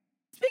way.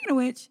 Speaking of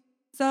which,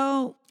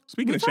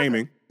 speaking of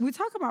shaming, we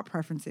talk about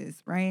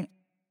preferences, right?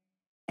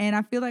 And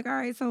I feel like, all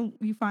right, so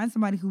you find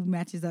somebody who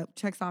matches up,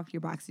 checks off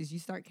your boxes, you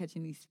start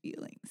catching these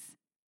feelings.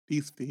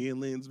 These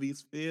feelings.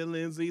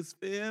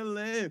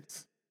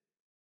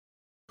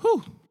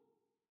 Whew.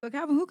 So,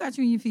 Calvin, who got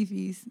you in your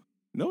fifis?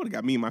 Nobody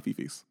got me in my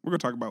fifis. We're going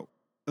to talk about,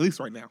 at least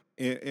right now,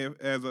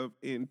 as of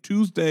in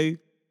Tuesday,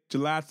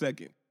 July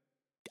 2nd.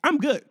 I'm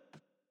good.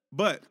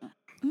 But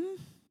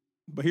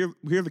here's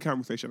the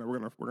conversation that we're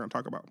gonna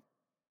talk about.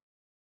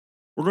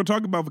 We're going to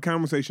talk about the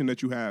conversation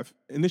that you have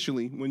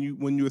initially when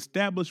you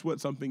establish what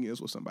something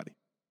is with somebody.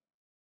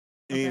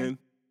 Okay. And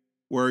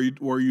where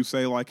you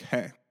say, like,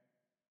 hey,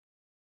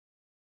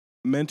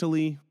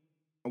 mentally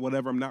or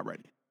whatever, I'm not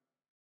ready.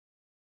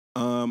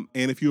 And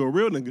if you're a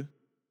real nigga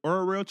or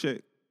a real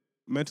chick,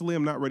 mentally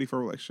I'm not ready for a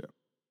relationship.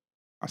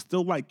 I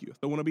still like you. I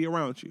still want to be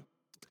around you.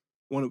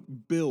 Want to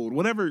build,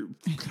 whatever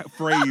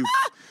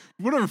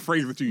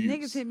phrase that you use.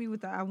 Niggas hit me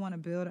with the I want to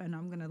build and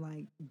I'm going to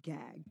like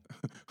gag.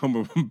 I'm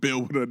going to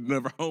build with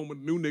another home with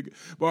a new nigga.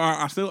 But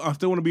I still want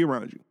to be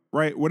around you,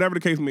 right? Whatever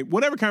the case may be.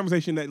 Whatever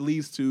conversation that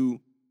leads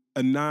to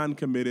a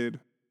non-committed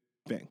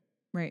thing.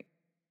 Right.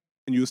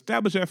 And you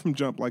establish that from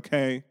jump, like,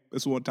 hey,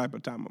 this is what type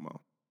of time I'm on.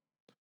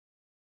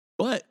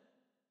 But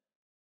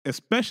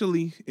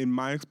especially in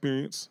my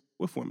experience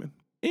with women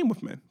and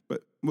with men,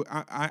 but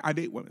I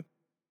date women.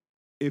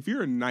 If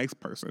you're a nice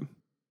person,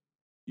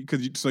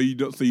 so you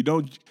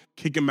don't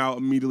kick them out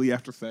immediately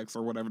after sex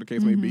or whatever the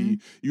case may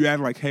be. You add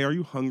like, hey, are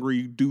you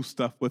hungry? Do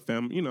stuff with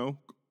them,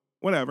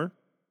 whatever.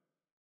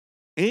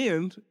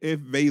 And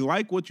if they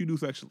like what you do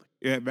sexually,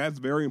 yeah, that's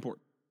very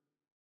important.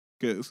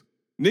 Because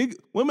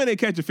women ain't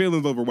catching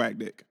feelings over whack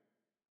dick.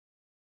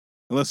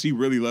 Unless she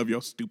really love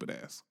your stupid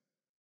ass.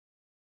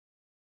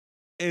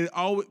 And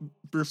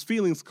there's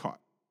feelings caught.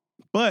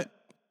 But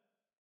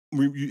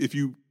if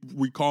you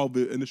recall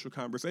the initial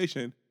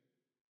conversation,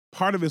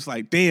 part of it's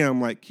like,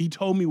 damn, like he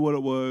told me what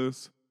it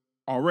was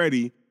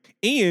already.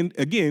 And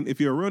again, if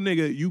you're a real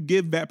nigga, you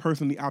give that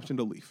person the option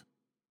to leave.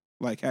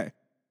 Like, hey,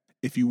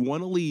 if you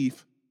want to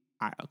leave,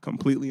 I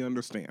completely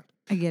understand.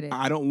 I get it.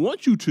 I don't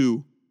want you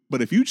to,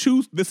 but if you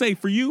choose, this ain't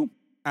for you,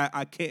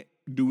 I can't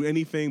do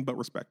anything but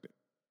respect it.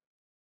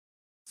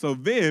 So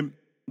then,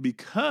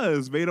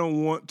 because they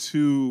don't want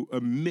to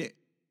admit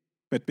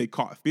that they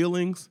caught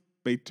feelings,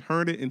 they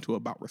turn it into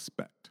about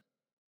respect.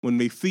 When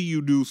they see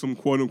you do some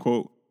quote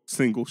unquote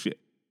single shit.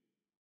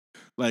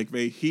 Like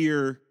they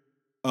hear,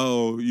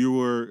 oh, you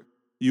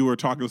were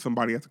talking to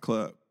somebody at the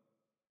club.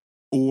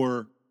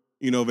 Or,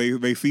 you know,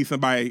 they see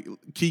somebody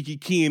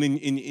keying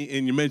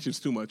in your mentions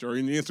too much or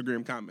in your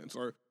Instagram comments.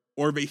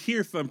 Or they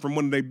hear something from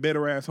one of their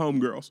bitter ass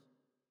homegirls.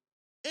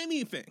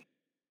 Anything.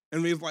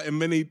 And it's like, and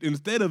then they,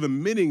 instead of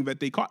admitting that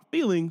they caught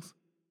feelings,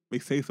 they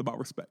say it's about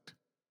respect.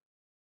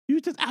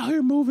 You just out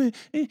here moving,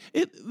 and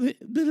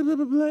blah, blah,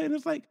 blah, blah, and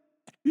it's like,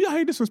 you out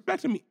here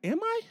disrespecting me. Am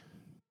I?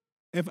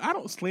 If I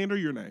don't slander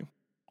your name,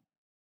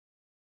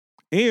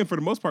 and for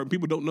the most part,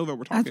 people don't know that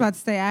we're talking. I was about to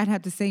say, I'd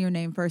have to say your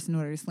name first in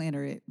order to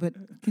slander it, but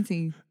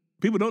continue.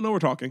 People don't know we're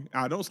talking.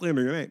 I don't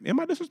slander your name. Am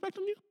I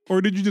disrespecting you?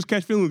 Or did you just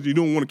catch feelings and you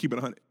don't want to keep it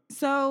 100?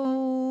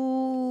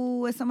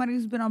 So, as somebody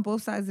who's been on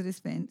both sides of this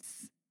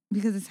fence,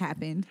 because it's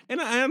happened.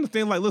 And I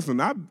understand, like, listen,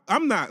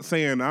 I'm not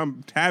saying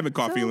I'm haven't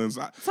caught feelings.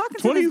 Talking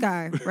to this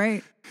guy,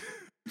 right?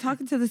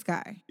 Talking to this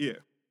guy. Yeah.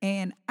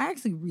 And I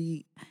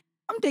actually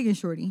I'm digging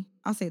Shorty.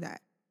 I'll say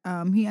that.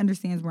 He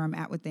understands where I'm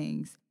at with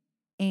things.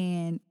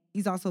 And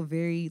he's also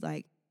very,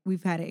 like,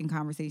 we've had it in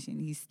conversation.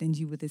 He's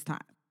stingy with his time.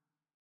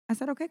 I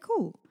said, okay,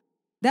 cool.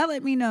 That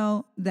let me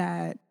know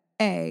that,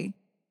 A,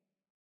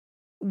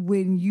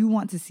 when you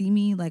want to see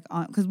me, like,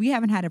 because we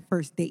haven't had a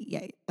first date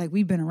yet. Like,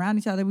 we've been around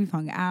each other, we've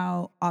hung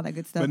out, all that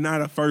good stuff. But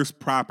not a first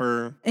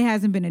proper. It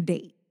hasn't been a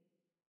date.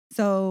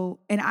 So,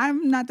 and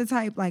I'm not the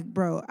type, like,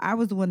 bro, I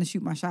was the one to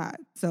shoot my shot.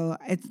 So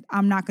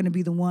I'm not going to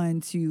be the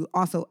one to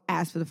also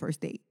ask for the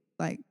first date.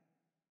 Like,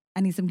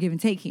 I need some give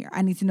and take here.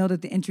 I need to know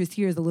that the interest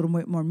here is a little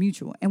bit more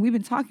mutual. And we've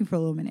been talking for a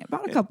little minute,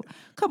 about a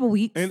couple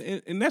weeks.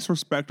 And that's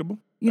respectable.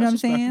 You know what I'm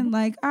saying?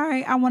 Like, all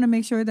right, I want to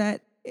make sure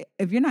that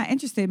if you're not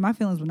interested, my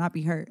feelings will not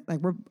be hurt.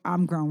 Like,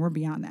 I'm grown. We're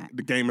beyond that.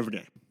 The game is a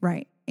game.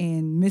 Right.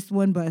 And missed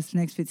one bus,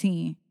 next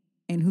 15.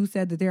 And who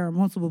said that there are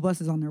multiple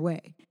buses on their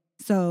way?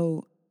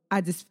 So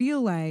I just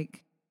feel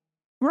like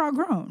we're all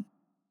grown.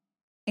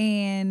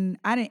 And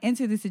I didn't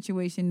enter the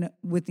situation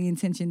with the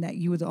intention that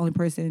you were the only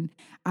person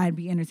I'd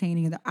be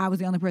entertaining and that I was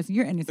the only person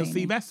you're entertaining.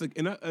 See, that's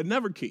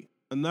another key.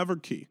 Another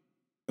key.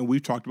 And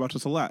we've talked about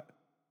this a lot.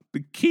 The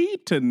key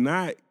to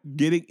not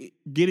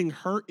getting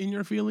hurt in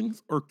your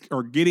feelings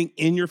or getting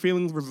in your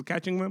feelings versus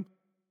catching them,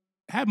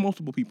 have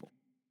multiple people.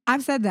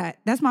 I've said that.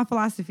 That's my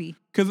philosophy.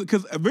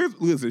 Because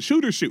listen,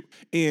 shoot or shoot.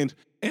 And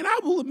I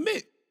will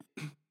admit,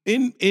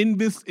 in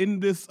this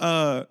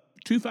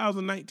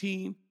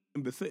 2019,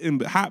 in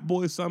the hot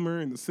boy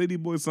summer, in the city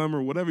boy summer,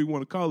 whatever you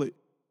want to call it,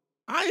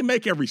 I ain't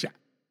make every shot.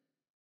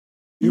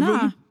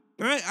 Nah.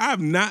 I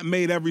have not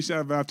made every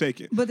shot that I've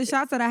taken. But the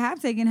shots that I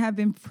have taken have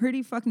been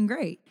pretty fucking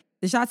great.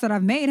 The shots that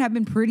I've made have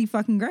been pretty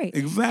fucking great.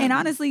 Exactly. And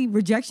honestly,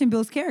 rejection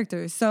builds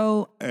character.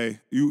 So, hey,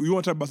 you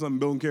want to talk about something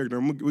building character?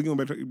 We're going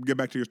to get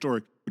back to your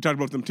story. We talked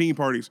about them teen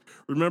parties.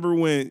 Remember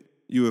when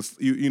you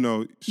shorty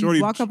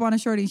you walk up on a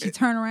shorty and she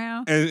turn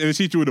around and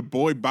she threw the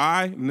boy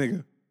by,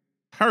 nigga,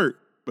 hurt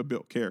but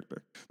built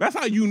character. That's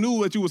how you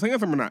knew that you was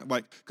handsome or not.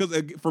 Like, because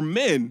for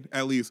men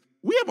at least,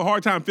 we have a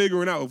hard time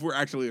figuring out if we're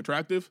actually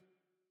attractive.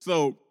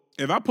 So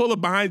if I pull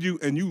up behind you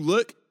and you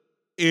look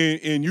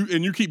and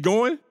you keep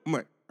going, I'm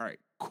like, all right,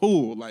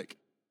 cool. Like,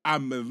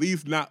 I'm at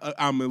least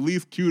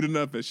cute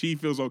enough that she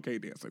feels okay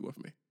dancing with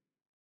me.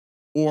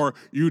 Or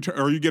you get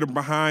her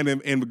behind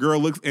and the girl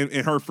looks and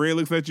her friend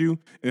looks at you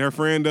and her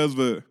friend does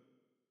the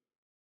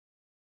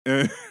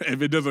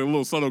if it does a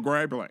little subtle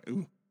grab, you're like,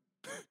 ooh.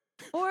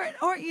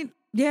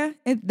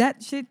 If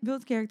that shit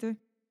builds character.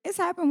 It's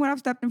happened when I've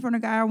stepped in front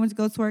of a guy I went to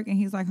go twerk and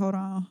he's like, hold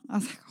on. I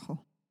was like,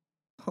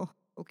 oh,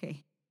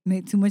 okay.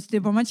 Made too much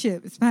dip on my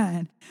chip. It's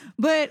fine.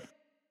 But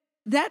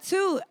that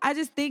too, I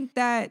just think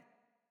that,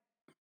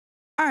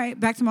 all right,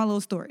 back to my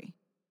little story.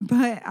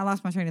 But I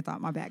lost my train of thought.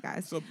 My bad,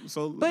 guys.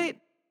 But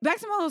back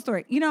to my little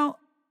story. You know,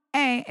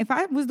 if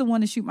I was the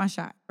one to shoot my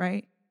shot,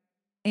 right?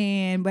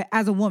 But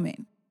as a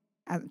woman,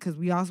 because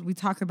we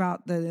talk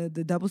about the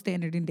double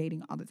standard in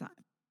dating all the time.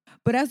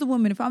 But as a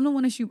woman, if I'm the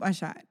one to shoot my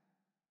shot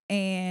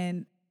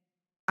and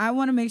I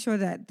want to make sure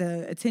that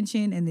the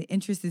attention and the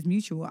interest is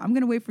mutual, I'm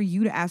going to wait for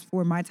you to ask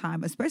for my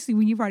time, especially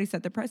when you've already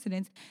set the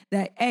precedence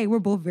that, A, we're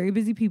both very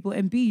busy people,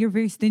 and B, you're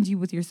very stingy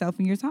with yourself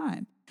and your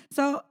time.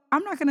 So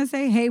I'm not going to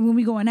say, hey, when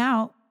we going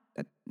out,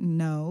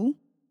 no,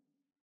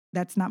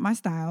 that's not my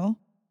style.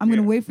 I'm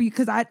going to wait for you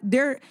because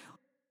there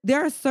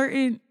are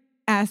certain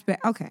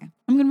aspects. Okay,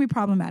 I'm going to be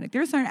problematic.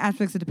 There are certain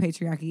aspects of the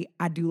patriarchy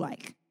I do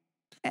like.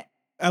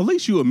 At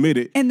least you admit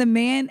it. And the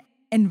man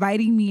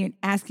inviting me and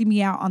asking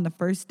me out on the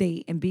first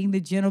date and being the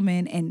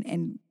gentleman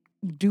and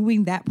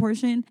doing that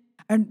portion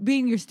and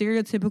being your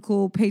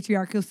stereotypical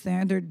patriarchal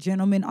standard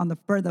gentleman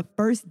for the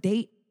first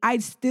date, I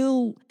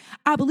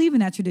believe in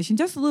that tradition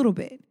just a little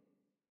bit.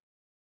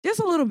 Just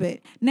a little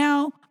bit.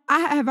 Now,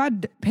 have I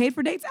paid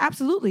for dates?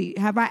 Absolutely.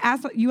 Have I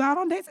asked you out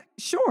on dates?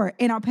 Sure.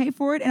 And I'll pay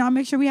for it and I'll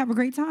make sure we have a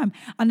great time.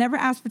 I'll never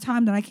ask for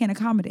time that I can't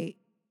accommodate.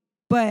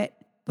 But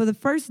for the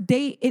first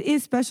date, it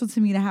is special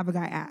to me to have a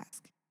guy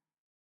ask.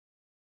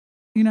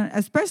 You know,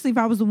 especially if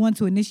I was the one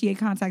to initiate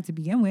contact to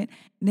begin with.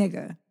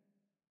 Nigga,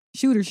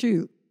 shoot or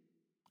shoot.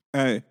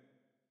 Hey,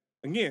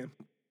 again.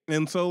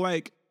 And so,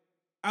 like,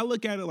 I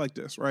look at it like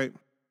this, right?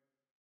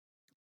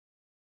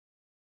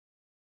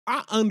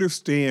 I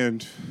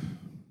understand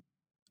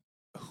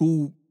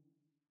who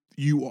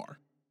you are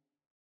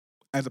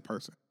as a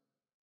person.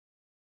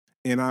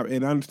 And I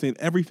understand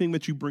everything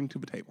that you bring to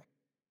the table.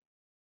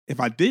 If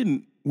I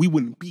didn't, we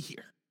wouldn't be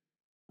here.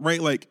 Right?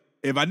 Like,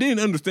 if I didn't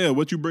understand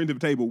what you bring to the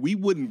table, we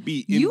wouldn't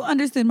be in. You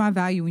understood my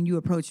value when you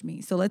approached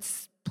me. So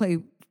let's play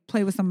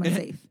with something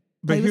safe.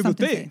 But here's the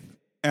thing.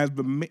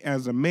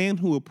 As a man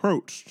who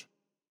approached,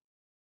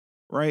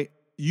 right,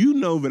 you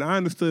know that I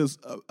understood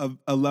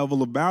a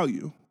level of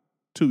value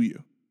to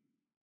you.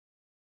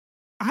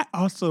 I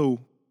also,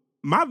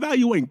 my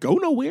value ain't go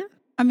nowhere.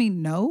 I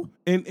mean, no.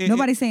 And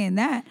nobody's saying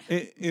that.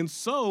 And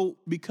so,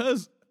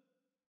 because,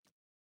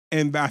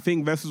 and I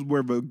think this is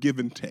where the give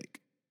and take.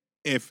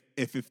 If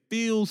it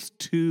feels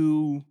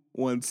too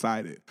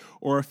one-sided,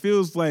 or it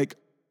feels like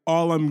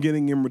all I'm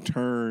getting in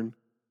return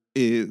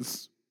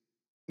is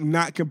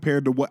not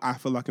compared to what I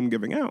feel like I'm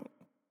giving out,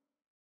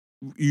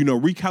 you know,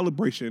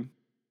 recalibration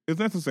is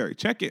necessary.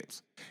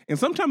 Check-ins. And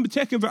sometimes the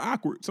check-ins are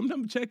awkward.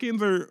 Sometimes the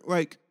check-ins are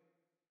like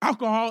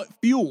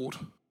alcohol-fueled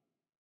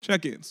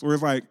check-ins, where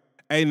it's like,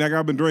 hey, nigga,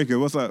 I've been drinking.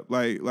 What's up?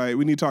 Like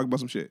we need to talk about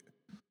some shit.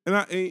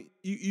 And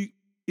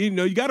you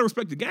know, you got to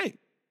respect the game.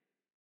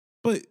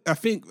 But I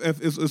think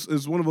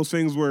it's one of those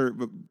things where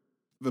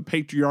the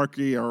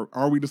patriarchy,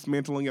 are we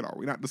dismantling it? Are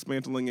we not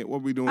dismantling it? What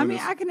are we doing? I mean,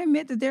 I can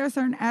admit that there are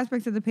certain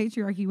aspects of the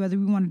patriarchy, whether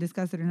we want to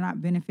discuss it or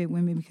not, benefit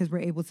women because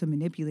we're able to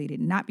manipulate it,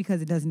 not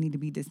because it doesn't need to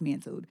be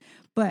dismantled.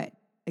 But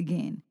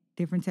again,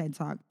 different TED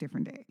Talk,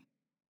 different day.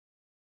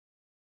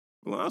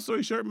 Long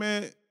story short,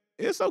 man,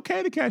 it's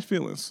okay to catch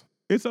feelings.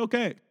 It's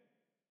okay.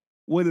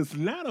 What is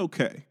not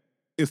okay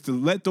is to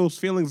let those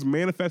feelings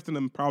manifest in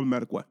a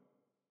problematic way.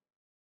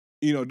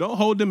 You know, don't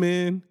hold them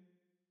in.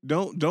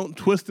 Don't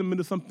twist them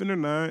into something they're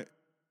not.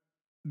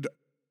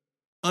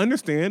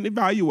 Understand,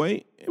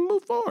 evaluate, and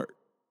move forward.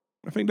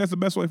 I think that's the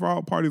best way for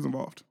all parties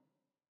involved.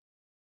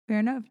 Fair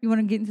enough. You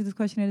want to get into this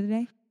question of the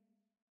day?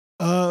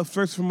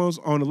 First and foremost,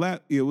 on the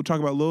last, we'll talk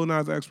about Lil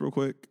Nas X real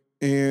quick.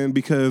 And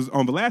because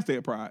on the last day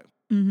of Pride,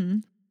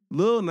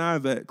 Lil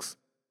Nas X,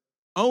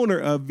 owner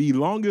of the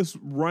longest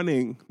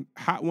running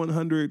Hot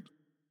 100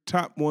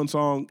 top one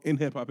song in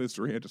hip hop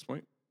history at this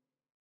point,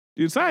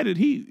 decided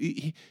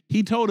he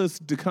told us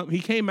to come. He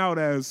came out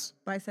as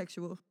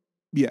bisexual.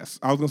 Yes,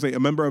 I was gonna say a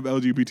member of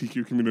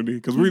LGBTQ community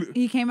because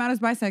he came out as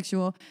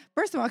bisexual.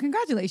 First of all,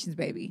 congratulations,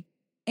 baby,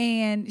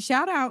 and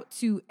shout out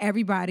to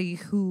everybody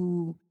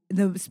who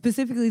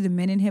specifically the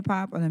men in hip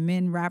hop or the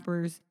men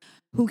rappers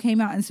who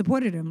came out and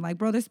supported him. Like,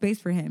 bro, there's space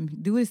for him.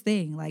 Do his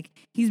thing. Like,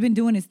 he's been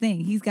doing his thing.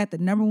 He's got the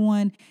number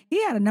one.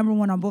 He had a number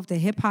one on both the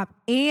hip hop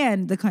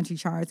and the country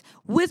charts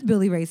with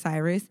Billy Ray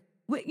Cyrus.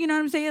 You know what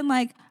I'm saying?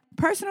 Like,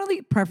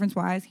 personally,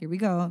 preference-wise, here we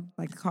go.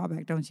 Like the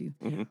callback, don't you?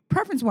 Mm-hmm.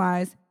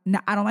 Preference-wise,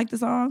 I don't like the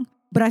song,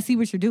 but I see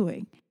what you're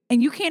doing.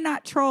 And you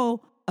cannot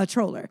troll a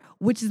troller,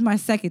 which is my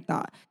second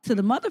thought. To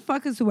the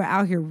motherfuckers who are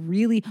out here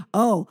really,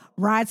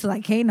 ride till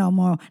I can't no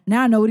more.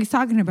 Now I know what he's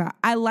talking about.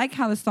 I like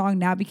how the song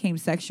now became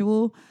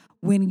sexual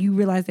when you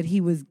realize that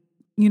he was,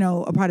 you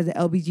know, a part of the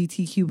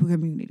LGBTQ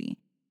community.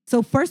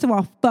 So first of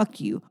all, fuck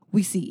you.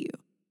 We see you.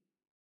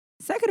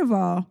 Second of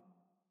all,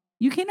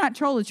 you cannot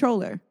troll a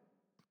troller.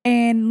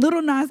 And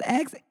Lil Nas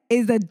X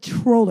is a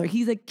troller.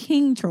 He's a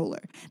king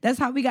troller. That's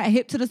how we got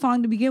hip to the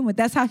song to begin with.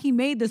 That's how he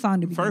made the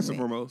song to begin with. First and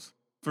foremost,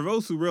 for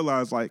those who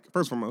realize, like,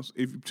 first and foremost,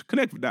 if you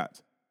connect with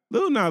dots,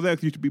 Lil Nas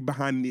X used to be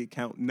behind the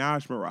account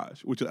Naj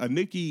Mirage, which is a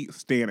Nicki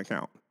Stan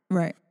account.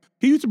 Right.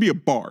 He used to be a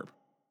barb.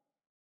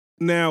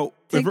 Now,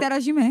 take that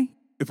as you may.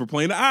 If we're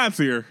playing the odds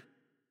here,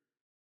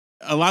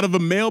 a lot of the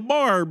male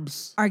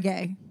barbs are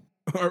gay.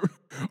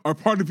 Are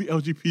part of the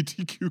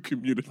LGBTQ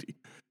community.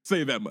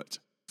 Say that much.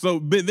 So,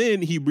 but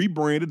then he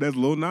rebranded as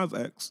Lil Nas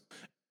X,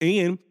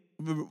 and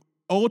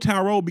Old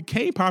Town Road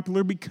became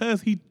popular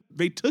because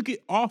they took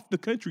it off the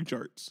country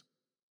charts.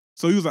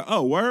 So he was like,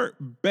 "Oh, word,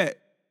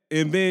 bet."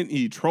 And then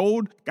he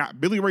trolled,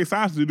 got Billy Ray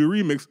Cyrus to do the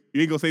remix.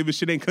 You ain't gonna say this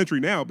shit ain't country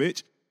now,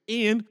 bitch.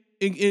 And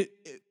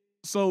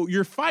so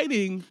you're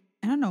fighting.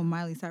 And I know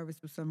Miley Cyrus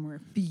was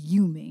somewhere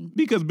fuming.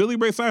 Because Billy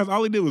Ray Cyrus,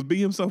 all he did was be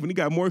himself, and he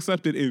got more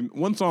accepted in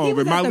one song. He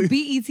was at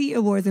the BET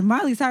Awards, and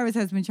Miley Cyrus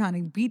has been trying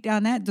to beat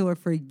down that door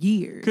for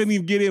years. Couldn't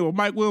even get in when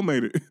Mike Will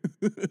made it.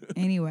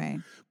 Anyway.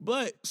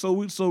 But, so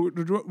we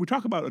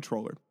talk about a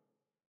troller.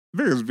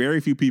 There's very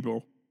few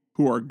people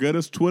who are good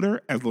as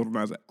Twitter as Lil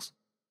Nas X.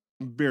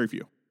 Very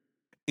few.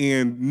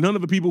 And none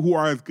of the people who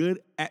are as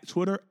good at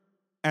Twitter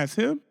as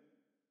him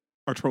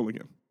are trolling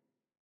him.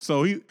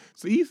 So he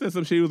said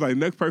some shit. He was like,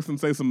 next person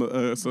say some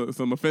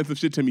offensive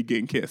shit to me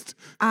getting kissed.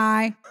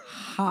 I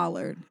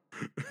hollered.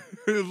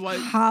 It was like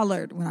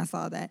Hollered when I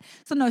saw that.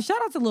 So no, shout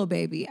out to Lil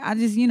Baby. I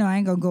just, I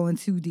ain't gonna go in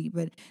too deep,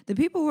 but the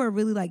people who are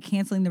really like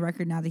canceling the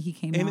record now that he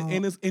came out,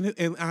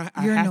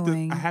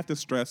 I have to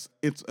stress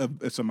it's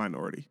a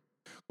minority.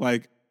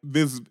 Like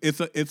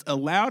it's a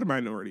loud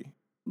minority,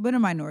 but a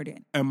minority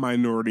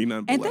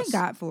nonetheless. And thank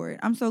God for it.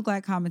 I'm so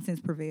glad common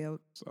sense prevailed.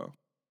 So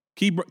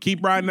keep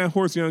riding that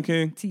horse, young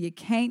king, till you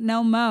can't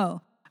no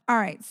more. All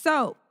right,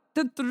 so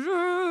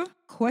the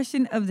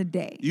question of the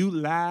day. You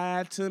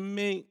lied to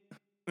me.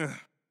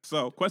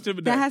 So, question of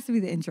the day. That has to be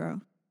the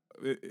intro.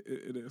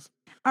 It is.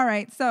 All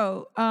right.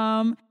 So,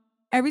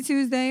 every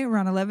Tuesday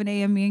around 11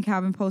 a.m., me and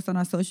Calvin post on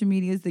our social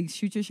medias the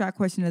Shoot Your Shot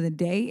question of the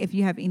day. If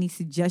you have any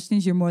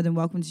suggestions, you're more than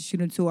welcome to shoot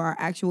them to our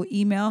actual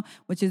email,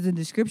 which is in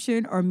the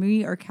description, or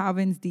me or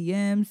Calvin's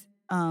DMs,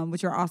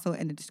 which are also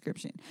in the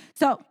description.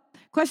 So,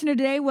 question of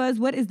the day was,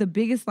 what is the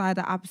biggest lie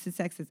the opposite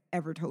sex has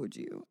ever told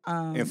you?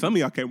 And some of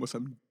y'all came with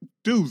some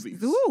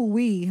doozies.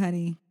 Ooh,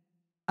 honey.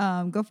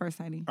 Go first,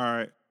 honey. All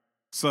right.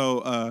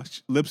 So,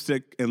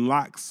 Lipstick and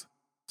Locks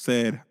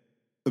said,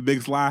 the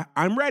biggest lie,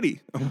 I'm ready.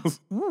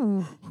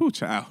 Ooh,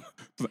 child.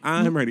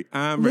 I'm ready.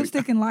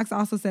 Lipstick and Locks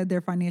also said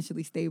they're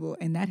financially stable,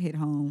 and that hit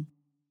home.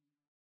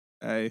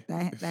 Hey.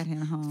 That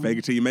hit home. Fake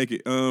it till you make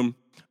it.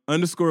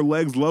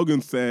 _Legs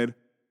Logan said,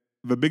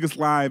 the biggest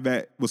lie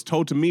that was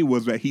told to me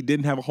was that he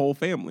didn't have a whole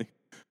family.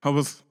 I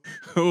was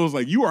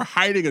like, you are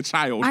hiding a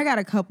child. I got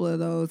a couple of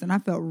those, and I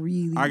felt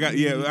really. I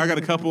got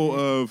a couple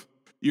of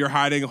you're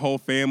hiding a whole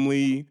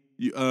family.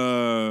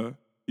 You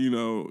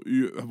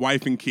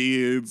wife and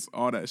kids,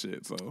 all that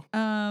shit. So,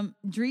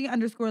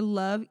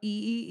 Dree_love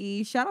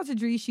EEE. Shout out to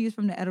Dree. She is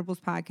from the Edibles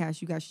podcast.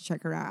 You guys should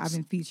check her out. I've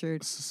been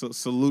featured. So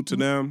salute to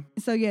them.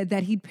 So yeah,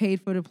 that he paid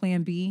for the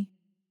Plan B.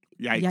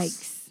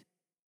 Yikes.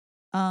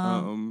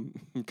 Come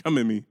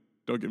at me.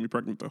 Don't get me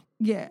pregnant though.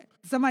 Yeah.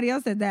 Somebody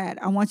else said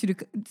that. I want you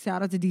to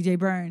shout out to DJ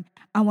Burn.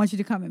 I want you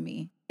to come at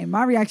me. And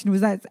my reaction was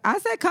that I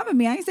said come at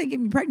me. I ain't say get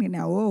me pregnant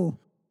now. Whoa.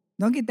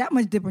 Don't get that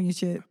much dip on your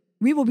shit.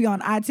 We will be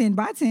on I-10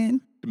 by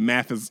 10. The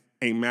math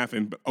ain't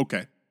mathing, but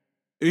okay.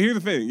 Here's the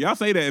thing. Y'all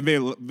say that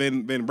and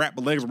then wrap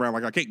my legs around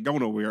like I can't go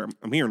nowhere.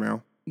 I'm here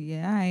now.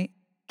 Yeah, all right.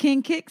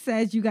 King Kick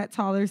says you got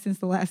taller since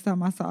the last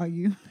time I saw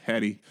you.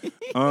 Petty.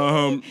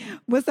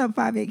 What's up,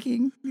 5'8"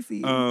 King? We see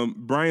you.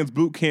 Brian's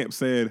Boot Camp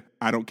said,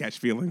 I don't catch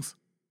feelings.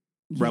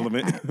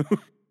 Relevant.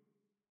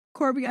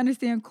 Corby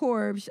Understand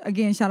Corbs.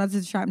 Again, shout out to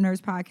the Sharp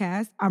Nerds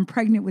podcast. I'm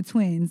pregnant with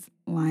twins.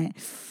 Lying.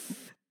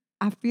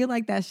 I feel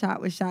like that shot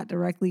was shot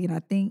directly, and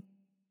I think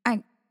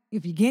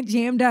if you get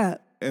jammed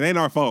up, it ain't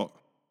our fault.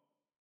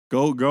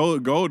 Go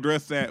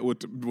address that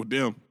with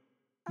them.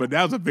 But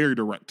that was a very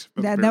direct.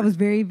 That was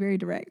very, very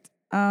direct.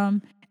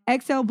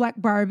 XL Black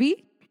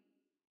Barbie.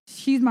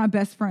 She's my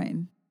best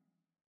friend.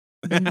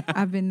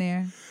 I've been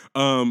there.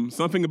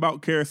 Something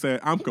about Kara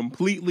said, I'm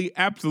completely,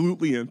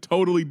 absolutely, and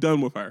totally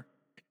done with her.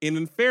 And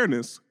in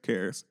fairness,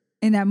 Karis.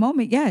 In that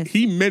moment, yes.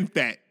 He meant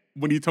that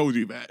when he told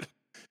you that.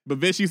 But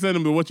then she sent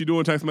him the what you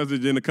doing text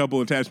message and a couple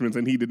attachments,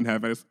 and he didn't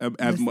have as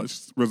much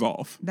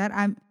resolve. That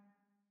I'm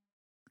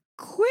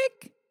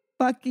quick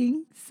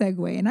fucking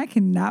segue, and I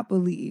cannot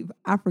believe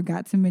I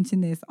forgot to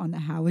mention this on the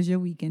How Was Your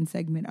Weekend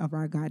segment of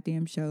our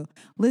goddamn show.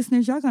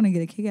 Listeners, y'all gonna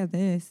get a kick out of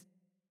this.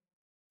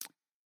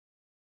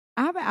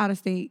 I have an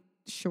out-of-state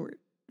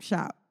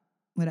shop,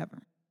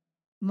 whatever.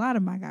 A lot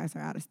of my guys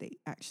are out of state,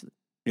 actually.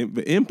 And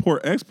the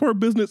import-export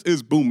business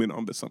is booming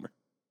on this summer.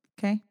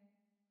 Okay.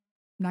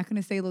 I'm not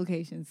going to say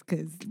locations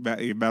because...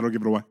 That'll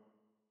give it away.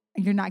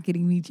 You're not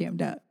getting me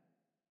jammed up.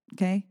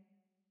 Okay?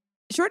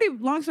 Shorty,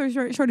 long story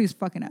short, Shorty was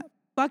fucking up.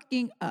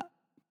 Fucking up.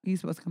 He's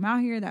supposed to come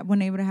out here. That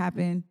wasn't able to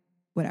happen.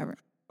 Whatever.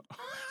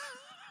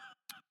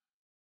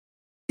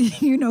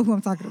 You know who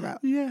I'm talking about.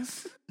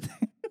 Yes.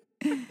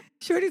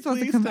 Shorty's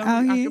supposed to come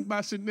out here. I can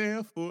buy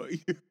Chanel for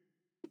you.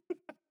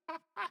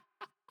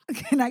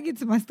 Can I get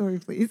to my story,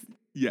 please?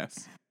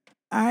 Yes.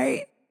 All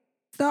right.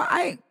 So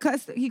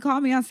he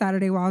called me on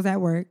Saturday while I was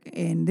at work,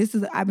 and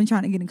I've been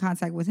trying to get in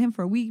contact with him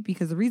for a week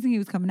because the reason he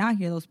was coming out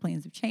here, those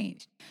plans have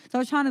changed. So I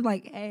was trying to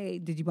hey,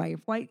 did you buy your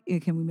flight?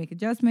 Can we make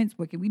adjustments?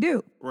 What can we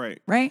do?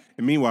 Right. Right?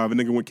 And meanwhile, the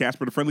nigga went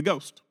Casper the Friendly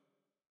Ghost.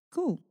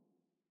 Cool.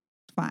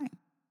 Fine.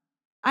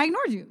 I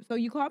ignored you. So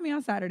you called me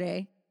on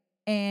Saturday,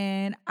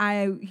 and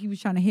he was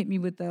trying to hit me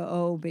with the,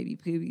 oh, baby,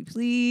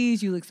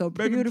 please, you look so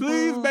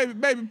beautiful.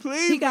 Baby,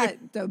 please. He got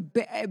the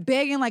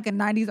begging like a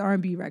 90s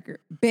R&B record.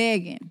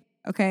 Begging.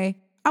 Okay?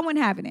 I wasn't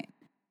having it.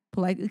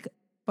 Politely,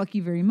 fuck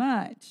you very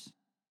much.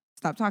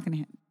 Stop talking to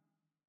him.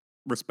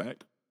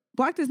 Respect.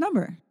 Blocked his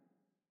number.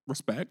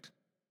 Respect.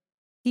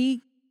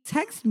 He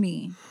texted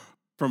me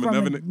from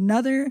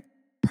another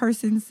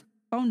person's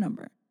phone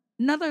number.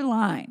 Another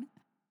line.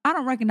 I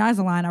don't recognize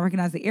the line. I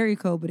recognize the area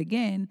code. But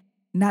again,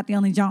 not the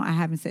only John I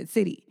haven't said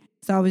city.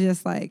 So I was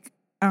just like,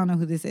 I don't know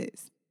who this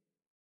is.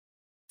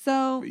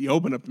 So you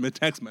open up the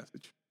text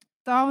message.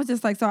 So I was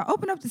just like, so I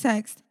open up the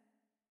text.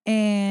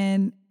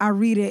 And I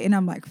read it, and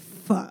I'm like,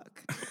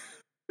 fuck.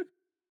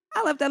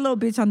 I left that little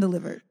bitch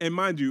undelivered. And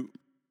mind you,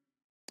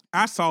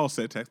 I saw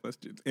said text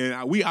messages, and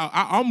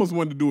I almost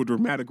wanted to do a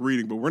dramatic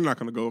reading, but we're not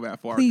going to go that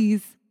far.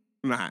 Please.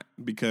 Not,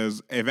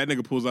 because if that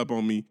nigga pulls up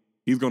on me,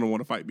 he's going to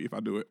want to fight me if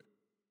I do it.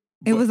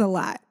 It was a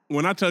lot.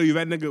 When I tell you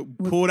that nigga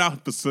pulled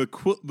out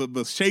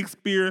the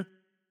Shakespeare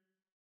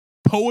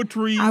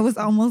poetry. I was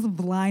almost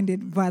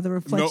blinded by the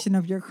reflection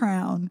of your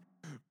crown.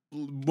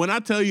 When I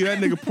tell you that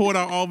nigga pulled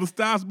out all the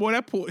styles, boy,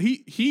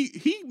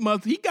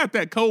 he got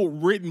that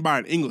code written by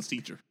an English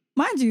teacher.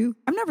 Mind you,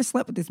 I've never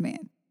slept with this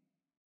man.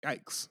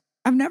 Yikes.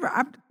 I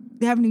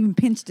haven't even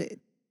pinched it.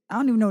 I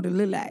don't even know what it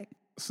look like.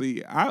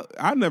 See,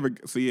 I never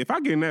see if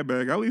I get in that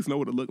bag, I at least know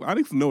what it look like. I at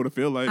least know what it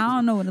feel like. I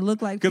don't know what it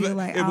look like. Feel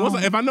like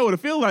if I know what it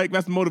feel like,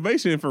 that's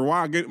motivation for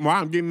why I'm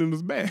getting in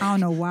this bag. I don't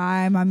know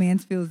why my man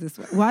feels this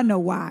way. Well, I know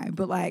why,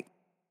 but like,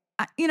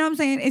 you know what I'm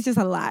saying? It's just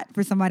a lot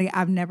for somebody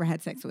I've never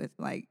had sex with.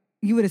 Like,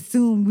 you would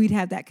assume we'd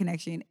have that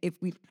connection if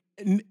we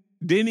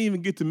didn't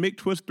even get to Mick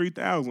Twist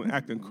 3000,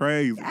 acting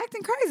crazy,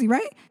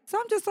 right? So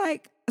I'm just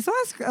like,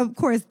 of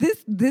course,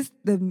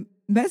 the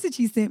message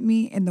he sent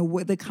me and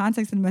the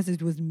context of the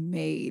message was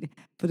made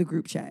for the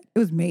group chat. It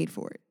was made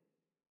for it.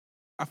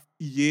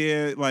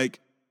 Like,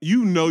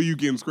 you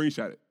getting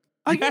screenshotted.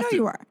 Oh, you know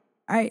you are.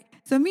 All right.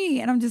 So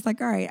I'm just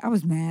like, all right, I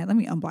was mad. Let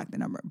me unblock the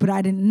number. But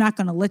I'm not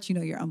going to let you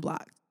know you're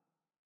unblocked.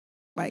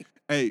 Like,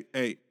 hey,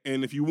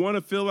 and if you want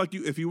to figure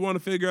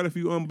out if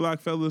you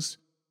unblock fellas,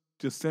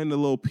 just send a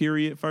little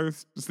period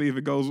first to see if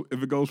it goes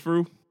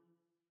through,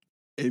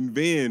 and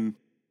then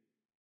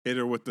hit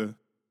her with the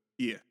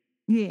yeah.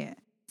 Yeah.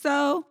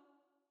 So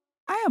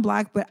I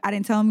unblocked, but I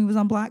didn't tell him he was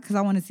unblocked because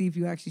I want to see if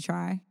you actually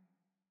try.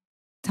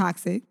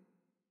 Toxic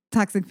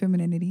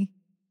femininity.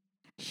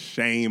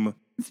 Shame.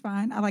 It's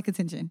fine. I like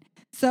attention.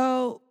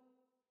 So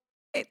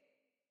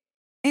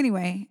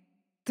anyway,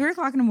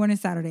 3:00 in the morning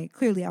Saturday.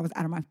 Clearly, I was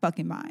out of my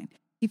fucking mind.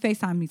 He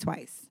FaceTimed me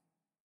twice.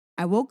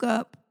 I woke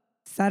up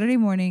Saturday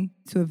morning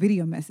to a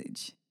video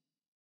message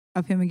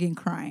of him again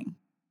crying.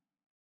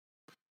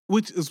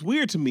 Which is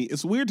weird to me.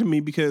 It's weird to me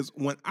because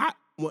when I'm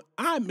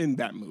in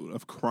that mood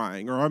of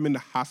crying, or I'm in the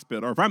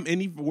hospital, or if I'm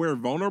anywhere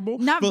vulnerable,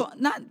 not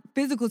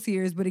physical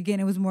tears, but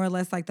again, it was more or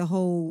less like the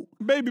whole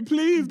baby,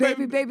 please,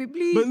 baby,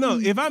 please. But no,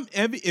 if I'm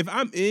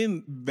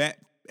in that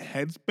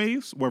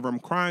headspace, whether I'm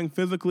crying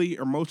physically,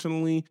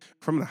 emotionally,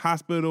 from the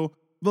hospital,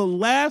 the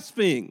last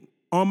thing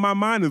on my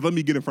mind is let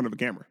me get in front of a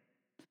camera.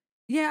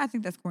 Yeah, I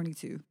think that's corny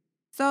too.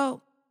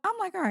 So I'm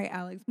like, all right,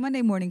 Alex,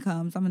 Monday morning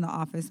comes. I'm in the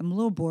office. I'm a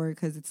little bored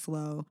because it's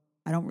slow.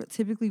 I don't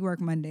typically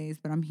work Mondays,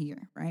 but I'm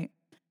here, right?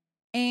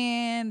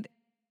 And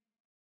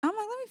I'm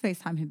like, let me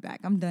FaceTime him back.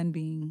 I'm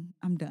done.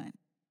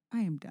 I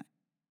am done.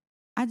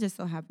 I just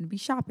so happen to be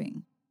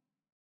shopping,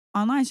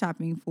 online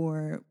shopping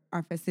for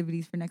our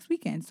festivities for next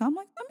weekend. So I'm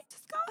like, let me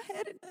just go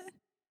ahead and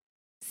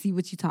see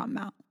what you're talking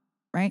about,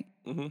 right?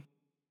 Mm-hmm.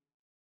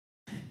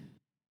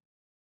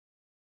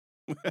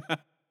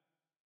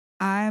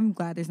 I'm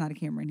glad there's not a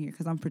camera in here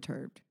because I'm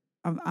perturbed.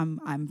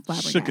 I'm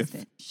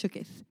flabbergasted.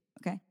 Shooketh.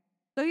 Okay.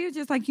 So he was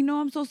just like,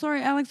 I'm so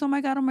sorry, Alex. Oh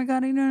my God.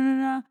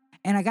 No.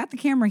 And I got the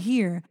camera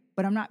here,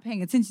 but I'm not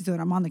paying attention to it.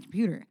 I'm on the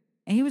computer.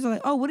 And he was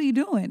like, oh, what are you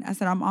doing? I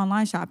said, I'm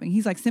online shopping.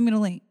 He's like, send me the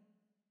link.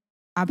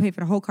 I'll pay for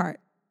the whole cart.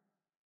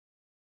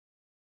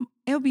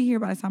 It'll be here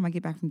by the time I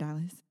get back from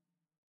Dallas.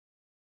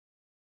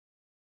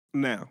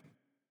 Now,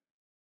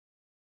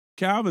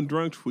 Calvin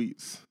drunk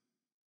tweets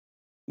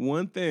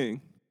one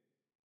thing,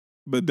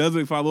 but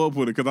doesn't follow up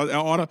with it because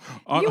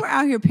you were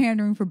out here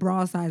pandering for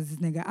bra sizes,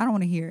 nigga. I don't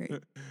want to hear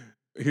it.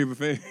 Here's the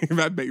thing: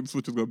 that bait and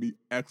switch is gonna be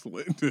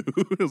excellent too.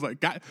 It's like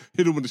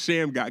hit him with the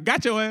sham guy,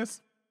 got your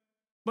ass.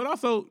 But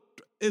also,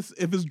 if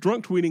it's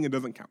drunk tweeting, it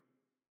doesn't count.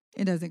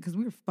 It doesn't because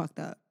we were fucked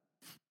up.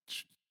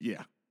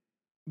 Yeah,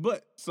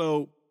 but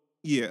so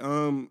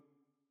yeah,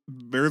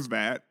 there's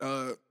that.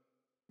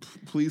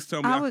 Please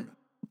tell me.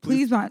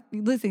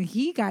 Listen,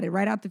 he got it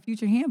right out the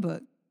Future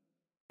handbook.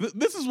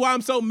 This is why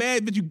I'm so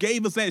mad that you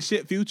gave us that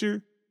shit,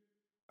 Future.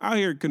 Out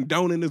here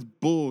condoning this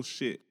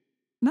bullshit.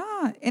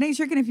 Nah, it ain't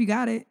tricking if you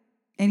got it.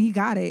 And he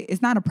got it.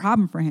 It's not a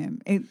problem for him.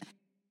 I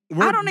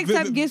don't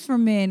accept gifts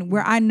from men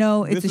where I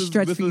know it's a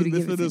stretch for you to give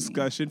it to me. This is a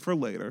discussion for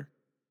later.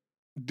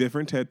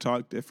 Different TED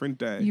Talk, different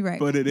day. You're right.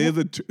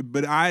 But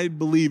but I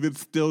believe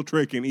it's still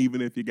tricking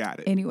even if you got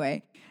it.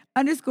 Anyway,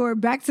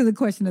 back to the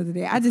question of the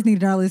day. I just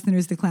needed our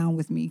listeners to clown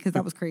with me because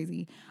that was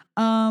crazy.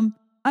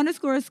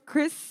 Underscores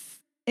Chris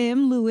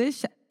M.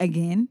 Lewis,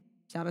 again,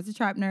 shout out to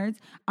Trap Nerds.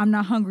 I'm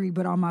not hungry,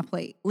 but on my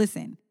plate.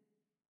 Listen,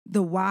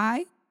 the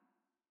why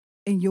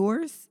in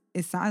yours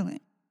is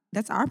silent.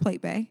 That's our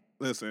plate, bae.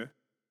 Listen,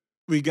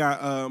 we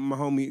got my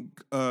homie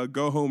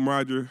Go Home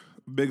Roger,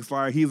 biggest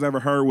lie he's ever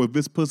heard was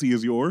this pussy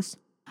is yours.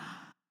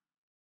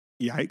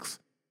 Yikes.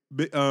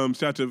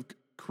 Shout out to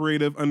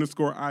creative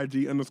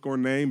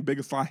 _IG_name.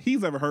 Biggest lie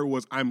he's ever heard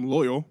was I'm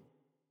loyal.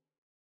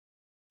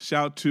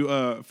 Shout to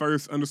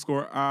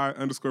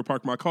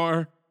first_I_park my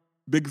car.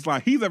 Biggest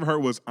lie he's ever heard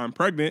was I'm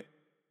pregnant.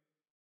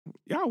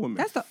 Y'all women.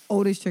 That's the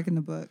oldest trick in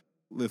the book.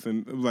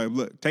 Listen,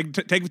 look, take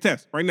the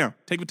test right now.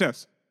 Take the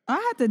test. I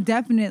have to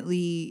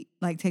definitely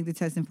take the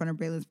test in front of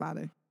Braylon's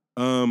father.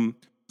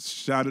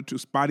 Shout out to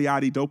Spotty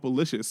Oddy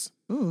Dopalicious.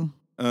 Ooh.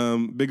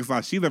 Biggest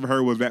lie she's ever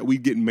heard was that we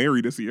getting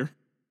married this year.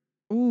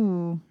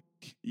 Ooh.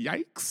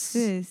 Yikes.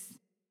 Sis.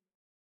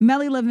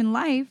 Melly living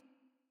life.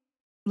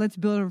 Let's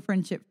build a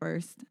friendship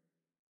first.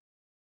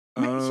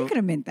 She could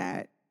have meant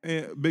that.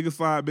 And biggest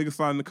lie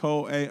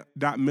Nicole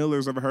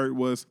Miller's ever heard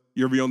was,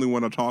 you're the only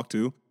one I talk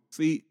to.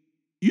 See,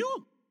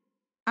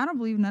 I don't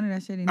believe none of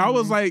that shit anymore. I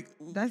was like,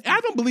 I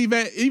don't believe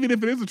that even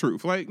if it is the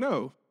truth. Like,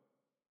 no.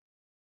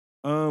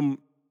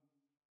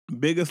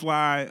 Biggest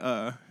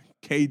lie,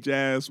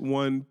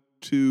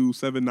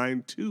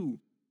 KJazz12792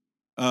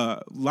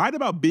 lied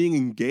about being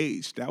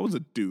engaged. That was a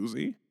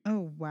doozy.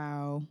 Oh,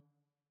 wow.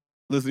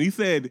 Listen, he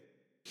said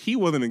he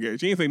wasn't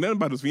engaged. He didn't say nothing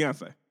about his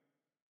fiance.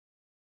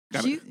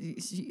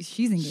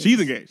 She's engaged.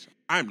 She's engaged.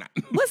 I'm not.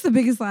 What's the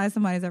biggest lie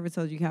somebody's ever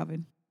told you,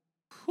 Calvin?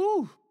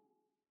 Whew.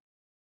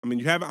 I mean,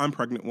 you have an I'm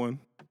pregnant one.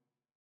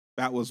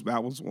 That was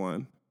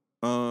one.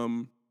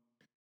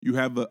 You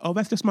have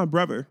that's just my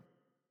brother.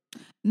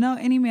 No,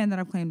 any man that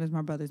I've claimed as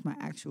my brother is my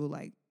actual,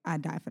 like, I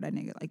die for that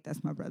nigga. Like,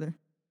 that's my brother.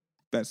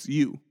 That's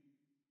you.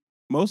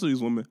 Most of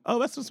these women,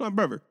 that's just my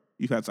brother.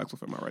 You've had sex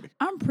with him already.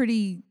 I'm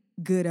pretty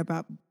good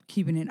about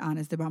keeping it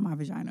honest about my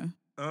vagina.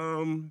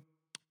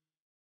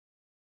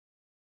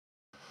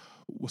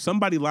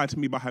 Somebody lied to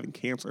me about having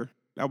cancer.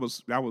 That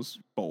was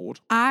bold.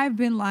 I've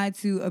been lied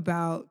to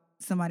about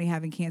somebody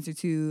having cancer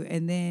too,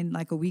 and then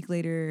like a week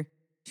later,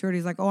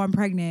 Shorty's like, "Oh, I'm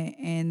pregnant,"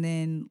 and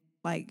then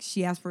like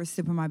she asked for a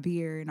sip of my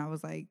beer, and I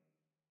was like,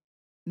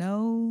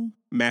 "No,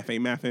 math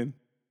ain't mathin'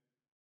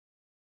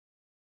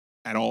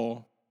 at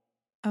all."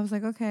 I was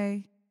like,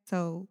 "Okay,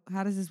 so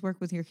how does this work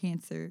with your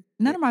cancer?"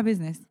 None of my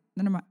business.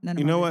 None of my.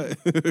 You know what?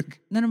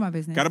 None of my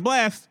business. Got a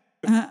blast.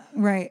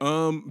 Right.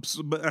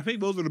 But I think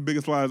those are the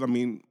biggest lies. I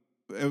mean,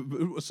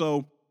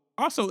 so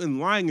also in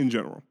lying in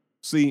general.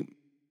 See,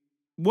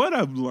 what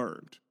I've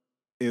learned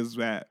is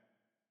that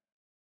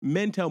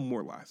men tell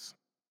more lies.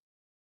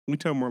 We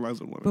tell more lies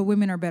than women. But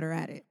women are better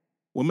at it.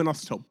 Women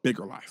also tell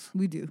bigger lies.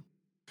 We do.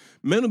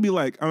 Men will be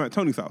like, I'm at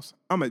Tony's house.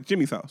 I'm at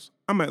Jimmy's house.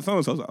 I'm at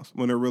so-and-so's house,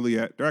 when they're really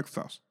at their ex's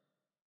house.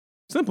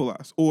 Simple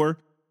lies. Or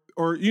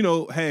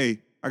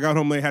hey, I got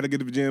home late, had to get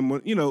to the gym.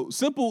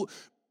 Simple.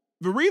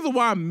 The reason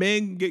why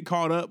men get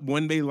caught up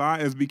when they lie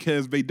is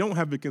because they don't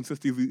have the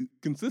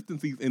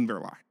consistencies in their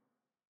lie.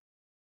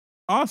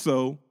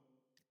 Also,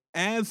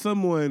 as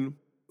someone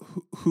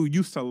who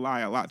used to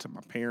lie a lot to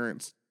my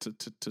parents, to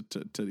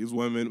these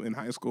women in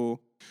high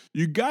school,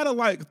 you gotta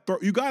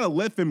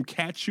let them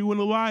catch you in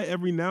a lie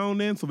every now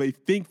and then, so they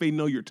think they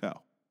know your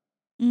tell.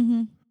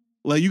 Mm-hmm.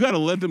 Like, you gotta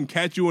let them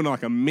catch you in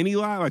like a mini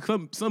lie, like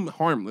some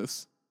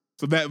harmless,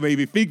 so that way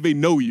they think they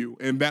know you,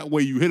 and that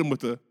way you hit them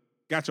with the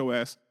got your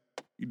ass.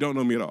 You don't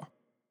know me at all.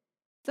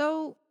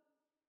 So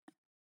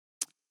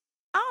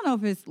I don't know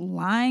if it's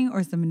lying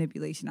or some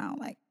manipulation I don't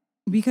like.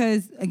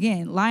 Because,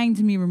 again, lying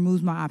to me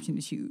removes my option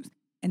to choose.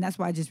 And that's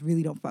why I just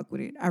really don't fuck with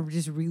it. I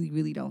just really,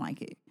 really don't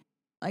like it.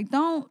 Like,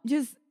 don't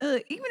just,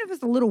 even if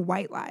it's a little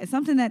white lie,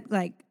 something that,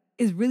 like,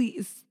 is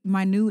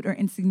minute or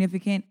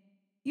insignificant,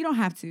 you don't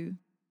have to.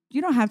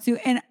 You don't have to.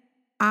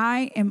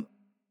 And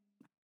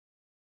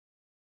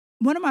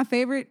one of my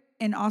favorite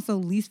and also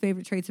least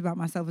favorite traits about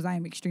myself is I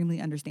am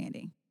extremely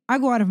understanding. I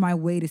go out of my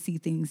way to see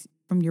things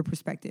from your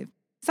perspective,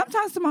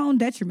 sometimes to my own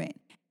detriment.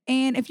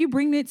 And if you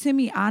bring it to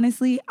me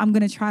honestly, I'm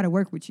going to try to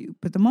work with you.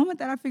 But the moment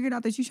that I figured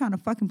out that you're trying to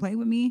fucking play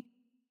with me,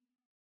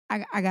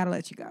 I got to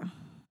let you go.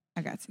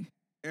 I got to.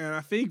 And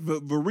I think the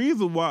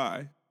reason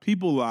why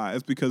people lie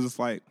is because it's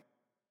like,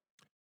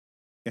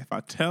 if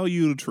I tell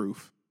you the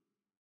truth,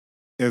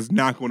 it's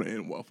not going to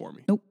end well for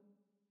me. Nope.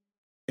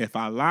 If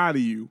I lie to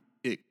you,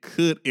 it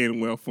could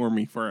end well for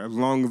me for as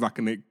long as I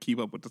can keep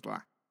up with this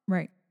lie.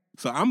 Right.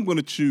 So I'm going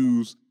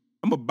to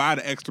buy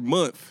the extra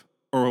month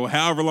or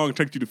however long it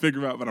takes you to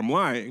figure out that I'm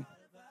lying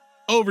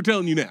over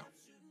telling you now.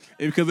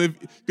 Because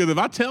if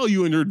I tell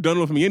you and you're done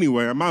with me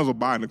anyway, I might as well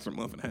buy an extra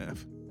month and a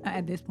half.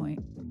 At this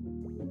point.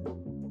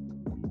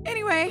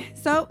 Anyway,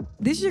 so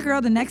this is your girl.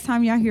 The next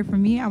time y'all hear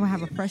from me, I will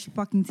have a fresh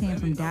fucking tan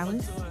from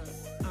Dallas.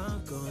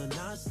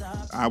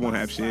 I won't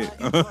have shit.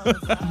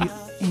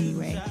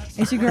 Anyway,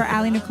 it's your girl,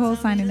 Allie Nicole,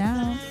 signing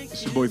out.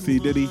 It's your boy, C.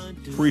 Diddy.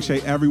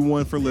 Appreciate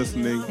everyone for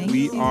listening. Thank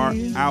we you. are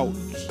out.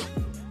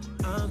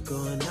 I'm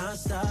going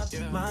non-stop.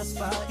 My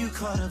spot, you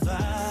caught a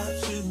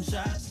vibe, shooting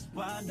shots.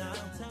 Why not?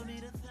 Tell me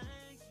the